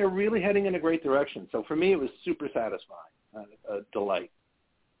 I think they're really heading in a great direction. So for me, it was super satisfying, a delight.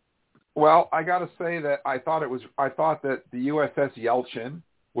 Well, I got to say that I thought that the USS Yelchin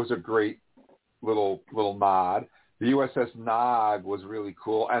was a great little nod. The USS Nog was really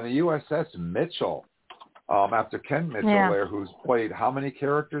cool, and the USS Mitchell, after Ken Mitchell there, who's played how many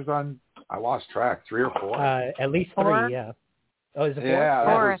characters on? I lost track, 3 or 4. At least 3, yeah. Oh, is it 4? Yeah,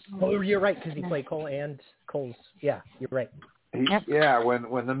 4. Oh, you're right, because he played Cole and Cole's. Yeah, you're right. Yeah,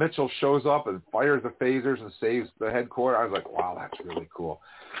 when the Mitchell shows up and fires the phasers and saves the headquarters, I was like, wow, that's really cool.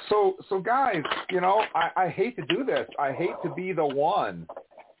 So guys, I hate to do this. I hate to be the one,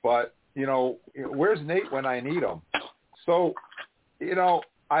 but, where's Nate when I need him? So,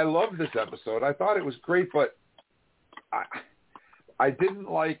 I loved this episode. I thought it was great, but I didn't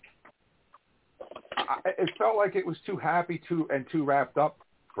like... it felt like it was too happy and too wrapped up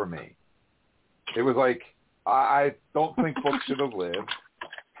for me. It was like, I don't think Book should have lived.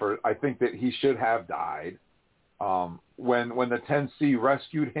 I think that he should have died. When the 10C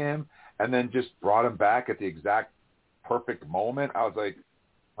rescued him and then just brought him back at the exact perfect moment, I was like,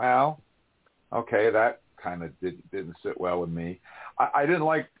 well, okay, that kind of didn't sit well with me. I didn't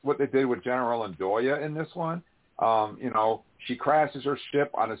like what they did with General Ndoye in this one. She crashes her ship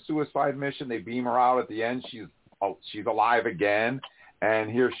on a suicide mission. They beam her out at the end. She's alive again,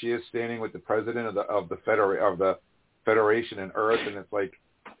 and here she is standing with the president of the Federation and Earth, and it's like,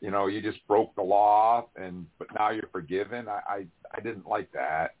 you just broke the law, but now you're forgiven. I didn't like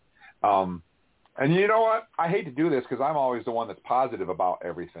that. And you know what? I hate to do this because I'm always the one that's positive about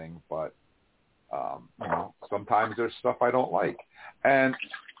everything, but sometimes there's stuff I don't like, and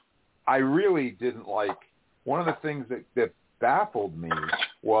I really didn't like. One of the things that baffled me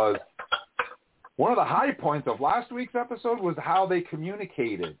was one of the high points of last week's episode was how they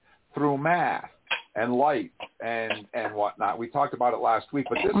communicated through math and light and whatnot. We talked about it last week,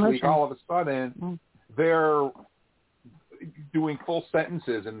 but this week, all of a sudden, they're doing full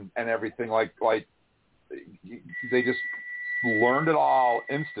sentences and everything. Like they just learned it all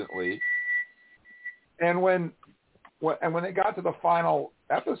instantly. And when they got to the final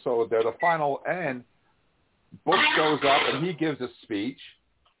episode there, the final end, Book shows up and he gives a speech,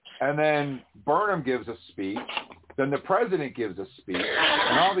 and then Burnham gives a speech, then the president gives a speech,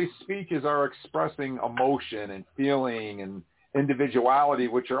 and all these speeches are expressing emotion and feeling and individuality,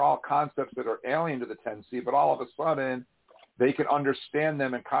 which are all concepts that are alien to the 10C, but all of a sudden they can understand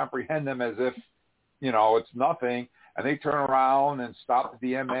them and comprehend them as if, it's nothing, and they turn around and stop the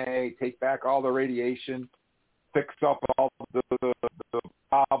DMA, take back all the radiation, fix up all the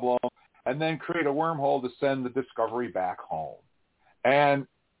problem, and then create a wormhole to send the Discovery back home. And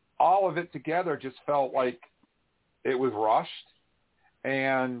all of it together just felt like it was rushed,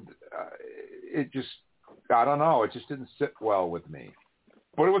 and it just, I don't know, it just didn't sit well with me.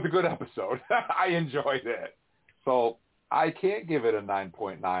 But it was a good episode. I enjoyed it. So I can't give it a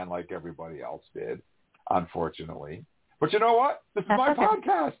 9.9 like everybody else did, unfortunately. But you know what? This is my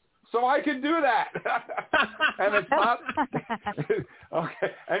podcast, so I can do that. And it's not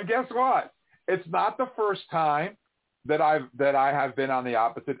okay. And guess what? It's not the first time that I have been on the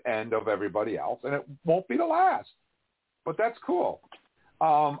opposite end of everybody else, and it won't be the last. But that's cool.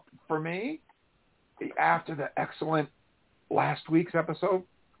 For me, after the excellent last week's episode,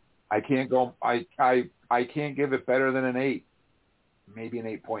 I can't go. I can't give it better than an 8, maybe an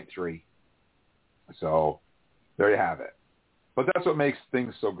 8.3. So there you have it. But that's what makes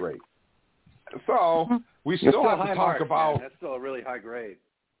things so great. So we still have to talk about. Man. That's still a really high grade.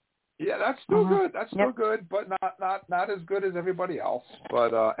 Yeah, that's still good. That's still good, but not as good as everybody else.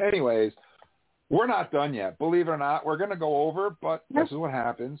 But anyways, we're not done yet. Believe it or not, we're going to go over, but this is what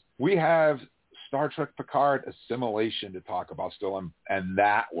happens. We have Star Trek Picard Assimilation to talk about still, and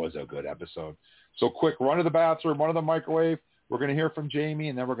that was a good episode. So quick run to the bathroom, run to the microwave. We're going to hear from Jamie,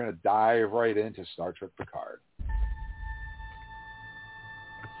 and then we're going to dive right into Star Trek Picard.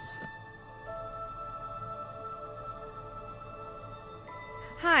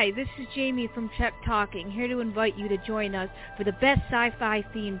 Hi, this is Jamie from Trek Talking, here to invite you to join us for the best sci-fi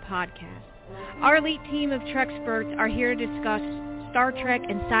themed podcast. Our elite team of Treksperts are here to discuss Star Trek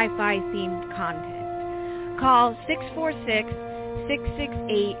and sci-fi themed content. Call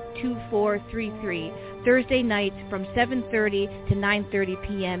 646-668-2433 Thursday nights from 7:30 to 9:30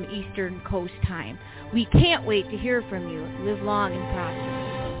 p.m. Eastern Coast Time. We can't wait to hear from you. Live long and prosper.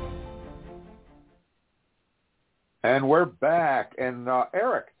 And we're back. And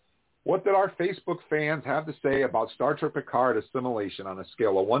Eric, what did our Facebook fans have to say about Star Trek Picard Assimilation on a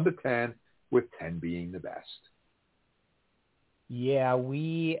scale of 1 to 10, with 10 being the best? Yeah,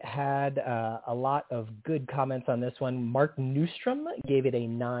 we had a lot of good comments on this one. Mark Newstrom gave it a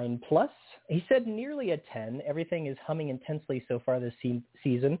 9+. He said nearly a 10. Everything is humming intensely so far this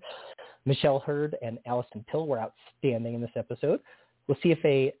season. Michelle Hurd and Alison Pill were outstanding in this episode. We'll see if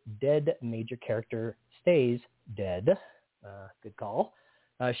a dead major character stays dead. Good call.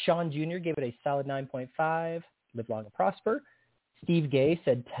 Sean Jr. gave it a solid 9.5. Live long and prosper. Steve Gay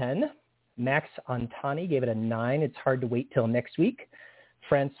said 10. Max Antani gave it a 9. It's hard to wait till next week.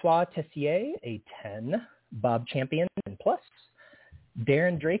 Francois Tessier, a 10. Bob Champion, 10+.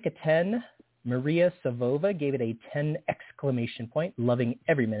 Darren Drake, a 10. Maria Savova gave it a 10 exclamation point. Loving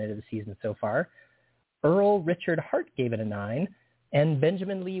every minute of the season so far. Earl Richard Hart gave it a 9. And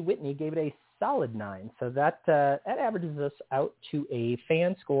Benjamin Lee Whitney gave it a solid 9. So that averages us out to a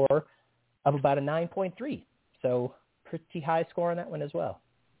fan score of about a 9.3. So pretty high score on that one as well.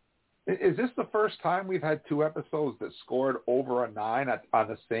 Is this the first time we've had 2 episodes that scored over a 9 at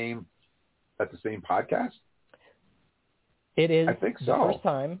the same podcast? It is. I think so. The first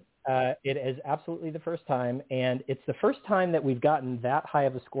time. It is absolutely the first time, and it's the first time that we've gotten that high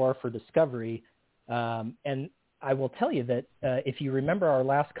of a score for Discovery. And I will tell you that if you remember our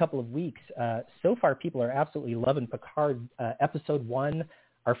last couple of weeks, so far people are absolutely loving Picard. Episode 1,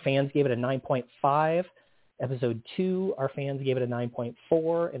 our fans gave it a 9.5. Episode 2, our fans gave it a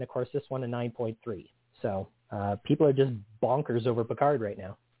 9.4, and of course this one a 9.3. So people are just bonkers over Picard right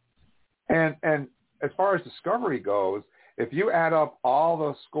now. And as far as Discovery goes, if you add up all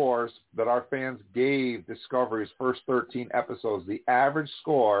the scores that our fans gave Discovery's first 13 episodes, the average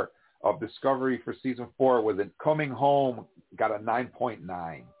score of Discovery for season 4 was in Coming Home, got a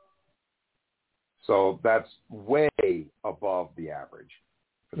 9.9. So that's way above the average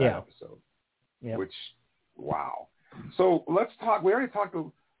for that episode. Yeah. Which, wow. So let's talk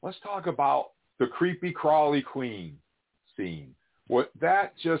about the creepy crawly queen scene.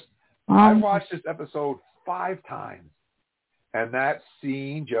 I watched this episode 5 times, and that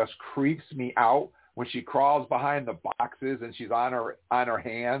scene just creeps me out when she crawls behind the boxes and she's on her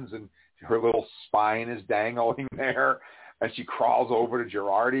hands and her little spine is dangling there, and she crawls over to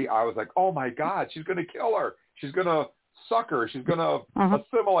Girardi. I was like, oh my God, she's going to kill her. She's going to suck her. She's going to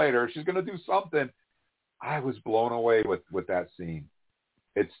assimilate her. She's going to do something. I was blown away with that scene.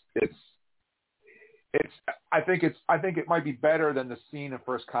 I think it might be better than the scene in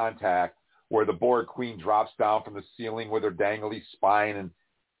First Contact where the Borg Queen drops down from the ceiling with her dangly spine and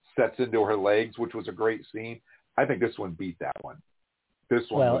sets into her legs, which was a great scene. I think this one beat that one. This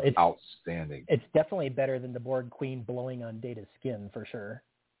one was outstanding. It's definitely better than the Borg Queen blowing on Data's skin, for sure.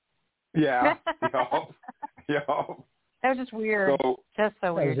 Yeah. That was just weird. Just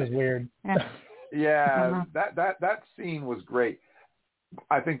so weird. That was just weird. Yeah, that scene was great.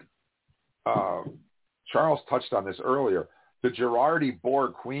 I think Charles touched on this earlier. The Girardi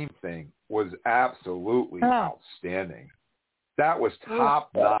Borg Queen thing was absolutely outstanding. That was top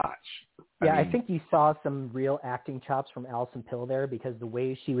notch. I think you saw some real acting chops from Alison Pill there, because the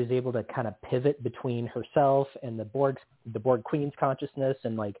way she was able to kind of pivot between herself and the Borg Queen's consciousness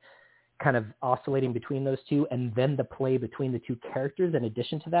and like kind of oscillating between those two, and then the play between the two characters. In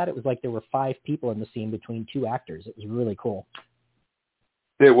addition to that, it was like there were 5 people in the scene between 2 actors. It was really cool.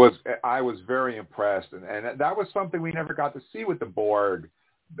 I was very impressed, and that was something we never got to see with the Borg.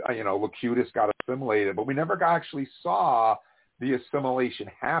 Locutus got assimilated, but we never actually saw the assimilation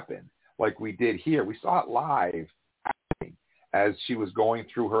happen like we did here. We saw it live happening, as she was going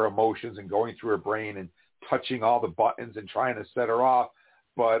through her emotions and going through her brain and touching all the buttons and trying to set her off.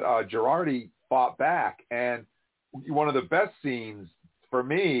 But Girardi fought back. And one of the best scenes for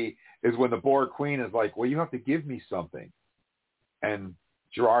me is when the Borg Queen is like, well, you have to give me something. And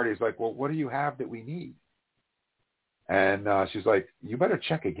Girardi's like, well, what do you have that we need? And she's like, you better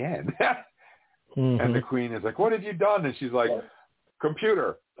check again. And the Queen is like, what have you done? And she's like,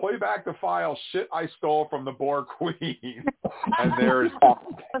 computer, play back the file shit I stole from the Borg Queen. And there's,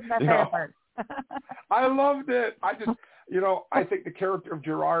 I loved it. I just, I think the character of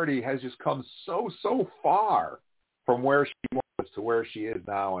Girardi has just come so far from where she was to where she is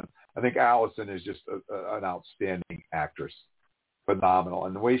now. And I think Allison is just an outstanding actress. Phenomenal.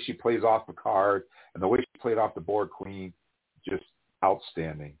 And the way she plays off Picard and the way she played off the Borg Queen, just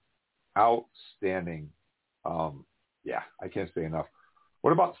outstanding. Outstanding. Yeah, I can't say enough.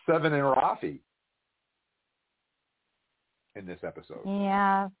 What about Seven and Rafi in this episode?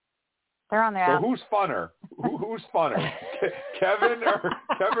 Yeah, they're on there. So who's funner? Who's funner? Kevin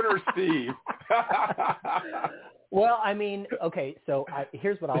or Steve? Well, I mean, okay. So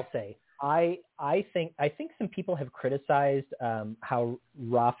here's what I'll say. I think some people have criticized how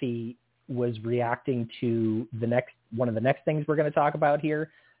Rafi was reacting to one of the next things we're going to talk about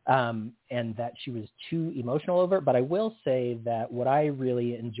here. And that she was too emotional over it. But I will say that what I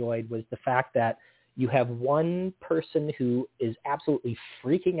really enjoyed was the fact that you have one person who is absolutely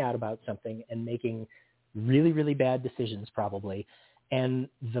freaking out about something and making really, really bad decisions probably. And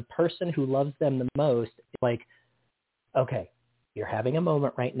the person who loves them the most is like, okay, you're having a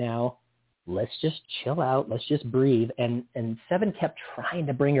moment right now. Let's just chill out. Let's just breathe. And Seven kept trying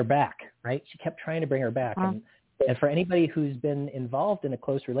to bring her back, right? She kept trying to bring her back. And for anybody who's been involved in a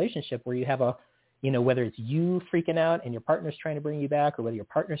close relationship where you have whether it's you freaking out and your partner's trying to bring you back, or whether your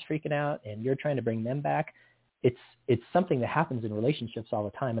partner's freaking out and you're trying to bring them back, it's something that happens in relationships all the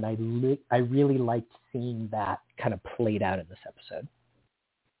time. And I really liked seeing that kind of played out in this episode.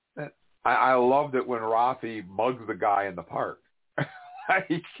 I loved it when Rafi mugs the guy in the park.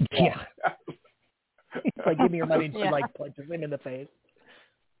 Yeah. It's like, give me your money, and she punches him in the face.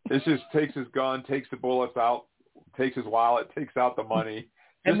 It just takes his gun, takes the bullets out, takes his wallet, takes out the money.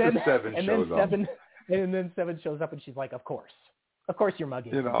 And then Seven shows up. And then Seven shows up, and she's like, of course you're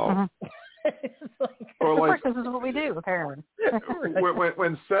mugging. Or of course, this is what we do, apparently.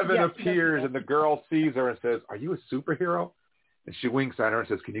 when Seven appears and the girl sees her and says, are you a superhero? And she winks at her and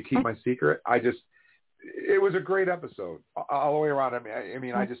says, can you keep my secret? It was a great episode all the way around.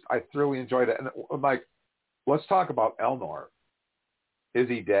 I thoroughly enjoyed it. And let's talk about Elnor. Is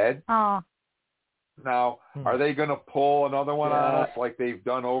he dead? Oh. Now, are they going to pull another one on us like they've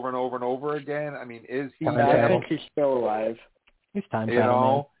done over and over and over again? Is he dead? I think he's still alive. He's time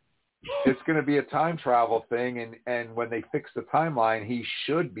travel. It's going to be a time travel thing, and when they fix the timeline, he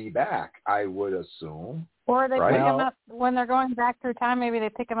should be back, I would assume. Or they pick him up when they're going back through time. Maybe they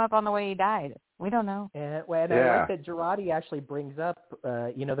pick him up on the way he died. We don't know. And I like that Girardi actually brings up,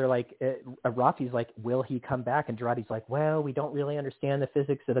 they're like, Rafi's like, will he come back? And Girardi's like, well, we don't really understand the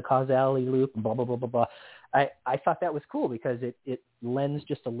physics of the causality loop, and blah, blah, blah, blah, blah. I thought that was cool because it lends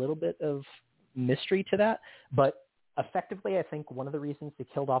just a little bit of mystery to that. But effectively, I think one of the reasons they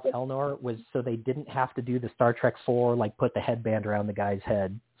killed off Elnor was so they didn't have to do the Star Trek 4, like put the headband around the guy's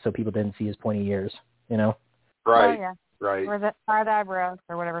head so people didn't see his pointy ears, Right. Oh, yeah. Right. Or the eyebrows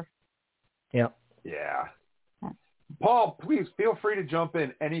or whatever. Yeah. Yeah. Paul, please feel free to jump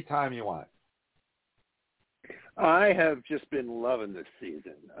in anytime you want. I have just been loving this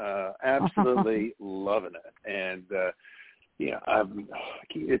season. Absolutely loving it. And,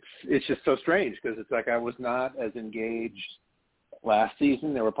 it's just so strange because it's like I was not as engaged last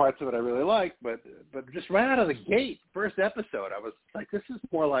season. There were parts of it I really liked, but just right out of the gate, first episode, I was like, this is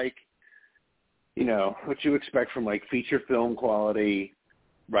more like, what you expect from like feature film quality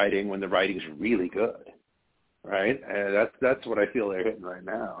writing when the writing's really good, right? And that's what I feel they're hitting right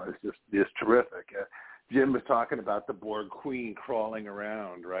now. It's terrific. Jim was talking about the Borg Queen crawling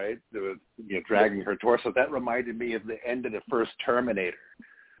around, right? Dragging her torso. That reminded me of the end of the first Terminator,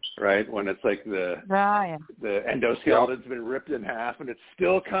 right? When it's like the endoskeleton's been ripped in half and it's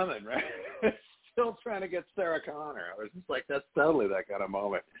still coming, right? It's still trying to get Sarah Connor. I was just like, that's totally that kind of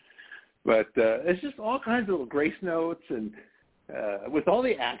moment. But it's just all kinds of little grace notes, and with all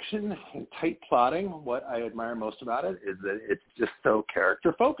the action and tight plotting, what I admire most about it is that it's just so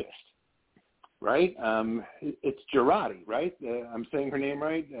character-focused, right? It's Girardi, right? I'm saying her name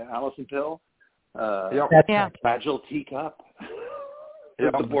right? Alison Pill? Fragile Teacup.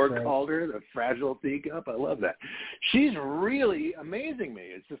 The Borg called her, the Fragile Teacup. I love that. She's really amazing me.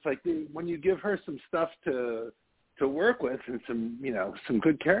 It's just like when you give her some stuff to to work with and some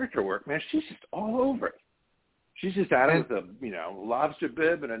good character work, man, she's just all over it. She's just at it with a lobster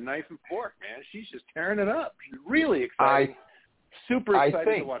bib and a knife and fork, man. She's just tearing it up. She's really excited. Super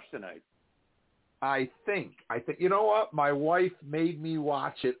excited to watch tonight. I think, you know what? My wife made me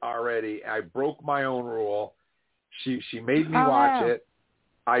watch it already. I broke my own rule. She made me watch it.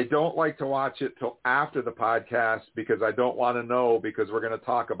 I don't like to watch it till after the podcast because I don't want to know because we're going to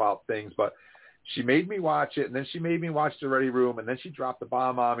talk about things. But she made me watch it, and then she made me watch The Ready Room, and then she dropped the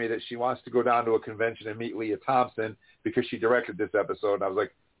bomb on me that she wants to go down to a convention and meet Leah Thompson because she directed this episode. And I was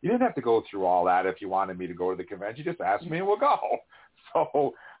like, you didn't have to go through all that if you wanted me to go to the convention. Just ask me and we'll go.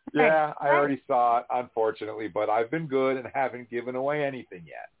 So, yeah, I already saw it, unfortunately, but I've been good and haven't given away anything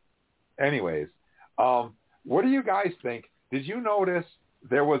yet. Anyways, what do you guys think? Did you notice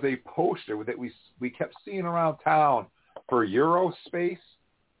there was a poster that we kept seeing around town for Eurospace?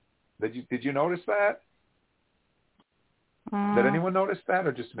 Did you notice that? Did anyone notice that,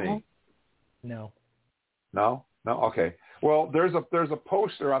 or just me? No. No? Okay. Well, there's a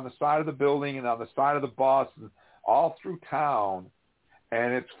poster on the side of the building and on the side of the bus and all through town,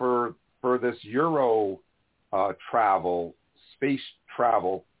 and it's for this Euro travel, space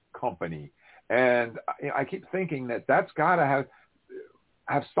travel company. And I keep thinking that's got to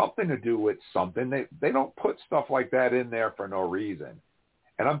have something to do with something. They don't put stuff like that in there for no reason.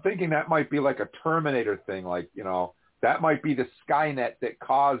 And I'm thinking that might be like a Terminator thing, like, that might be the Skynet that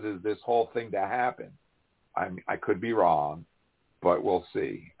causes this whole thing to happen. I could be wrong, but we'll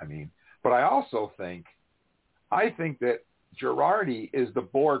see. But I also think that Girardi is the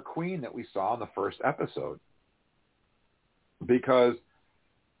Borg Queen that we saw in the first episode because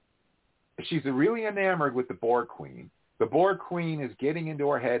she's really enamored with the Borg Queen. The Borg Queen is getting into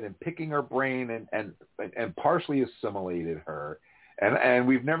her head and picking her brain and partially assimilated her. And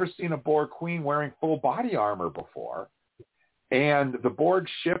we've never seen a Borg Queen wearing full body armor before. And the Borg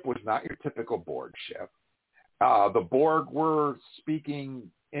ship was not your typical Borg ship. The Borg were speaking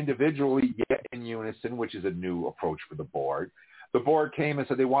individually yet in unison, which is a new approach for the Borg. The Borg came and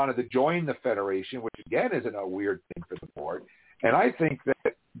said they wanted to join the Federation, which again isn't a weird thing for the Borg. And I think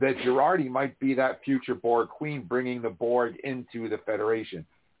that Girardi might be that future Borg Queen bringing the Borg into the Federation.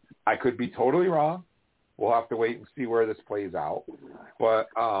 I could be totally wrong. We'll have to wait and see where this plays out. But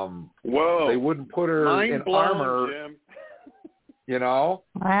they wouldn't put her in armor. Jim.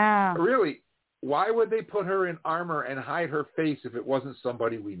 Wow. Really, why would they put her in armor and hide her face if it wasn't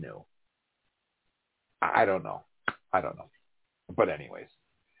somebody we knew? I don't know. But anyways,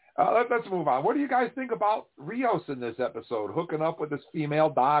 let's move on. What do you guys think about Rios in this episode? Hooking up with this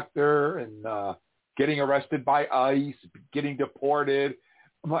female doctor and getting arrested by ICE, getting deported.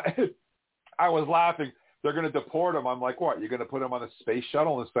 I was laughing. They're going to deport him. I'm like, what? You're going to put him on a space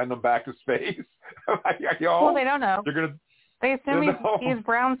shuttle and send him back to space? Well, they don't know. They're going to. They assume he's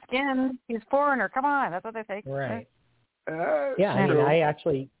brown skinned. He's foreigner. Come on, that's what they think. Right. Yeah,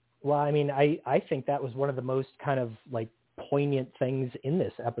 I think that was one of the most kind of like poignant things in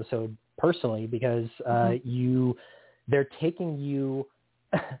this episode personally because they're taking you.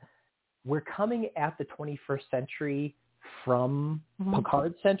 We're coming at the 21st century from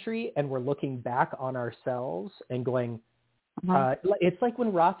Picard's century, and we're looking back on ourselves and going. It's like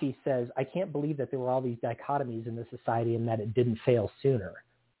when Rafi says, I can't believe that there were all these dichotomies in the society and that it didn't fail sooner.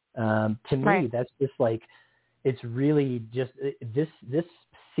 To me, that's just like, it's really just this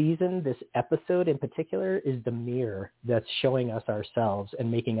season, this episode in particular is the mirror that's showing us ourselves and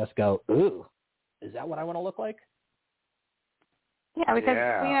making us go, ooh, is that what I want to look like? Yeah, because,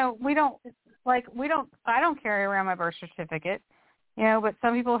 I don't carry around my birth certificate, but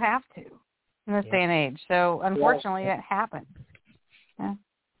some people have to in this day and age. So unfortunately, it happens. Yeah.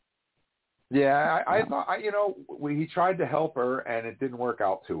 Yeah, I thought, he tried to help her and it didn't work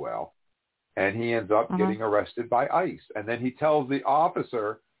out too well. And he ends up getting arrested by ICE. And then he tells the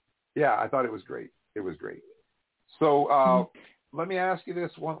officer, I thought it was great. It was great. So let me ask you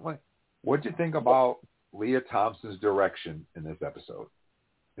this one. What did you think about Leah Thompson's direction in this episode?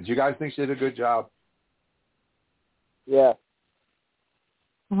 Did you guys think she did a good job? Yeah.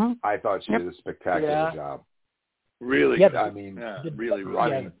 I thought she did a spectacular job. Really good.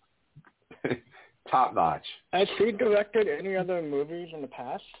 Really. Top notch. Has she directed any other movies in the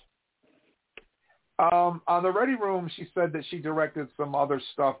past? On The Ready Room, she said that she directed some other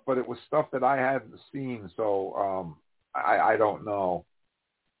stuff, but it was stuff that I hadn't seen, so I don't know.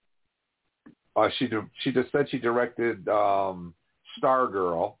 She just said she directed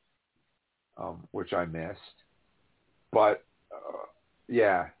Stargirl, which I missed. But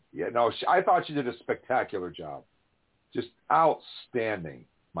I thought she did a spectacular job, just outstanding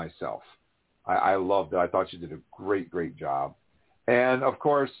myself. I loved it. I thought she did a great job. And of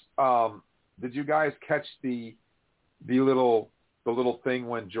course, did you guys catch the little thing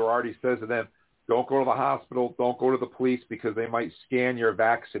when Girardi says to them, "Don't go to the hospital, don't go to the police because they might scan your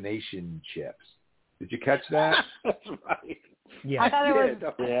vaccination chips"? Did you catch that? That's right. Yeah. I thought it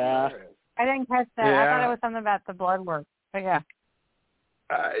was. Yeah. I didn't catch that. Yeah. I thought it was something about the blood work. But yeah.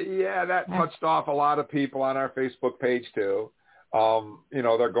 Yeah, that touched off a lot of people on our Facebook page too.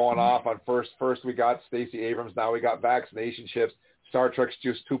 They're going off on first we got Stacey Abrams, now we got vaccination chips. Star Trek's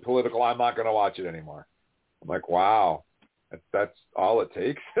just too political. I'm not going to watch it anymore. I'm like, wow, that's all it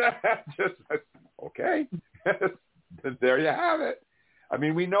takes. Okay. There you have it. I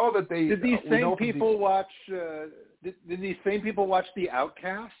mean, we know that they did these same people watch. Did these same people watch The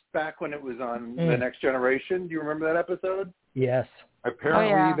Outcast back when it was on The Next Generation? Do you remember that episode? Yes.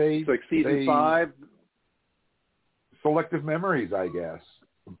 Apparently, it's like season 5. Selective memories, I guess.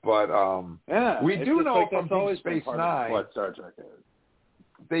 But we do know from Deep Space Nine what Star Trek is.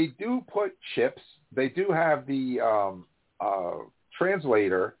 They do put chips. They do have the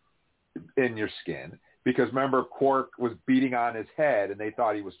translator in your skin because remember Quark was beating on his head and they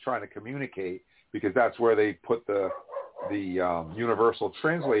thought he was trying to communicate because that's where they put the universal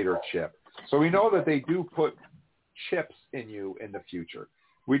translator chip. So we know that they do put chips in you in the future.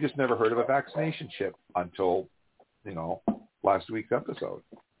 We just never heard of a vaccination chip until last week's episode.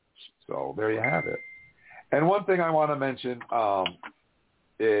 So there you have it. And one thing I want to mention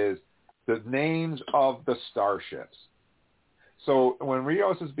is the names of the starships. So when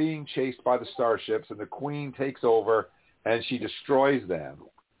Rios is being chased by the starships and the Queen takes over and she destroys them,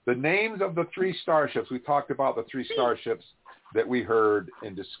 the names of the 3 starships, we talked about the 3 starships that we heard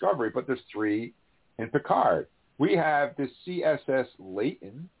in Discovery, but there's 3 in Picard. We have the CSS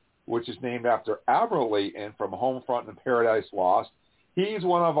Layton, which is named after Admiral Layton from Homefront and Paradise Lost. He's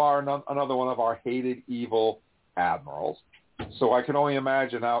another one of our hated evil admirals. So I can only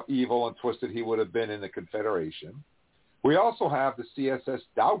imagine how evil and twisted he would have been in the Confederation. We also have the CSS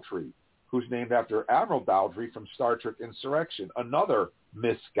Dowtry, who's named after Admiral Dowtry from Star Trek Insurrection, another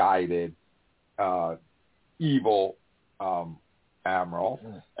misguided evil admiral.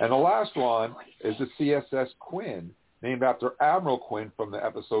 And the last one is the CSS Quinn, named after Admiral Quinn from the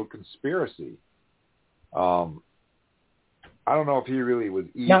episode Conspiracy. I don't know if he really was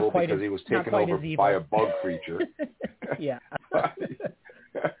evil because he was taken over by a bug creature. Yeah.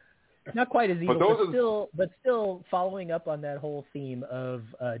 Not quite as evil, but still following up on that whole theme of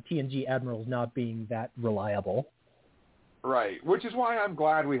TNG admirals not being that reliable. Right, which is why I'm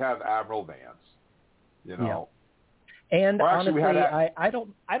glad we have Admiral Vance. Yeah. And honestly, I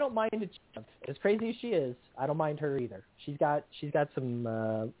don't mind it. As crazy as she is, I don't mind her either. She's got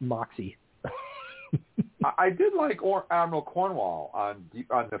some moxie. I did like Admiral Cornwall on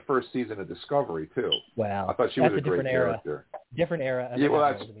the first season of Discovery too. Wow, I thought she was a great character. Different era. Yeah,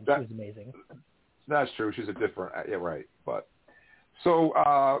 well, she was amazing. That's true. She's a different. Yeah, right. But so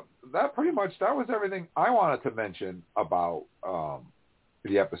that was everything I wanted to mention about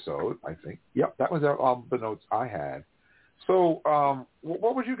the episode. I think. Yep, that was the notes I had. So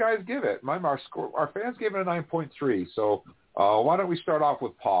what would you guys give it? Our fans gave it a 9.3. So why don't we start off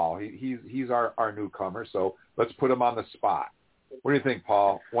with Paul? He's our newcomer, so let's put him on the spot. What do you think,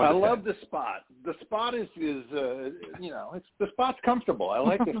 Paul? I love the spot. The spot is the spot's comfortable. I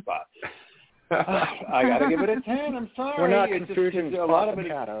like the spot. I got to give it a 10. I'm sorry. We're not confusing a lot of it.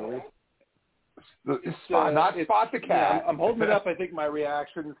 Cat, are we? Not Spot the Cat. Yeah, I'm holding it up. I think my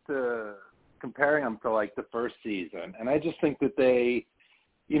reactions to comparing them to like the first season, and I just think that they.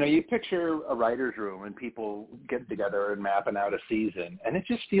 You picture a writer's room and people getting together and mapping out a season, and it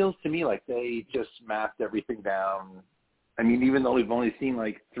just feels to me like they just mapped everything down. I mean, even though we've only seen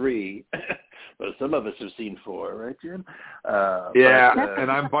like 3, but some of us have seen 4, right, Jim?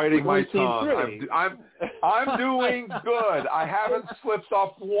 And I'm biting my tongue. I'm doing good. I haven't slipped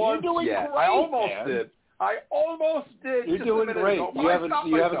off once yet. Great, I almost man. did. I almost did. You're doing great. You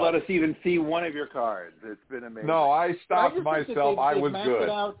haven't let us even see one of your cards. It's been amazing. No, I stopped myself. I was good. They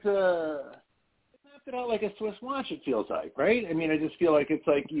mapped it out like a Swiss watch, it feels like, right? I mean, I just feel like it's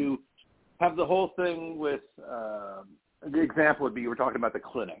like you have the whole thing with the example would be you were talking about the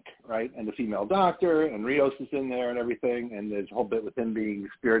clinic, right? And the female doctor, and Rios is in there and everything, and there's a whole bit with him being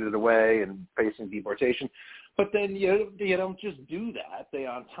spirited away and facing deportation. But then you don't just do that. They,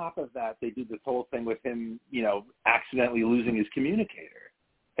 on top of that, they do this whole thing with him, accidentally losing his communicator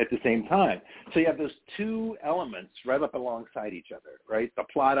at the same time. So you have those 2 elements right up alongside each other, right? The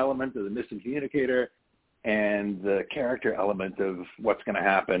plot element of the missing communicator and the character element of what's going to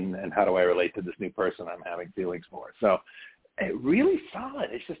happen and how do I relate to this new person I'm having feelings for. So really solid.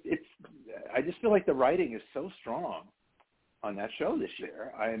 I just feel like the writing is so strong on that show this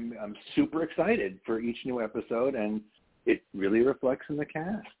year. I'm super excited for each new episode, and it really reflects in the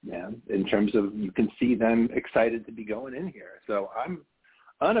cast, man, in terms of you can see them excited to be going in here. So I'm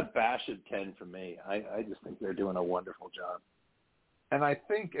unabashed 10 for me. I just think they're doing a wonderful job. And I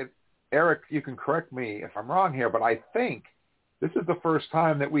think, Eric, you can correct me if I'm wrong here, but I think this is the first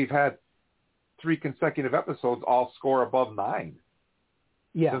time that we've had 3 consecutive episodes all score above 9.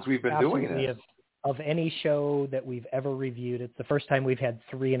 Yeah, since we've been doing this. Of any show that we've ever reviewed, it's the first time we've had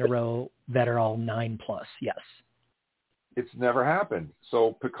 3 in a row that are all 9+. Yes. It's never happened.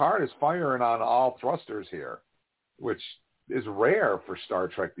 So Picard is firing on all thrusters here, which is rare for Star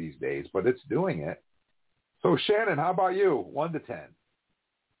Trek these days, but it's doing it. So Shannon, how about you? 1 to 10.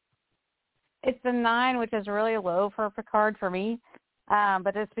 It's a 9, which is really low for Picard for me.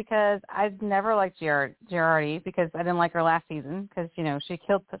 But it's because I've never liked Girardi because I didn't like her last season because, she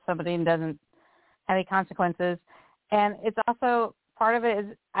killed somebody and doesn't have any consequences. And it's also, part of it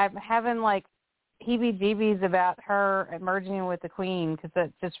is I'm having heebie-jeebies about her merging with the Queen because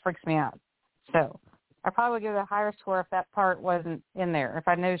it just freaks me out. So I probably would give it a higher score if that part wasn't in there, if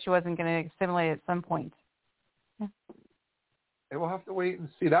I knew she wasn't going to assimilate at some point. Yeah. We'll have to wait and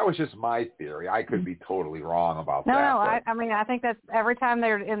see. That was just my theory. I could be totally wrong about that. No, I think that's every time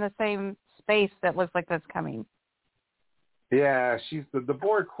they're in the same space that looks like that's coming. Yeah, she's the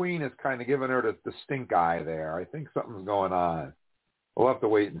Borg Queen is kind of giving her the stink eye there. I think something's going on. We'll have to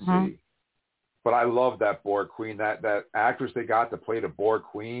wait and see. But I love that Borg Queen. That actress they got to play the Borg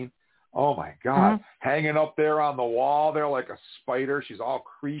Queen. Oh my God, hanging up there on the wall, there like a spider. She's all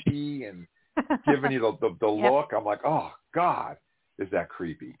creepy and giving you the look. I'm like, oh God, is that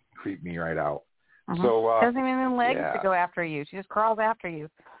creepy? Creep me right out. So doesn't even have legs to go after you. She just crawls after you.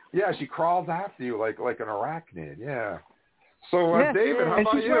 Yeah, she crawls after you like an arachnid. Yeah. So David, how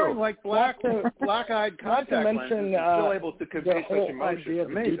about she's you? Wearing like black-eyed contact lenses, still able to convey such emotion.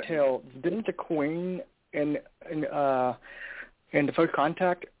 Amazing. Detail. Didn't the Queen in the First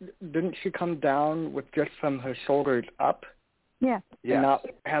Contact, didn't she come down with just from her shoulders up? Yeah. And not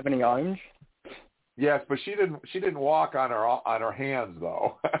have any arms? Yes, but she didn't walk on her hands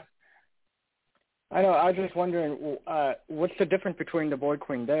though. I know. I was just wondering, what's the difference between the Borg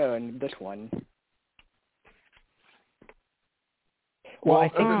Queen there and this one? Well, I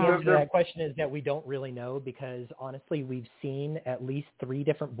think the answer to that question is that we don't really know because, honestly, we've seen at least 3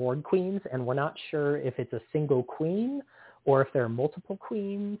 different Borg Queens, and we're not sure if it's a single queen or if there are multiple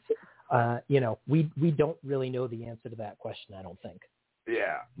queens. We don't really know the answer to that question, I don't think.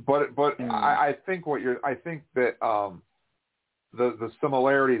 Yeah, but I think that the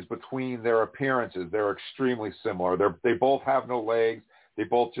similarities between their appearances, they're extremely similar. They both have no legs. They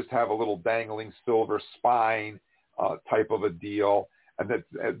both just have a little dangling silver spine type of a deal. And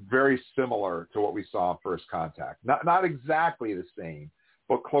that's very similar to what we saw in First Contact. Not exactly the same,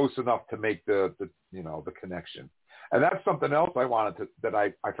 but close enough to make the connection. And that's something else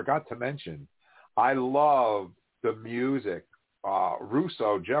I forgot to mention. I love the music.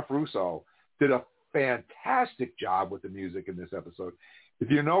 Jeff Russo did a fantastic job with the music in this episode.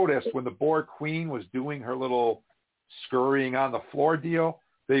 If you noticed, when the Borg Queen was doing her little scurrying on the floor deal,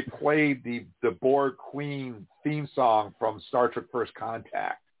 they played the Borg Queen theme song from Star Trek First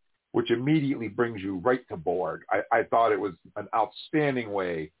Contact, which immediately brings you right to Borg. I thought it was an outstanding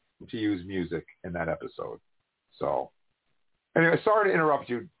way to use music in that episode. So, anyway, sorry to interrupt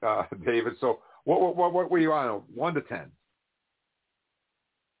you, David. So, what were you on? 1 to 10?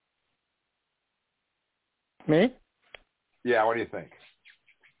 Me? Yeah. What do you think?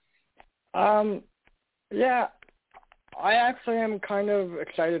 Yeah. I actually am kind of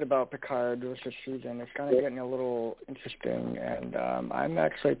excited about Picard this season. It's kind of getting a little interesting, and I'm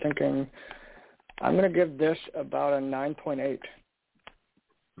actually thinking I'm going to give this about a 9.8.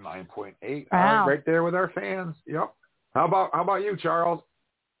 9.8. Wow. Right there with our fans. Yep. How about you, Charles?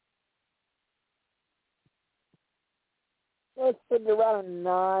 Let's put it around a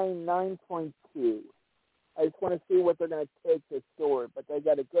 9.2. I just want to see what they're going to take this story, but they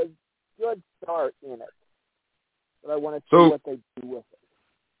got a good start in it. But I want to see what they do with it.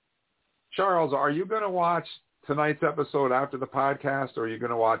 Charles, are you going to watch tonight's episode after the podcast, or are you going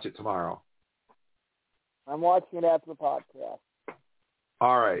to watch it tomorrow? I'm watching it after the podcast.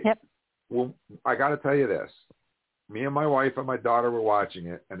 All right. Yep. Well, I got to tell you this. Me and my wife and my daughter were watching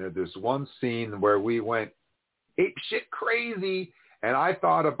it, and there's this one scene where we went apeshit crazy, and I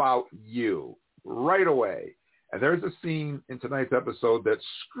thought about you right away. And there's a scene in tonight's episode that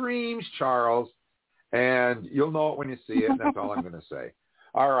screams Charles, and you'll know it when you see it, and that's all I'm going to say.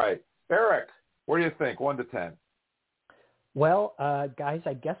 All right. Eric, what do you think, 1 to 10? Well, guys,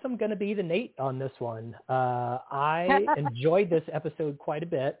 I guess I'm going to be the Nate on this one. I enjoyed this episode quite a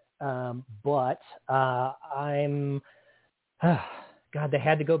bit, but I'm... God, they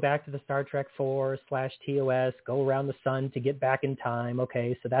had to go back to the Star Trek 4/TOS, go around the sun to get back in time.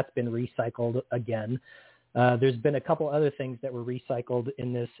 Okay, so that's been recycled again. There's been a couple other things that were recycled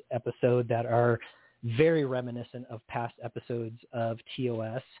in this episode that are very reminiscent of past episodes of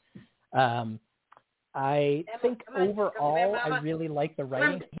TOS. I think overall I really like the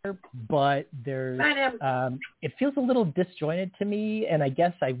writing here, but there's it feels a little disjointed to me, and I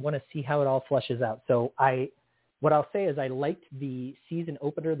guess I want to see how it all flushes out. So what I'll say is I liked the season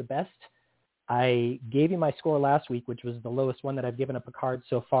opener the best. I gave you my score last week, which was the lowest one that I've given a Picard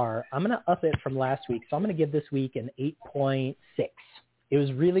so far. I'm going to up it from last week, so I'm going to give this week an 8.6. It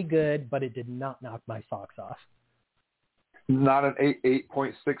was really good, but it did not knock my socks off. Not an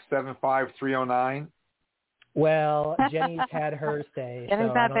 8.675309? Well, Jenny's had her say, so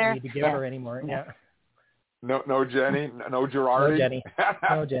I don't need to give her anymore. Yeah. No, Jenny. No, Girardi. No, Jenny.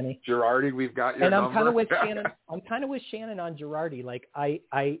 No, Jenny. Girardi, we've got your number. And I'm kind of with Shannon on Girardi. Like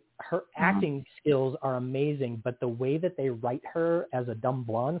her acting skills are amazing, but the way that they write her as a dumb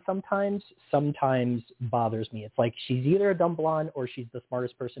blonde sometimes bothers me. It's like she's either a dumb blonde or she's the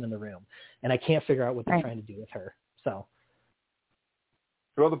smartest person in the room, and I can't figure out what they're trying to do with her. So.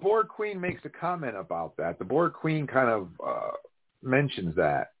 Well, the Borg Queen makes a comment about that. The Borg Queen kind of mentions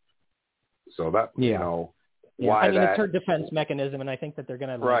that. So that, you know, why I mean, it's her defense mechanism, and I think that they're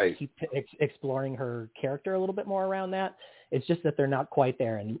going to keep exploring her character a little bit more around that. It's just that they're not quite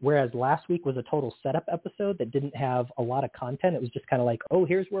there. And whereas last week was a total setup episode that didn't have a lot of content, it was just kind of like, oh,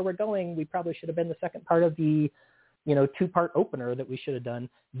 here's where we're going. We probably should have been the second part of the, 2-part opener that we should have done.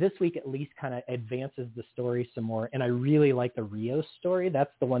 This week at least kind of advances the story some more. And I really like the Rios story.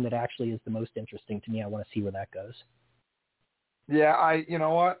 That's the one that actually is the most interesting to me. I want to see where that goes. Yeah, you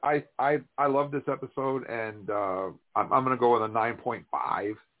know what? I love this episode, and I'm going to go with a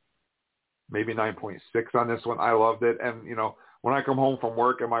 9.5, maybe 9.6 on this one. I loved it, and when I come home from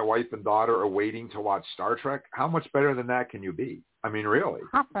work and my wife and daughter are waiting to watch Star Trek, how much better than that can you be? I mean, really.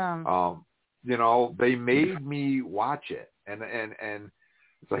 Awesome. They made me watch it, and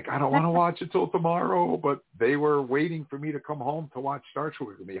it's like I don't want to watch it till tomorrow, but they were waiting for me to come home to watch Star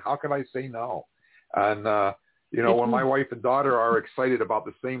Trek with me. How could I say no? And when my wife and daughter are excited about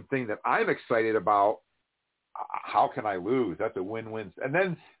the same thing that I'm excited about, how can I lose? That's a win-win. And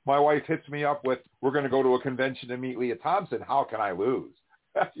then my wife hits me up with, we're going to go to a convention to meet Leah Thompson. How can I lose?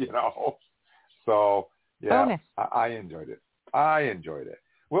 So, yeah, I enjoyed it.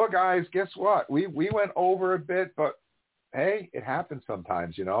 Well, guys, guess what? We went over a bit, but, hey, it happens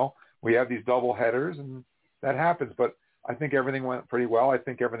sometimes, We have these double headers, and that happens. But I think everything went pretty well. I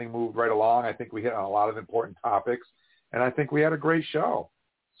think everything moved right along. I think we hit on a lot of important topics, and I think we had a great show.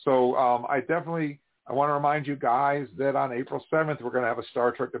 So I want to remind you guys that on April 7th, we're going to have a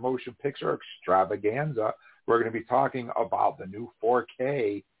Star Trek The Motion Picture extravaganza. We're going to be talking about the new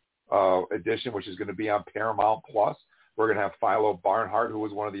 4K edition, which is going to be on Paramount+. We're going to have Philo Barnhart, who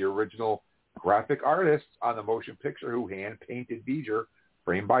was one of the original graphic artists on the motion picture, who hand-painted V'ger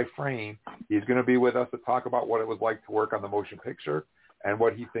frame by frame. He's going to be with us to talk about what it was like to work on the motion picture and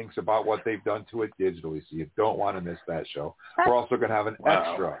what he thinks about what they've done to it digitally. So you don't want to miss that show. We're also going to have an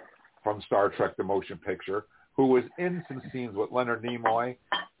extra from Star Trek The Motion Picture, who was in some scenes with Leonard Nimoy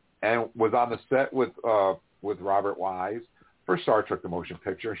and was on the set with Robert Wise for Star Trek The Motion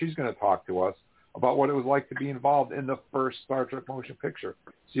Picture. She's going to talk to us about what it was like to be involved in the first Star Trek motion picture.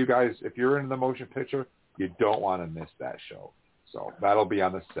 So you guys, if you're in the motion picture, you don't want to miss that show. So that'll be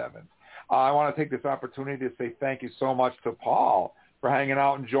on the 7th. I want to take this opportunity to say thank you so much to Paul for hanging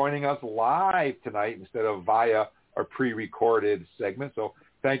out and joining us live tonight instead of via a pre-recorded segment. So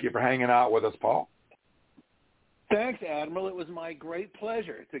thank you for hanging out with us, Paul. Thanks, Admiral. It was my great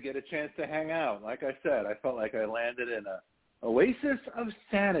pleasure to get a chance to hang out. Like I said, I felt like I landed in a oasis of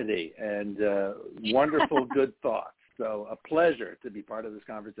sanity and wonderful good thoughts. So a pleasure to be part of this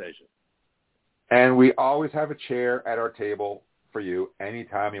conversation. And we always have a chair at our table for you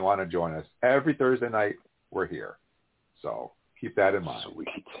anytime you want to join us. Every Thursday night, we're here. So keep that in mind. Sweet.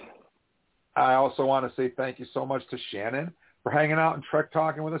 I also want to say thank you so much to Shannon for hanging out and Trek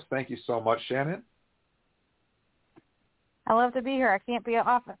Talking with us. Thank you so much, Shannon. I love to be here. I can't be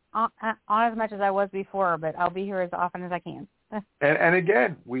on as much as I was before, but I'll be here as often as I can. And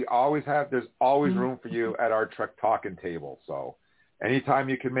again, there's always room for you at our Trek Talking table. So anytime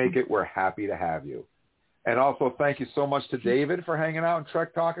you can make it, we're happy to have you. And also thank you so much to David for hanging out and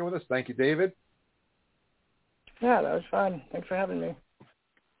Trek Talking with us. Thank you, David. Yeah, that was fun. Thanks for having me.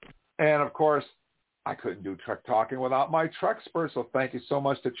 And, of course, I couldn't do Trek Talking without my Trek experts. So thank you so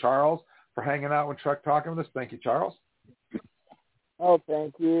much to Charles for hanging out with Trek Talking with us. Thank you, Charles. Oh,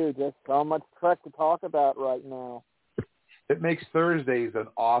 thank you. Just so much Trek to talk about right now. It makes Thursdays an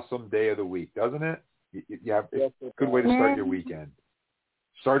awesome day of the week, doesn't it? It's a good way to start your weekend.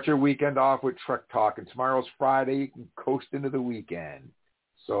 Start your weekend off with Trek Talk, and tomorrow's Friday. You can coast into the weekend.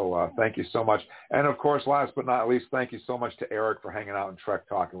 So thank you so much. And, of course, last but not least, thank you so much to Eric for hanging out and Trek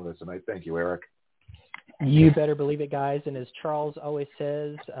Talking with us tonight. Thank you, Eric. You better believe it, guys. And as Charles always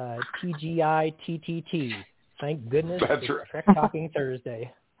says, TGITTT. Thank goodness That's it's right. Trek Talking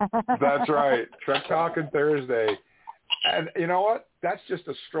Thursday. That's right. Trek Talking Thursday. And you know what? That's just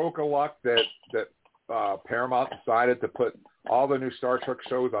a stroke of luck that Paramount decided to put all the new Star Trek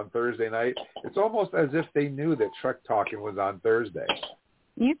shows on Thursday night. It's almost as if they knew that Trek Talking was on Thursday.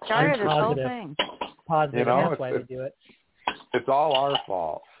 You started this whole thing. Positive. You know, that's why they do it. It's all our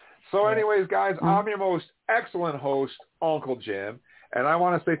fault. So anyways, guys, I'm your most excellent host, Uncle Jim. And I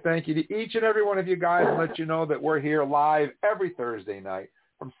want to say thank you to each and every one of you guys and let you know that we're here live every Thursday night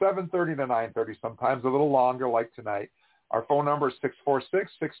from 7:30 to 9:30, sometimes a little longer like tonight. Our phone number is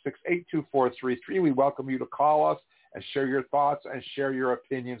 646-668-2433. We welcome you to call us and share your thoughts and share your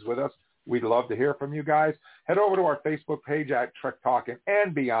opinions with us. We'd love to hear from you guys. Head over to our Facebook page at Trek Talking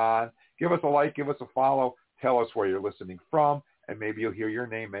and Beyond. Give us a like, give us a follow. Tell us where you're listening from, and maybe you'll hear your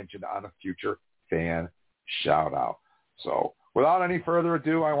name mentioned on a future fan shout-out. So without any further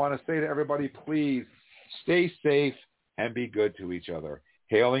ado, I want to say to everybody, please stay safe and be good to each other.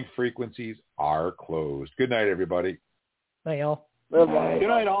 Hailing frequencies are closed. Good night, everybody. Night, y'all. Good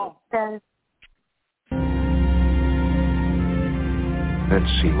night, all. Let's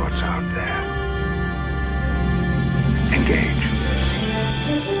see what's out there. Engage.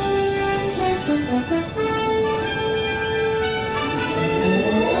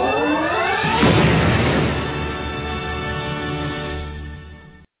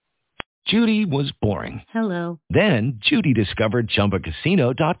 Judy was boring. Hello. Then Judy discovered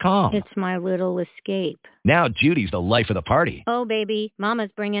ChumbaCasino.com. It's my little escape. Now Judy's the life of the party. Oh, baby,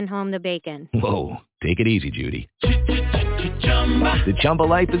 mama's bringing home the bacon. Whoa, take it easy, Judy. The Chumba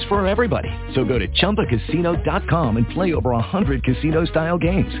life is for everybody. So go to ChumbaCasino.com and play over 100 casino-style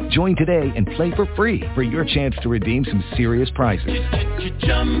games. Join today and play for free for your chance to redeem some serious prizes.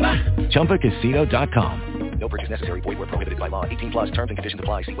 ChumbaCasino.com. No purchase necessary. Void where prohibited by law. 18+ terms and conditions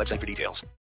apply. See website for details.